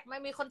แทรกไหม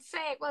มีคนแท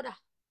รกว่าด่ะ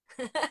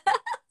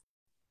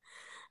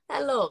ต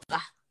ลกอ่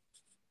ะ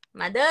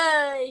มาเด้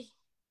ย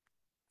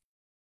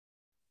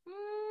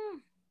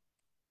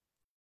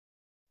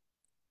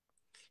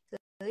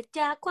เกิดจ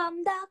ากความ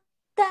ดัก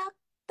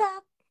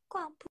คว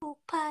ามผูก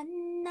พัน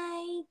ใน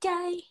ใจ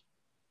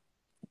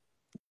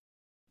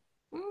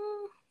อื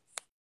ม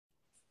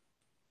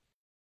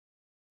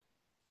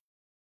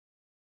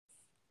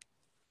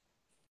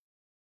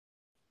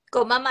ก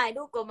ดมาใหม่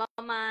ดูกดมา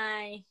ใหม่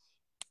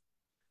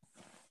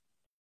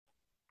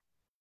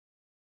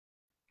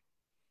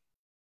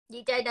ดี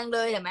ใจดังเล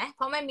ยเห็นไหมเพ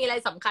ราะไม่มีอะไร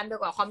สำคัญไป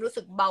กว่าความรู้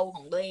สึกเบาข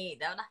องตัวเอง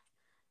แล้วนะ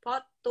เพราะ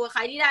ตัวใคร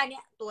ที่ได้เนี่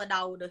ยตัวเด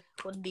าเลย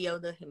คนเดียว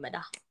เลยเห็นไหมด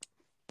า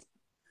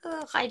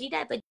ใครที่ไ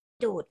ด้ประ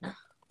โยชน์นะ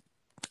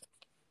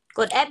ก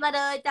ดแอดมาเ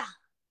ลยจ้ะ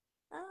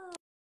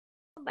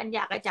ปัญญ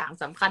ากระจ่าง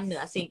สำคัญเหนื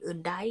อสิ่งอื่น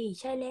ใด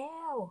ใช่แล้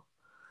ว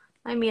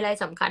ไม่มีอะไร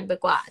สำคัญไป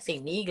กว่าสิ่ง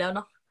นี้อีกแล้วเน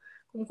าะ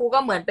คุณครูก็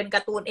เหมือนเป็นก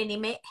าร์ตูนแอนิ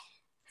เมะ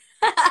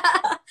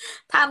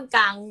ท่ามก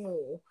ลางห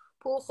มู่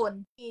ผู้คน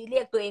ที่เรี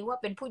ยกตัวเองว่า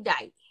เป็นผู้ให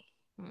ญ่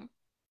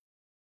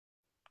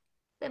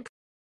เป็น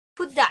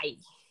ผู้ใหญ่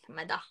ธรรม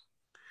ดา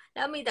แ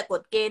ล้วมีแต่ก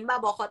ฎเกณฑ์บ้า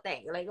บอคอแต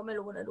กอะไรก็ไม่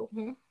รู้นะลูก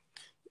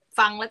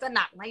ฟังแล้วก็ห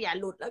นักนะอย่า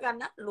หลุดแล้วกัน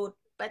นะหลุด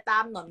ไปตา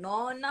มหนอนน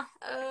อนนะ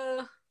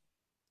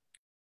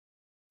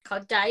เข้า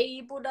ใจ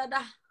พูดไ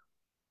ด้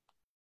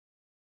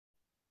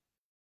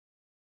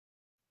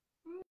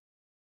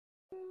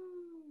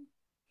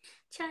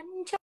ฉัน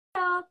ช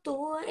อบตั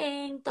วเอ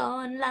งตอ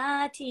นลา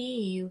ที่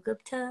อยู่กับ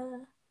เธอ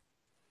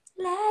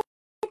และ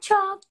ช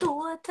อบตั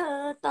วเธอ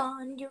ตอ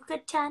นอยู่กั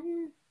บฉัน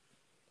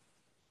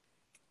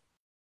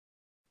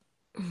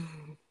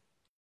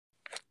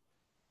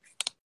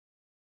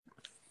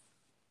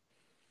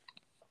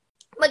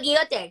เมื่อกี้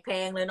ก็แจกแพ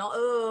งเลยเนาะ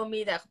มี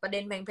แต่ประเด็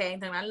นแพง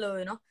ๆทั้งนั้นเลย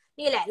เนาะ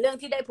นี่แหละเรื่อง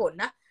ที่ได้ผล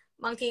นะ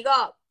บางทีก็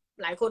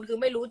หลายคนคือ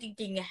ไม่รู้จ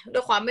ริงๆไงด้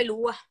วยความไม่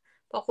รู้อะ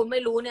พอคุณไ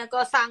ม่รู้เนี่ยก็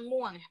สร้าง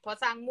มั่วไงพอ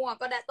สร้างมั่ว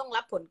ก็ได้ต้อง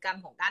รับผลกรรม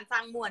ของการสร้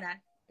างมั่วนั้น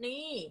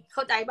นี่เข้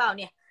าใจเปล่า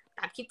เนี่ย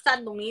ตัดคลิปสั้น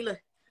ตรงนี้เลย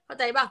เข้า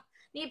ใจเปล่า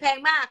นี่แพง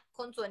มากค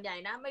นส่วนใหญ่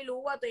นะไม่รู้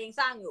ว่าตัวเอง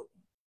สร้างอยู่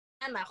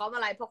นั่นหมายความอ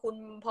ะไรพอ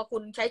คุ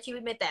ณใช้ชีวิ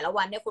ตในแต่ละ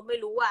วันเนี่ยคุณไม่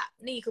รู้ว่า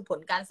นี่คือผล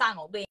การสร้าง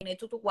ของตัวเองใน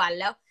ทุกๆวัน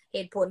แล้วเห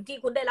ตุผลที่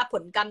คุณได้รับผ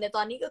ลกรรมในต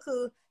อนนี้ก็คื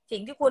อสิ่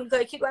งที่คุณเค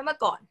ยคิดไว้เมื่อ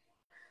ก่อน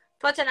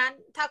เพราะฉะนั้น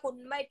ถ้าคุณ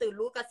ไม่ตื่น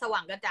รู้กับสว่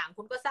างกระจ่าง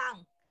คุณก็สร้าง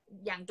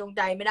อย่างจงใ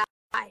จไม่ได้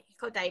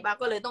เข้าใจป่ะ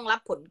ก็เลยต้องรับ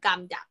ผลกรรม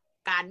จาก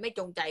การไม่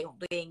จงใจของ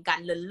ตัวเองการ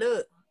เลินเล่อ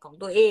ของ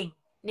ตัวเอง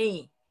นี่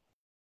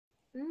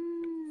อื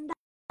ม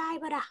ได้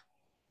ปะล่ะ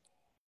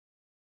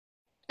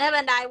ได้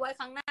บันไดไว้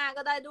ข้างหน้า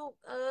ก็ได้ลูก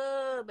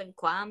เป็น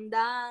ความ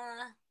ดัง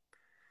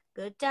เ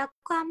กิดจาก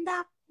ความ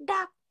ดัก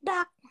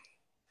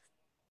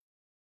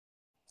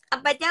เอา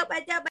ไปเจ้าไป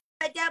เจ้าไป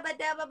เจ้าไป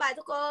เจ้าบ๊ายบาย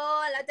ทุกค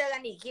นแล้วเจอกั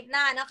นอีกคลิปห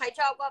น้านะใคร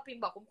ชอบก็พิม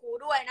พ์บอกคุณครู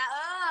ด้วยนะ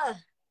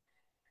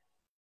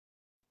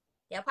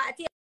เดี๋ยวพาเ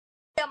ที่ย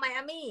วไมอ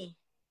ามี่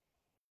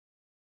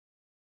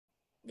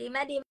ดีไหม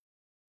ดี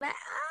ไหม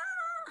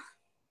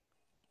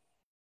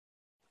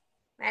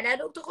ไปนะ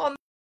ทุกคน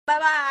บ๊า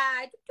ยบา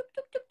ยจุ๊บ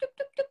จุ๊บจุ๊บจุ๊บ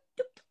จุ๊บ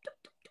จุ๊บจุ๊บจุ๊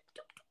บจุ๊บ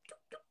จุ๊บจุ๊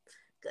บจุ๊บ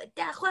เกิด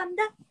จากความ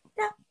ดัก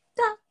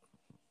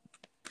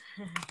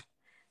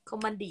คอม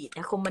มันดีดน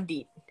ะคอมมันดี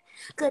ด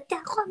เกิดจา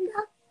กความ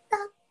ดัก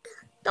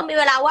ต้องมี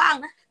เวลาว่าง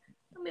นะ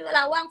ต้องมีเวล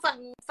าว่าง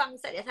ฟัง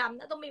ศิลธรรม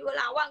นะต้องมีเว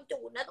ลาว่างจู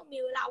นนะต้องมี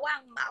เวลาว่าง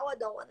เมาส์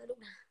โดนนะลูก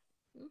นะ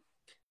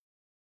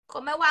ค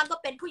นไม่ว่างก็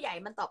เป็นผู้ใหญ่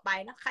มันต่อไป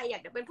นะใครอยา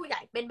กจะเป็นผู้ใหญ่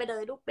เป็นไปเล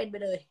ยลูกเป็นไป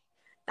เลย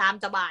ตาม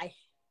สบาย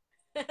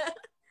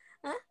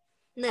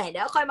เหนื่อยแ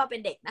ล้วค่อยมาเป็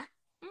นเด็กนะ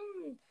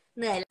เ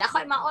หนื่อยแล้วค่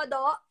อยมาอ้อโด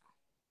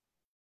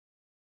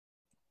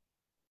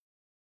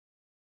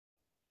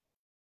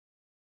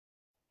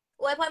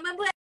อวยพร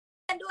เพื่อ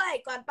นๆด้วย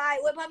ก่อนไป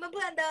อวยพรเ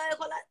พื่อนๆเดิน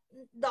คนละ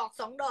ดอก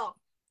2 ดอก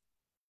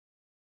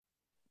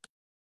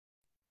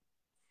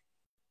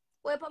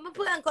อวยพรเ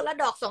พื่อนๆคนละ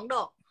ดอก2 ด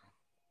อก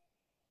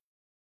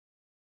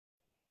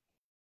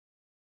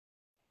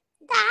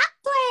ดัก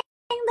ตัวเอ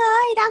งเล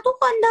ยดักทุก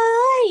คนเล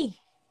ย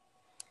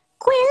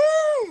ควิ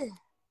ล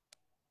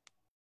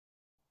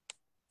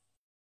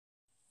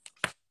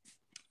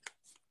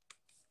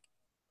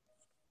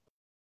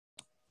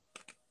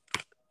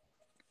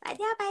ไปเ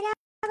ที่ยวไปเที่ยว